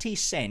 90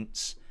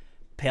 cents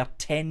per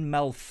 10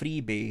 ml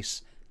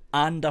freebase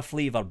and a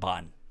flavour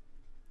ban.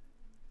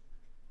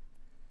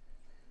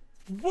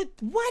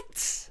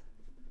 What?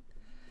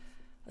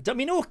 I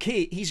mean,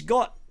 okay,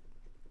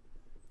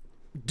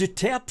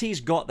 Duterte's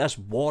got this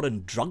war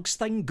on drugs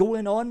thing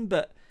going on,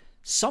 but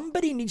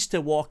somebody needs to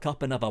walk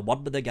up and have a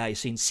word with the guy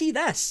saying, see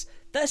this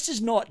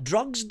is not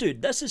drugs,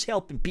 dude, this is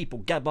helping people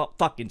give up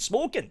fucking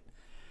smoking.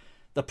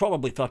 They're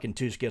probably fucking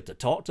too scared to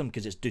talk to him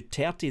because it's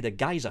Duterte, the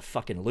guy's a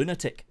fucking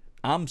lunatic.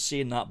 I'm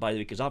saying that, by the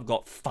way, because I've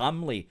got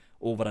family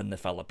over in the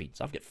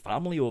Philippines. I've got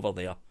family over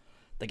there.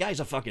 The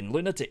guy's a fucking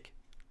lunatic.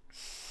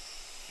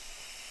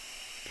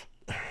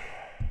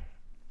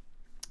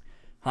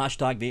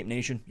 Hashtag Vape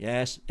Nation,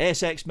 yes.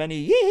 SX Mini,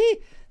 yee.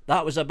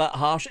 That was a bit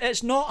harsh.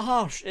 It's not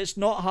harsh. It's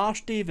not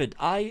harsh, David.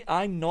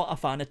 I'm not a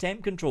fan of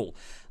temp control.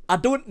 I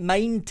don't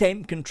mind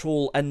temp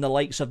control in the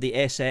likes of the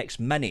SX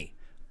Mini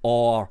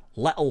or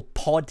little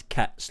pod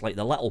kits, like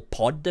the little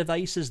pod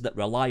devices that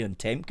rely on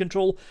temp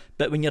control.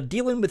 But when you're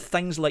dealing with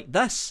things like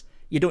this,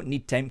 you don't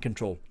need temp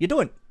control. You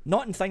don't.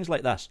 Not in things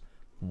like this.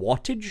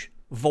 Wattage,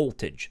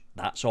 voltage.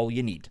 That's all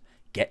you need.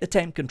 Get the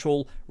temp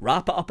control,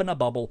 wrap it up in a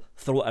bubble,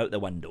 throw it out the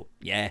window.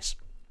 Yes.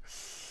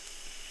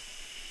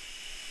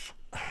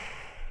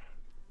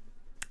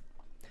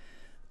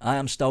 I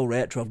am still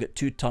retro. I've got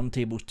 2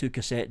 turntables, 2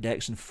 cassette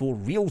decks, and 4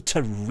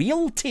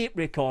 reel-to-reel tape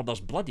recorders.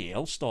 Bloody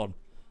hell, Storm.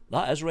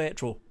 That is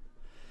retro.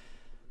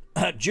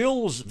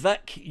 Jules,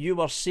 Vic, you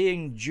were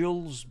saying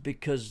Jules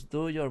because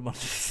though you're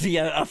 3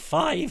 out of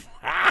 5.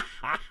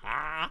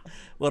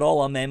 We're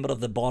all a member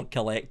of the Borg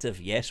Collective.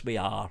 Yes, we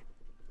are.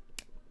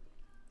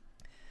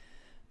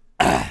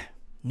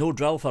 No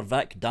drill for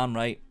Vic. Damn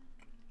right.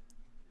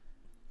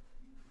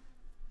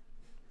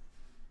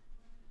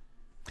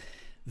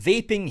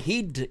 Vaping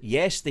heed,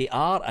 yes they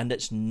are, and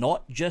it's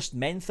not just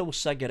menthol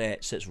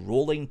cigarettes, it's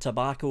rolling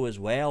tobacco as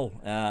well.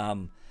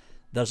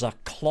 There's a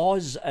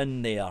clause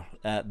in there,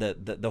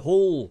 the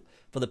whole,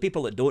 for the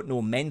people that don't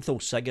know,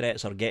 menthol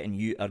cigarettes are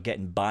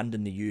getting banned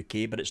in the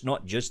UK, but it's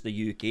not just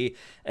the UK,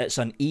 it's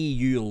an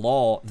EU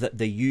law that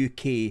the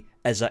UK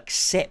is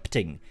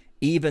accepting,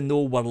 even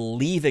though we're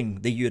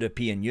leaving the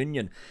European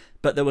Union.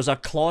 But there was a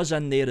clause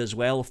in there as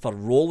well for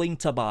rolling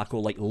tobacco,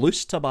 like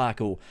loose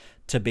tobacco,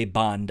 to be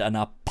banned. And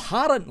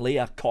apparently,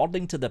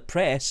 according to the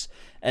press,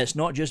 it's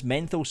not just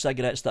menthol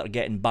cigarettes that are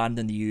getting banned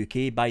in the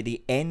UK. By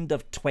the end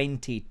of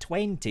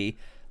 2020,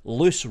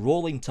 loose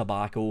rolling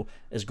tobacco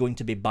is going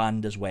to be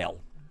banned as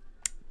well.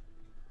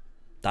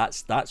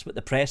 That's what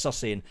the press are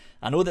saying.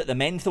 I know that the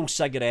menthol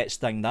cigarettes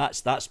thing,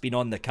 that's been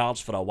on the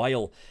cards for a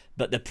while,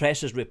 but the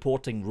press is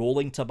reporting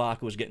rolling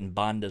tobacco is getting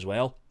banned as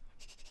well.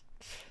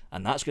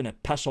 And that's going to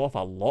piss off a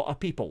lot of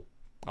people.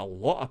 A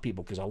lot of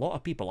people, because a lot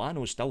of people I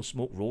know still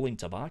smoke rolling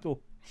tobacco.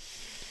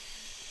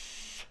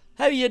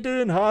 How you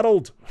doing,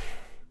 Harold?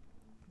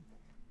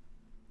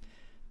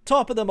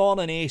 Top of the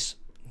morning, Ace.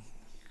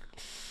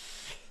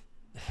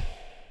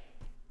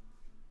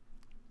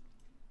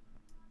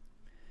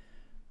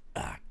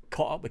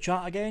 caught up with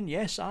chat again?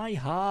 Yes, I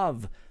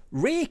have.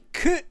 Ray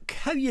Cook,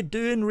 how you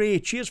doing, Ray?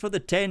 Cheers for the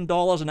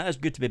 $10, and it is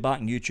good to be back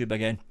on YouTube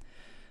again.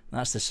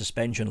 That's the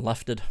suspension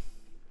lifted.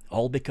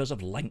 All because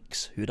of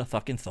links. Who'd have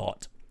fucking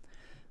thought?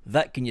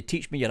 Vic, can you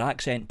teach me your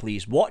accent,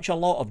 please? Watch a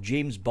lot of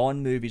James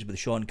Bond movies with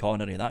Sean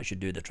Connery. That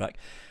should do the trick.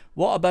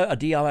 What about a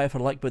DIY for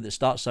liquid that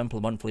starts simple,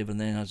 one flavour, and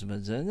then has...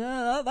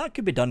 that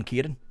could be done,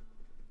 Kieran.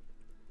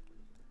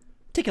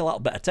 Take a little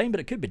bit of time, but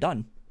it could be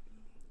done.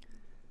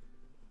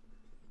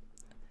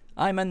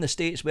 I'm in the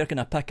States. Where can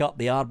I pick up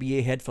the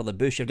RBA head for the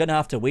bush? You're going to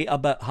have to wait a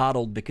bit,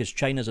 Harold, because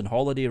China's on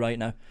holiday right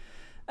now.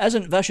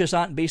 Isn't Vicious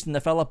Ant based in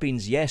the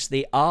Philippines? Yes,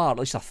 they are. At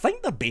least I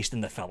think they're based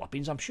in the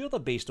Philippines. I'm sure they're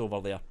based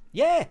over there.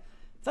 Yeah,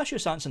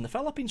 Vicious Ant's in the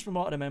Philippines from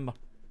what I remember.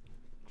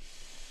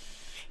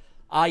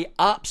 I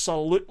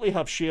absolutely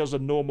have shares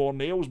in No More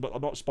Nails, but they're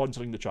not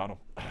sponsoring the channel.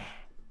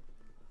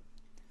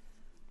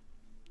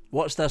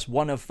 What's this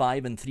 1 of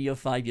 5 and 3 of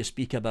 5 you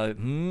speak about?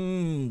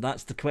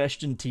 That's the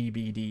question,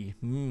 TBD.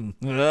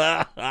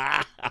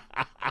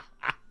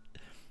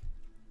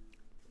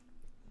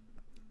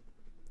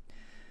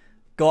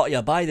 Got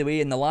ya. By the way,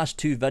 in the last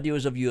 2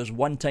 videos of yours,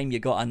 one time you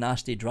got a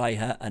nasty dry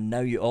hit, and now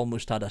you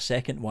almost had a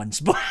second one.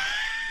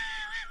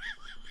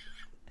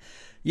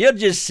 You're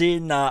just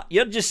saying that.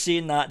 You're just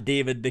saying that,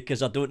 David,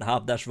 because I don't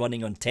have this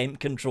running on temp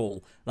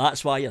control.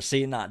 That's why you're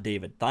saying that,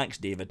 David. Thanks,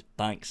 David.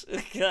 Thanks.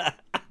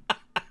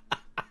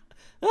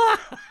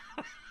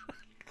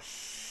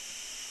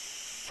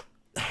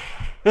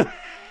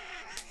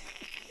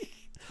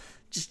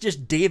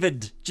 just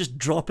David just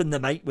dropping the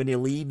mic when he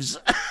leaves.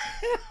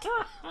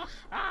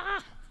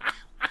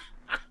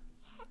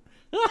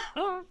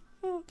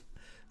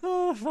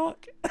 Oh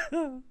fuck.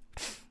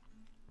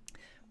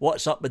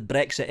 What's up with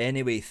Brexit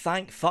anyway?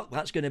 Thank fuck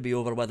that's going to be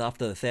over with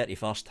after the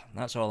 31st.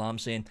 That's all I'm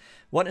saying.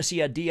 Want to see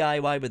a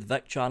DIY with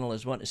Vic channel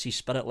is want to see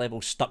spirit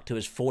level stuck to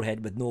his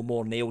forehead with no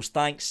more nails.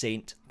 Thanks,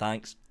 Saint.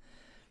 Thanks.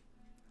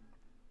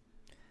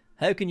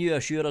 How can you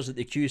assure us that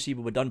the QC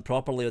will be done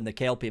properly on the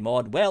Kelpie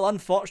mod? Well,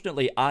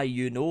 unfortunately, I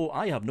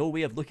have no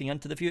way of looking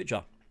into the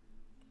future.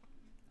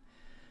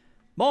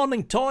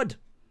 Morning, Todd.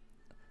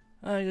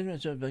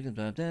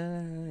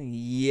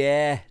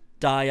 Yeah,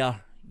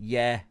 Dyer.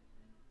 Yeah.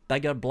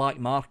 Bigger black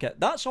market.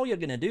 That's all you're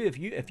going to do.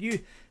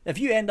 If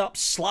you end up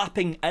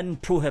slapping in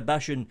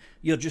prohibition,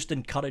 you're just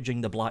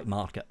encouraging the black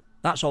market.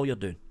 That's all you're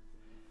doing.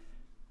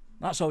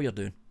 That's all you're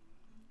doing.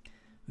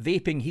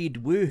 Vaping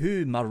Heed,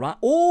 woohoo, Marantz.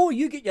 Oh,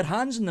 you get your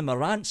hands in the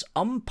Marantz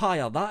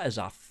Umpire. That is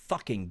a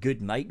fucking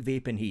good mic,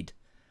 Vaping Heed.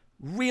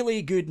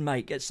 Really good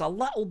mic. It's a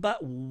little bit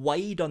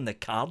wide on the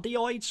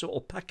cardioid, so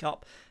it'll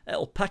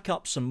pick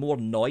up some more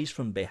noise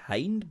from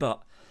behind,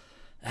 but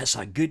it's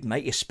a good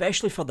mic,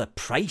 especially for the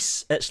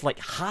price. It's like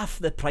half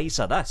the price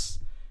of this.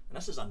 And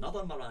this is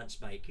another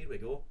Marantz mic. Here we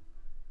go.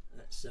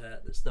 It's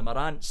the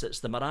Marantz. It's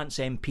the Marantz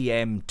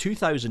MPM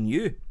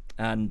 2000U,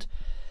 and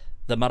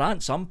the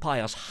Marantz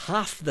Umpire's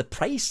half the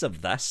price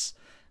of this,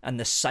 and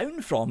the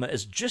sound from it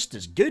is just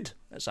as good.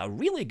 It's a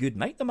really good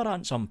mic, the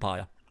Marantz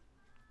Umpire.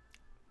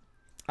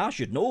 I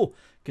should know,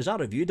 because I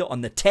reviewed it on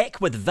the Tech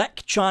with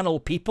Vic channel,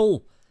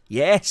 people.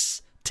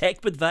 Yes,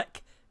 Tech with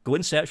Vic. Go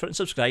and search for it and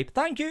subscribe.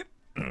 Thank you.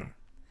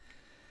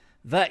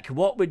 Vic,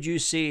 what would you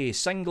say,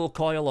 single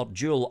coil or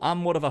dual? I'm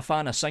more of a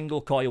fan of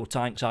single coil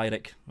tanks,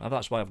 Eric.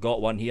 That's why I've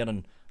got one here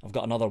and I've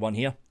got another one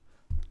here.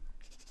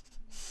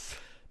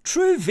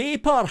 True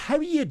Vapor, how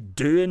you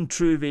doing,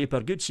 True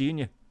Vapor? Good seeing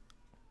you.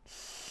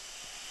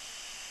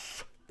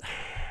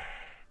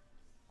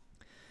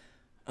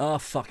 Oh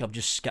fuck, I've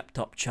just skipped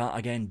up chat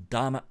again,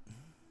 damn it.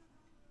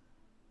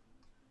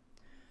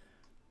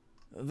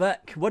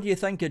 Vic, what do you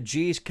think of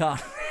Jay's car?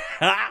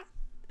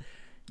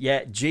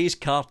 Yeah, Jay's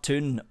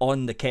cartoon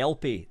on the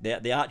Kelpie,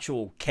 the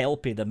actual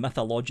Kelpie, the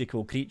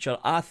mythological creature.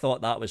 I thought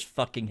that was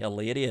fucking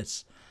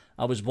hilarious.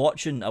 I was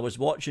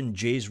watching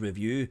Jay's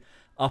review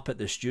up at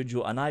the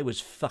studio, and I was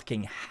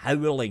fucking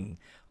howling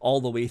all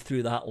the way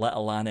through that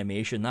little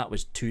animation. That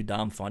was too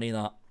damn funny,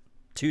 that.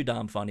 Too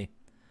damn funny.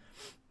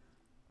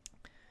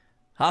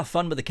 Have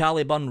fun with the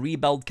Caliburn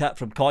rebuild kit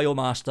from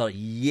Coilmaster.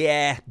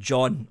 Yeah,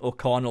 John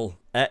O'Connell.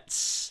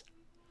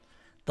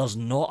 There's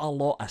not a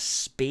lot of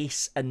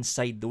space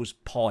inside those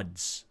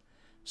pods,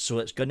 so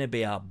it's going to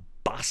be a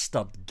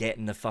bastard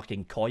getting the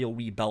fucking coil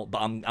rebuilt,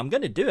 but I'm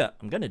going to do it.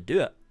 I'm going to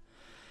do it.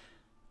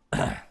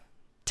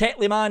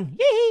 Tetley man,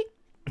 yee!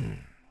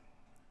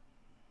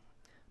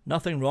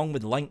 Nothing wrong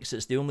with Lynx,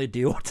 it's the only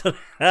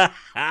deodorant.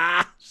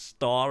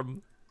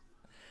 Storm.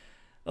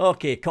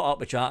 Okay, caught up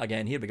with chat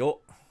again. Here we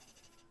go.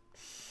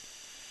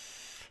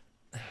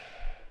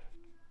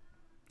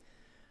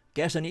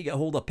 Guess I need to get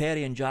hold of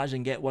Perry and Jazz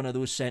and get one of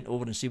those sent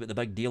over and see what the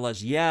big deal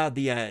is. Yeah,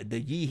 the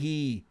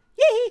Yee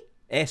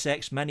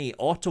SX Mini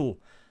Auto.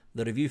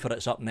 The review for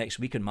it's up next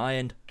week on my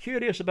end.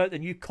 Curious about the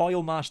new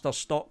Coilmaster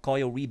stock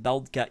coil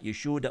rebuild kit. You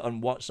showed it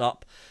on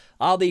WhatsApp.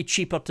 Are they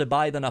cheaper to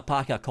buy than a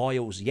pack of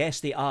coils?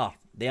 Yes, they are.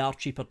 They are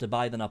cheaper to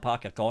buy than a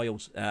pack of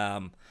coils.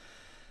 From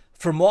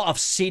what I've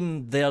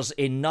seen, there's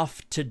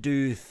enough to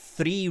do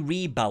 3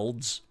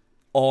 rebuilds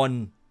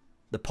on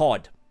the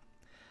pod.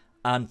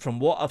 And from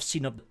what I've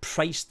seen of the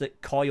price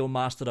that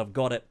Coilmaster have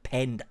got it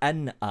penned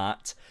in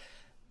at,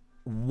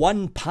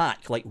 one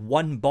pack, like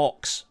one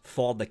box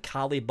for the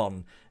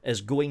Caliburn,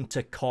 is going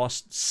to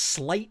cost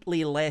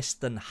slightly less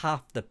than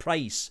half the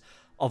price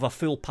of a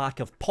full pack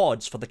of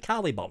pods for the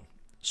Caliburn.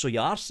 So you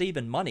are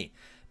saving money.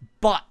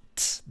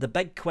 But the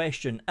big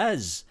question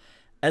is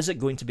it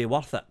going to be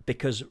worth it?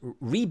 Because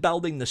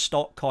rebuilding the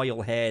stock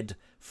coil head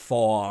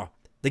for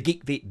the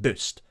Geek Vape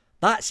Boost,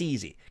 that's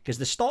easy, because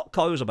the stock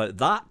coil is about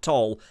that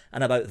tall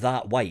and about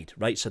that wide,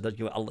 right? So that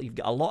you've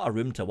got a lot of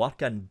room to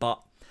work in.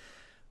 But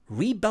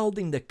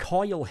rebuilding the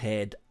coil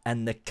head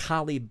and the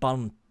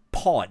Caliburn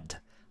pod,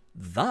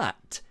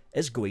 that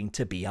is going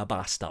to be a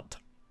bastard.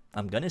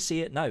 I'm going to say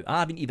it now. I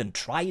haven't even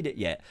tried it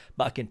yet,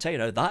 but I can tell you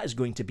now, that is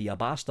going to be a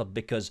bastard,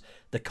 because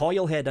the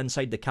coil head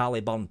inside the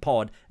Caliburn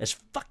pod is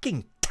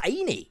fucking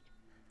tiny.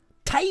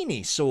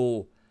 Tiny,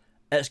 so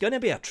it's going to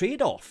be a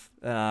trade-off.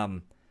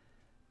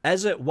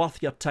 Is it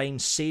worth your time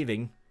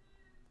saving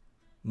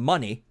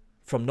money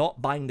from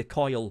not buying the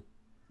coil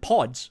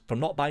pods, from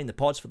not buying the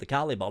pods for the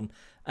Caliburn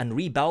and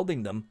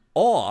rebuilding them,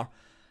 or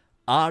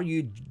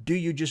do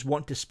you just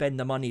want to spend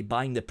the money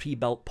buying the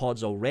pre-built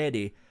pods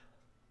already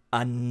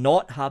and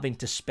not having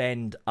to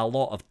spend a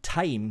lot of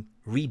time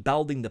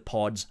rebuilding the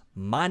pods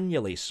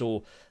manually?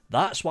 So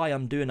that's why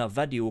I'm doing a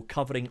video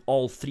covering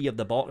all three of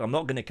the boxes. I'm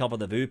not going to cover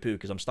the Voopoo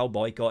because I'm still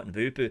boycotting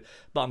Voopoo,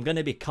 but I'm going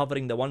to be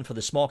covering the one for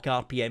the Smok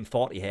RPM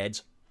 40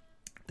 heads,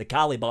 the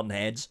Caliburn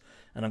heads,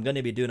 and I'm going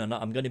to be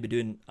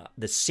doing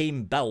the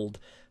same build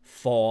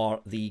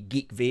for the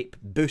Geek Vape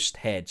Boost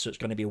head. So it's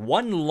going to be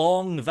one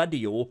long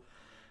video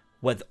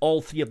with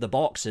all three of the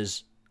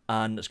boxes,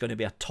 and it's going to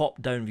be a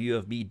top-down view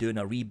of me doing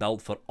a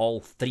rebuild for all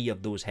three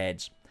of those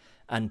heads.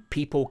 And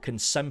people can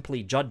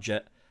simply judge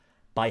it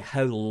by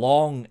how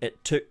long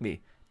it took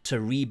me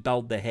to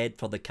rebuild the head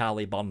for the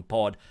Caliburn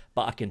pod.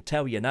 But I can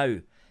tell you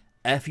now,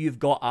 if you've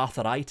got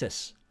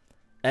arthritis,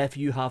 if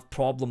you have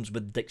problems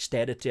with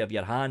dexterity of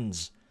your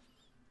hands,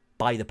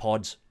 buy the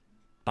pods.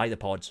 Buy the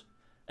pods.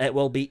 It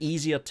will be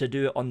easier to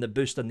do it on the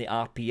Boost and the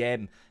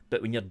RPM,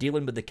 but when you're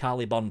dealing with the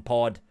Caliburn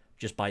pod,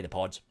 just buy the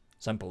pods.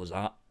 Simple as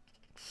that.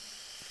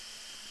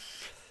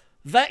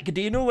 Vic,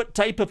 do you know what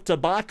type of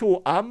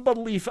tobacco amber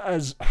leaf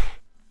is?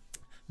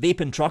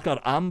 Vaping Trucker,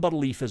 amber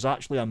leaf is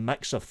actually a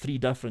mix of 3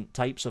 different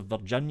types of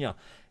Virginia.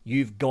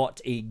 You've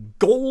got a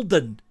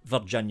golden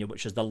Virginia,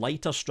 which is the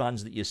lighter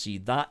strands that you see.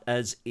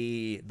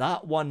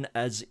 That one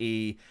is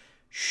a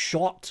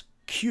short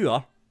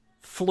cure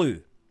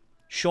flue.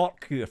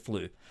 Short cure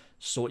flue.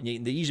 So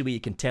the easy way you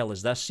can tell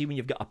is this. See, when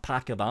you've got a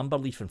pack of amber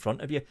leaf in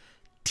front of you,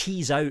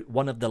 tease out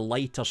one of the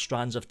lighter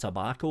strands of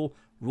tobacco,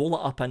 roll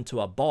it up into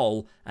a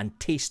ball and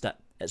taste it.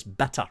 It's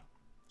bitter.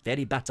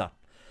 Very bitter.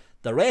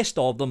 The rest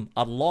of them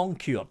are long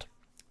cured.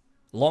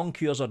 Long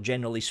cures are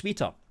generally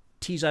sweeter.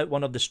 Tease out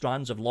one of the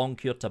strands of long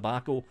cured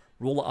tobacco,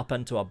 roll it up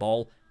into a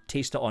ball,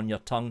 taste it on your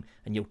tongue,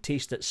 and you'll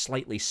taste it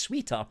slightly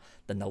sweeter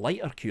than the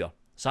lighter cure.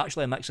 It's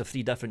actually a mix of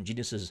 3 different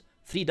genuses.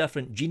 3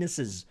 different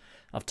genuses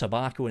of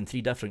tobacco and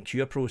 3 different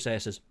cure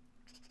processes.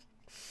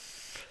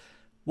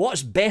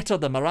 What's better,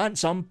 the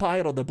Marantz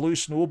Umpire or the Blue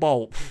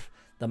Snowball?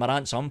 The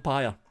Marantz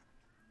Umpire.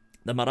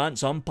 The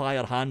Marantz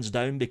Umpire, hands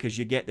down, because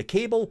you get the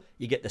cable,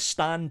 you get the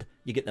stand,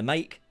 you get the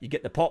mic, you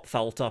get the pop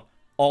filter,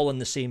 all in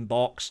the same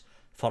box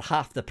for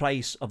half the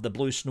price of the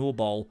Blue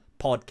Snowball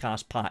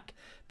podcast pack.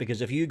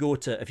 Because if you go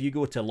to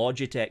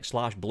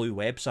Logitech/Blue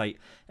website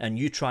and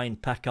you try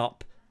and pick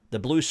up the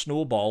Blue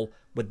Snowball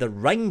with the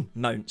ring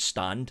mount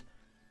stand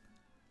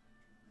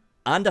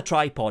and a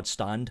tripod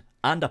stand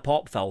and a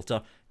pop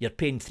filter, you're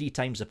paying 3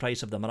 times the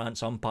price of the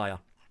Marantz Umpire.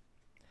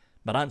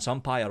 Marantz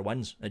Umpire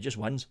wins. It just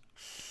wins.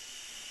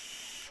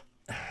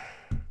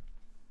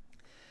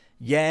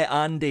 Yeah,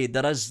 Andy,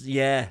 there is,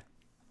 yeah,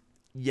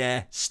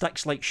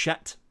 sticks like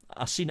shit.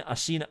 I seen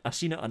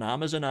it on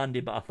Amazon, Andy,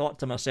 but I thought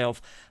to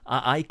myself,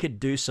 I could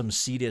do some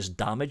serious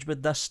damage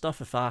with this stuff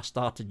if I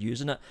started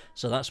using it,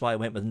 so that's why I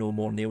went with no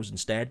more nails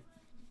instead.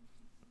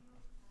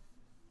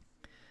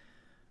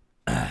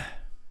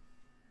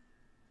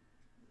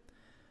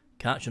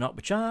 Catching up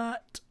with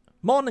chat.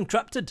 Morning,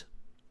 Cryptid.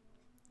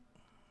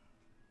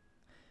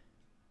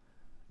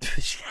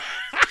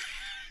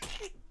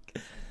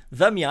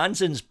 Vim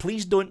Janssens,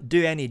 please don't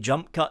do any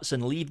jump cuts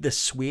and leave the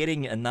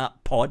swearing in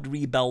that pod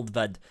rebuild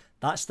vid.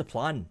 That's the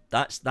plan.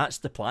 That's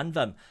the plan,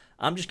 Vim.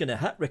 I'm just going to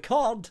hit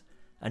record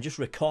and just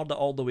record it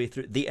all the way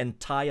through the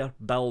entire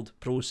build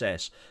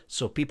process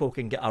so people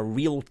can get a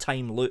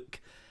real-time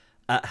look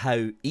at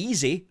how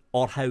easy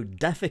or how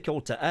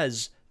difficult it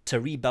is to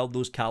rebuild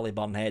those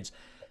Caliburn heads.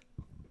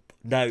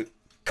 Now,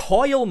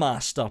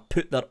 Coilmaster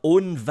put their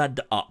own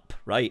vid up,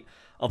 right,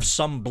 of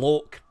some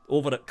bloke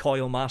over at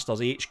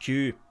Coilmaster's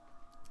HQ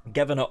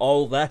giving it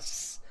all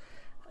this.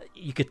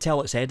 You could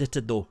tell it's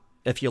edited though.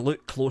 If you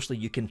look closely,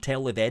 you can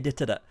tell they've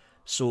edited it.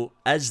 So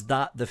is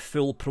that the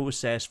full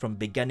process from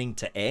beginning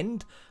to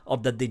end? Or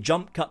did they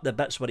jump cut the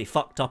bits where he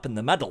fucked up in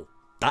the middle?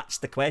 That's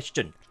the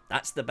question.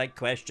 That's the big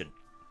question.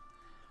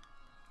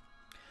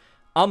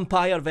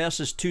 Umpire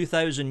versus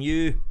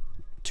 2000U.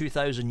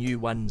 2000U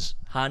wins.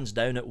 Hands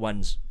down it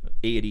wins.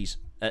 Aries.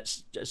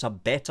 It's a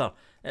better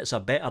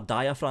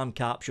diaphragm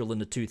capsule than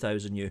the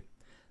 2000U.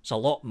 It's a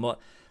lot more.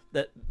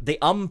 The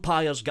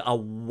umpire's got a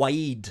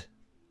wide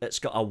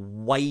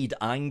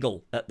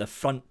angle at the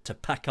front to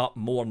pick up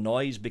more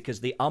noise,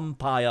 because the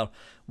umpire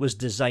was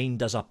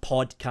designed as a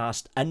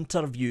podcast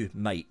interview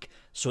mic.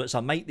 So it's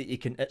a mic that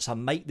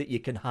you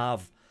can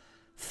have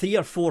 3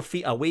 or 4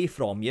 feet away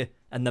from you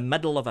in the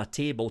middle of a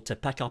table to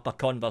pick up a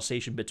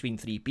conversation between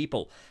 3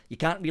 people. You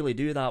can't really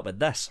do that with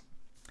this.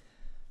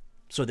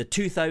 So the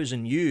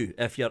 2000U,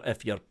 if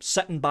you're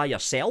sitting by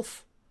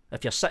yourself,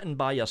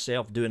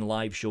 doing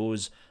live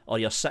shows, or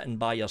you're sitting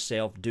by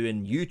yourself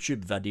doing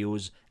YouTube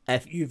videos,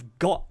 if you've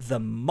got the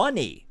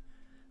money,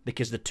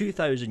 because the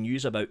 2000U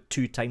is about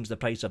 2 times the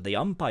price of the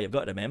umpire, you've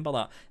got to remember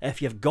that.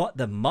 If you've got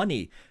the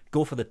money,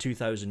 go for the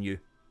 2000U.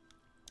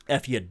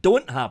 If you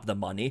don't have the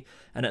money,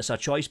 and it's a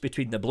choice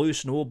between the Blue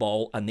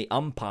Snowball and the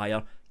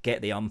umpire,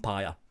 get the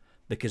umpire.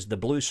 Because the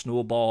Blue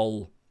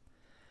Snowball,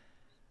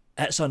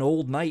 it's an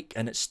old mic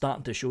and it's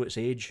starting to show its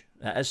age.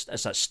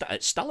 It's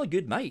still a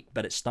good mic,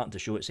 but it's starting to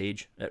show its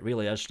age. It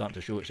really is starting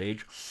to show its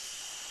age.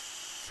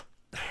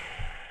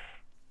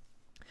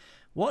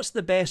 What's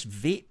the best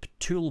vape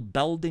tool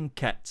building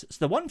kit? It's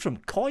the one from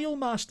Coil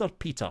Master,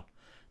 Peter.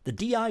 The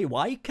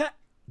DIY kit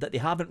that they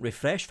haven't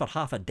refreshed for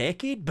half a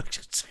decade.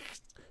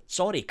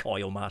 Sorry,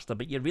 Coil Master,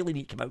 but you really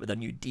need to come out with a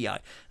new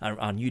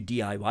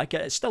DIY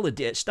kit. It's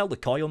still the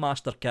Coil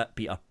Master kit,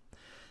 Peter.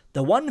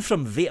 The one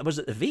from Vape, was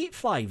it the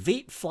Vapefly?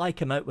 Vapefly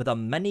came out with a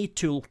mini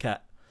toolkit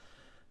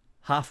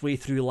halfway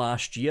through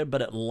last year,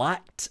 but it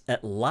lacked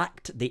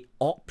the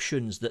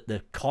options that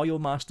the Coil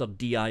Master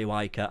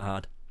DIY kit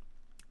had.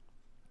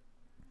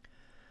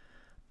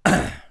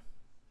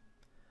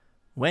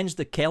 When's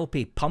the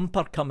Kelpie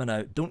Pumper coming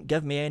out? Don't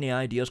give me any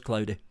ideas,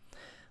 Cloudy.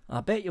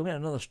 I bet you'll get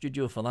another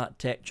studio for that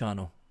tech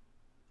channel.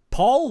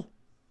 Paul,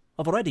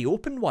 I've already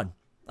opened one.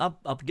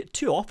 I've got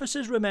 2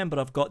 offices, remember.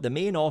 I've got the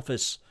main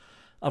office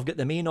for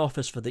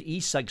the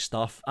ECig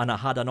stuff, and I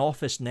had an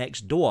office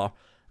next door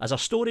as a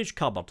storage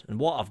cupboard. And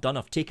what I've done,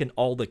 I've taken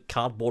all the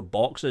cardboard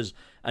boxes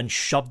and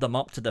shoved them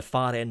up to the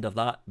far end of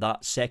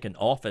that second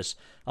office.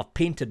 I've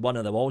painted one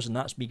of the walls, and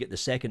that's me get the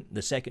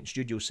second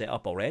studio set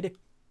up already.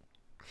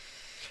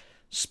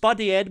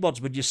 Spuddy Edwards,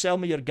 would you sell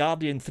me your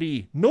Guardian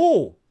 3?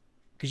 No,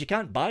 because you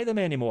can't buy them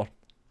anymore.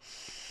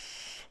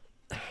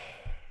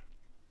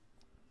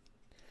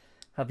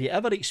 Have you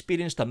ever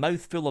experienced a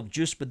mouthful of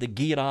juice with the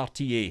Gear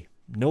RTA?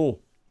 No.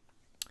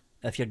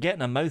 If you're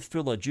getting a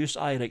mouthful of juice,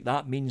 Eric,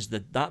 that means the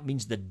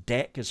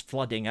deck is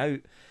flooding out,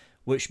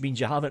 which means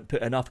you haven't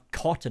put enough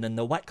cotton in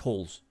the wick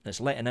holes.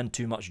 It's letting in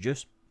too much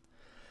juice.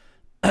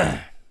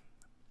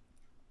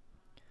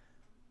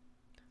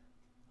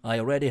 I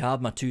already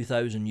have my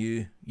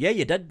 2000U. Yeah,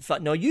 you did.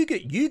 No,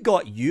 you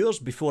got yours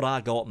before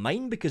I got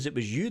mine, because it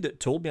was you that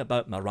told me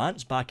about my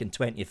rants back in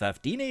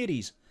 2015,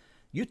 Aries.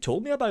 You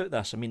told me about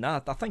this. I mean, I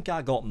think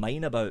I got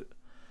mine about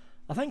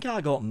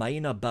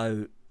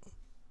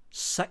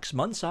 6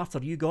 months after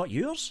you got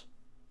yours.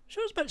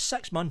 Sure, it's about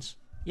 6 months.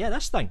 Yeah,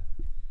 this thing.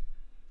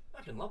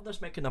 I can love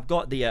this mic, and I've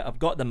got the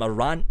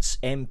Marantz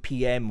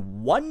MPM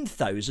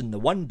 1000, the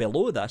one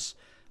below this,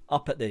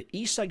 up at the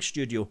ECig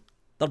studio.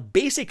 They're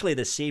basically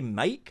the same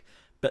mic,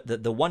 but the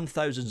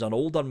 1000's an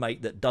older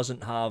mic that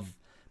doesn't have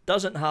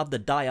the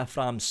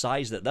diaphragm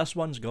size that this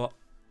one's got.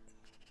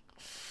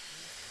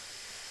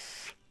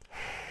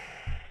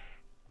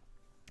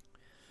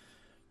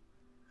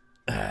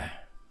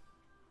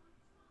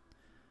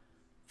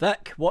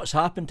 Vic, what's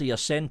happened to your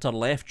centre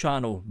left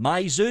channel?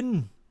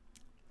 Myzoon.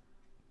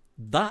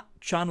 That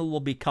channel will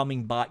be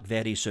coming back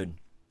very soon.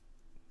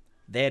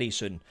 Very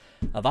soon.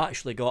 I've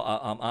actually got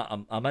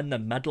I'm in the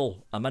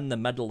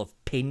middle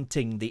of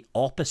painting the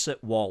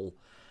opposite wall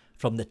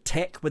from the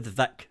Tech with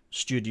Vic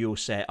studio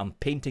set. I'm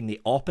painting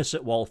the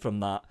opposite wall from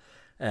that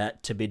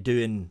to be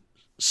doing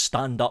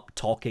stand-up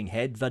talking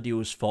head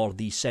videos for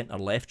the centre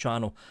left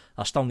channel.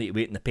 I still need to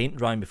wait in the paint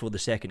drying before the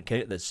second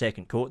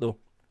coat though.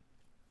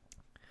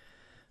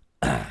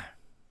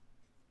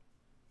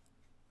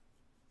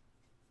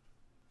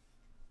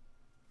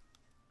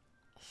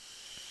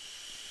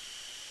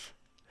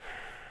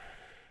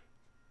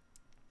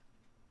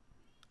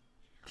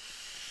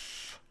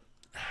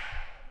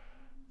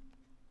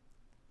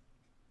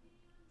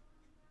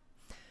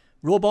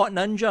 Robot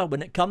Ninja,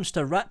 when it comes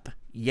to rip,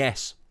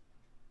 yes.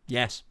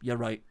 Yes, you're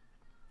right.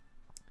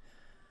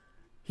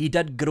 He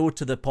did grow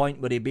to the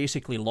point where he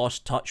basically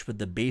lost touch with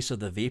the base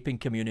of the vaping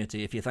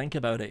community. If you think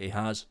about it, he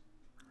has.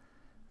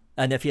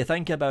 And if you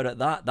think about it,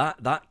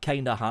 that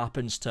kind of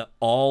happens to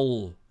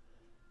all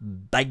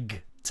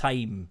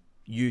big-time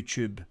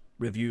YouTube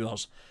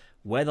reviewers.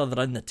 Whether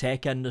they're in the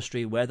tech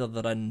industry, whether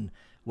they're in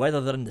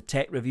the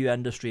tech review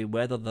industry,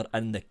 whether they're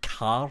in the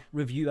car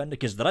review industry,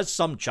 because there is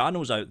some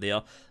channels out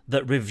there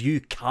that review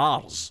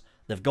cars.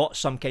 They've got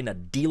some kind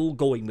of deal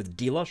going with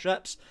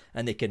dealerships,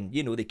 and they can,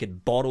 they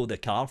could borrow the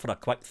car for a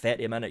quick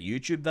 30-minute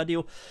YouTube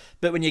video.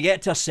 But when you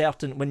get to a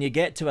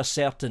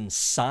certain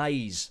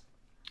size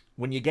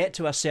on a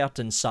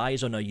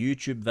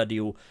YouTube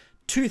video,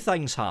 two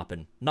things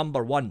happen.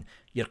 Number one,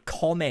 your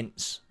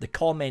comments, the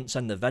comments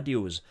in the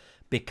videos,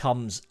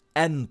 becomes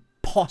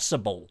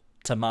impossible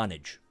to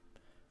manage.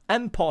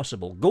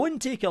 Impossible. Go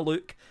and take a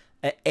look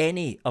at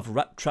any of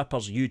Rip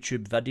Tripper's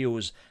YouTube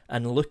videos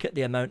and look at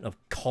the amount of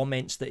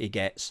comments that he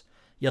gets.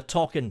 You're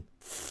talking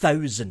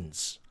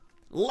thousands.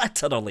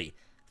 Literally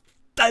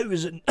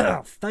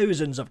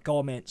thousands of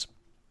comments.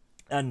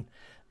 And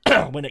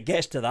when it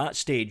gets to that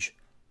stage,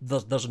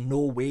 there's no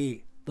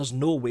way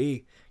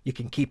you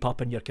can keep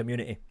up in your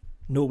community.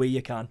 No way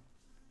you can.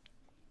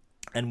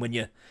 And when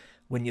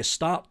you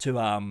start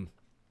to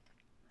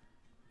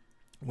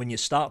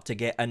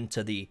get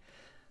into the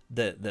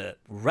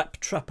Rip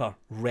Tripper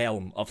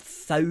realm of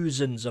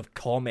thousands of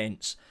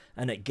comments,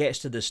 and it gets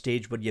to the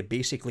stage where you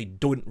basically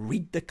don't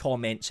read the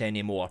comments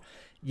anymore,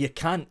 you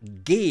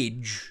can't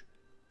gauge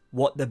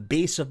what the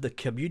base of the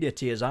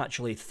community is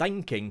actually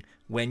thinking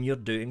when you're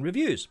doing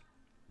reviews.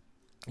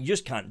 You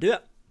just can't do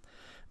it.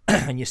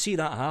 And you see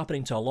that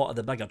happening to a lot of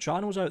the bigger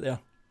channels out there.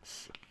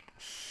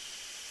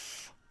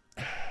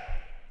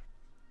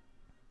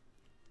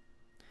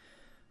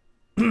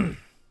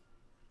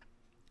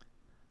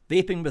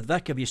 Vaping with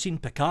Vic, have you seen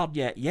Picard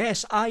yet?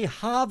 Yes, I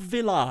have,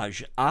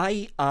 Village.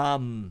 I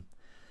am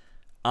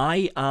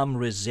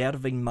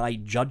reserving my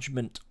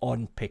judgment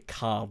on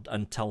Picard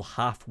until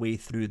halfway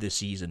through the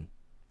season.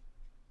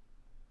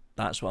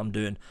 That's what I'm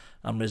doing.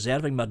 I'm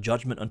reserving my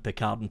judgment on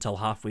Picard until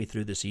halfway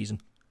through the season.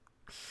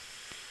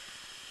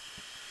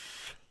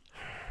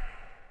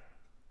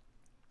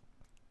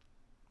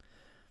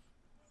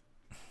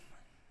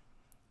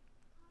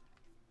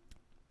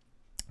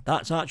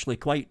 That's actually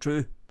quite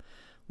true.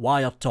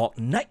 Wire Talk.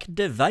 Nick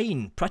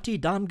Devine, pretty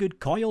damn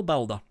good coil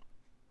builder.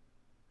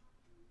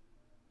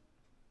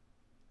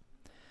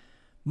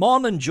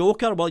 Morning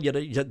Joker. Well,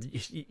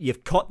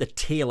 you've caught the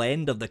tail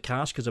end of the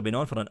cast because I've been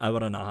on for an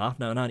hour and a half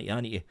now, and I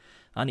need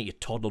to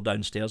toddle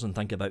downstairs and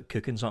think about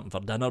cooking something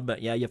for dinner.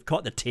 But yeah, you've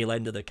caught the tail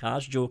end of the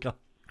cast, Joker.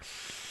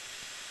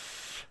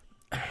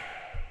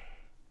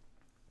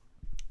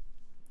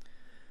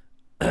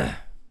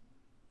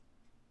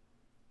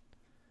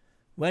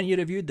 When you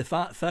reviewed the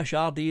Fat Fish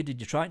RD, did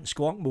you try it in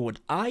squonk mode?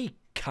 I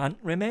can't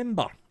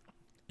remember.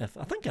 I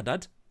think I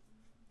did.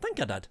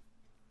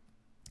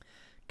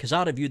 Because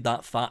I reviewed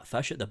that Fat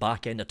Fish at the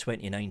back end of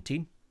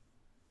 2019.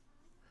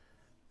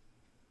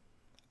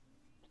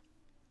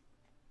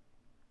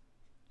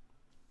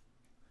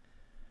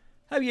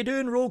 How you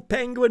doing, Rogue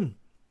Penguin?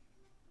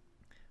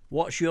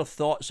 What's your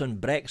thoughts on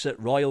Brexit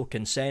royal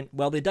consent?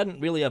 Well, they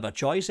didn't really have a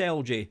choice,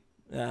 LJ.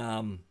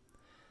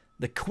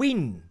 The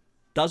Queen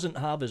doesn't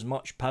have as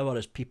much power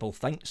as people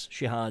thinks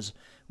she has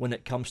when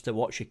it comes to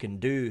what she can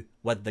do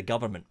with the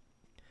government.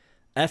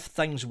 If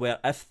things were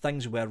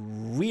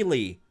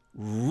really,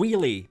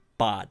 really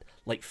bad,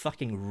 like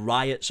fucking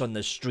riots on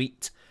the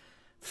street,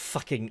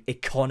 fucking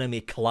economy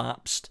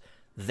collapsed,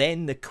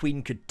 then the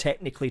Queen could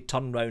technically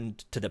turn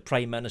round to the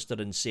Prime Minister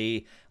and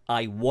say,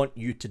 I want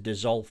you to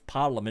dissolve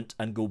Parliament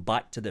and go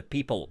back to the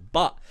people.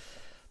 But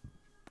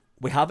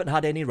we haven't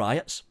had any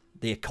riots.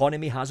 The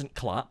economy hasn't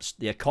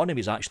collapsed. The economy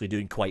is actually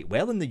doing quite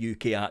well in the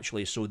UK,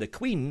 actually. So the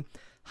Queen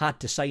had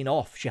to sign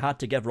off. She had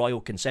to give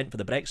royal consent for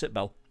the Brexit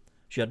bill.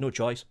 She had no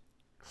choice.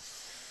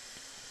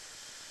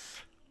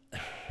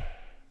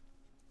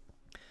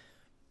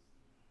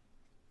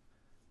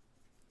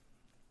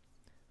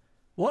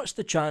 What's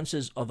the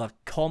chances of a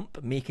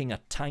comp making a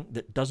tank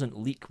that doesn't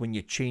leak when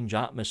you change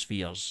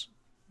atmospheres?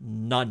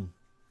 None.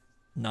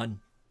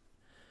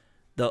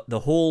 The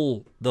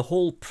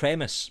whole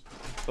premise...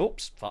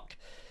 Oops, fuck.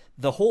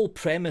 The whole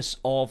premise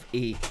of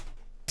a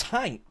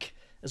tank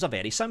is a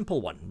very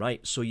simple one, right?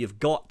 So you've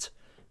got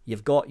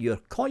your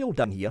coil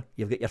down here,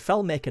 you've got your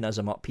fill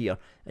mechanism up here,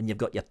 and you've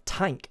got your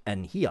tank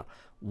in here.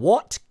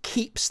 What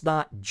keeps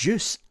that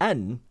juice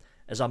in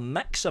is a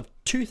mix of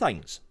two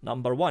things.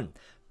 Number one,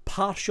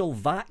 partial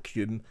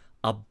vacuum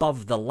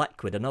above the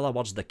liquid. In other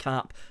words, the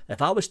cap. If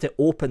I was to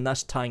open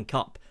this tank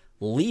up,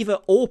 leave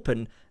it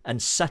open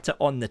and sit it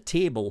on the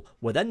table,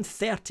 within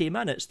 30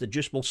 minutes the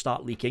juice will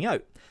start leaking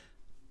out.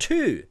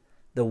 Two,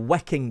 the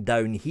wicking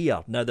down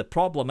here. Now the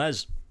problem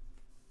is,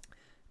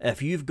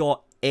 if you've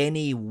got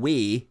any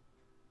way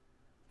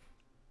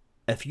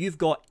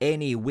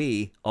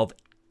of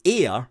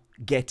air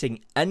getting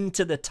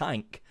into the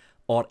tank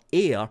or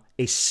air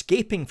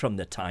escaping from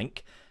the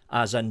tank,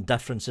 as in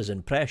differences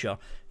in pressure,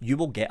 you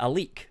will get a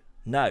leak.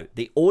 Now,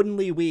 the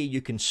only way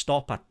you can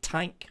stop a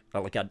tank,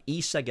 or like an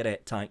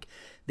e-cigarette tank,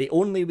 the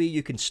only way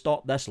you can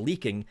stop this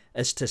leaking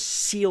is to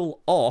seal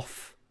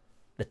off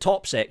the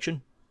top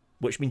section,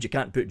 which means you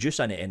can't put juice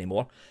in it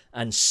anymore,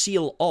 and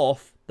seal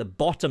off the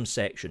bottom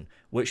section,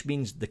 which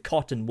means the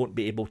cotton won't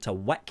be able to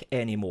wick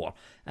anymore,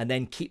 and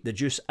then keep the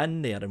juice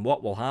in there. And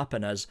what will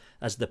happen is,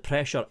 as the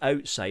pressure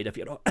outside, if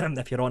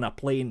you're on a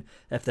plane,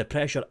 if the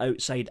pressure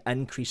outside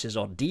increases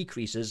or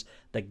decreases,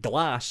 the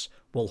glass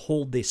will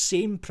hold the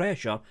same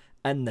pressure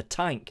in the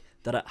tank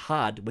that it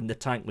had when the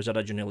tank was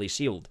originally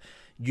sealed.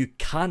 You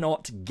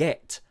cannot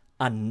get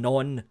a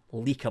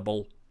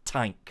non-leakable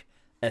tank.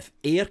 If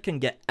air can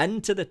get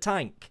into the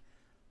tank,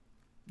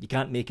 You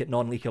can't make it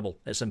non-leakable.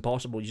 It's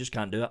impossible. You just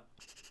can't do it.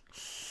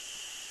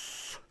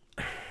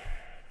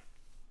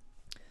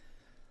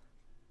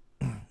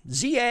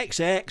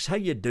 ZXX, how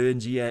you doing,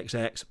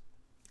 ZXX?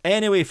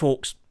 Anyway,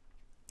 folks,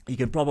 you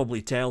can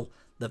probably tell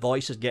the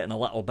voice is getting a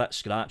little bit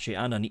scratchy,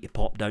 and I need to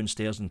pop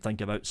downstairs and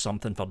think about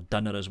something for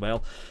dinner as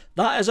well.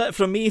 That is it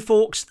from me,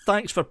 folks.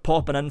 Thanks for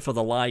popping in for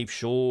the live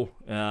show.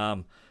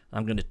 I'm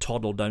going to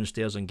toddle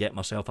downstairs and get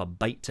myself a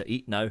bite to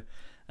eat now,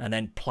 and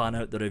then plan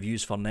out the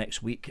reviews for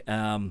next week.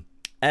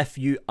 If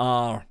you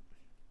are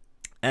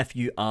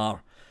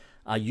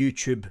a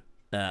YouTube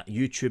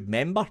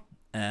member,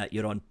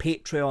 you're on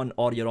Patreon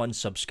or you're on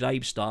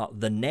Subscribestar,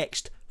 the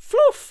next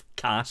Fluff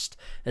cast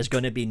is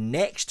going to be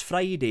next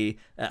Friday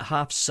at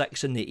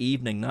 6:30 in the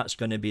evening. That's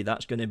going to be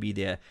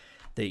the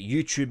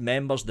YouTube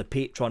members, the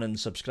Patreon and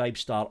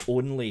Subscribestar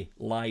only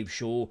live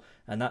show,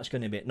 and that's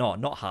going to be not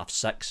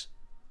 6:30.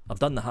 I've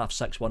done the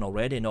 6:30 one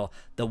already. No,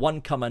 the one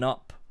coming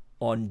up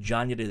on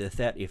January the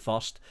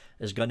 31st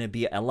is going to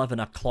be at 11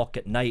 o'clock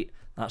at night.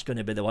 That's going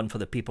to be the one for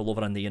the people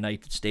over in the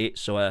United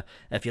States. So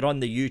if you're on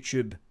the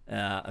YouTube,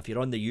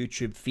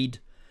 feed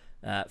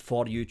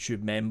for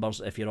YouTube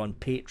members, if you're on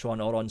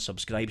Patreon or on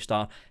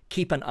Subscribestar,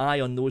 keep an eye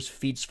on those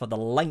feeds for the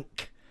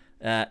link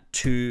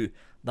to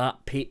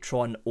that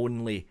Patreon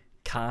only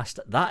cast.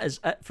 That is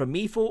it from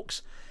me,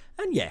 folks.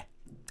 And yeah,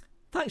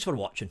 thanks for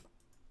watching.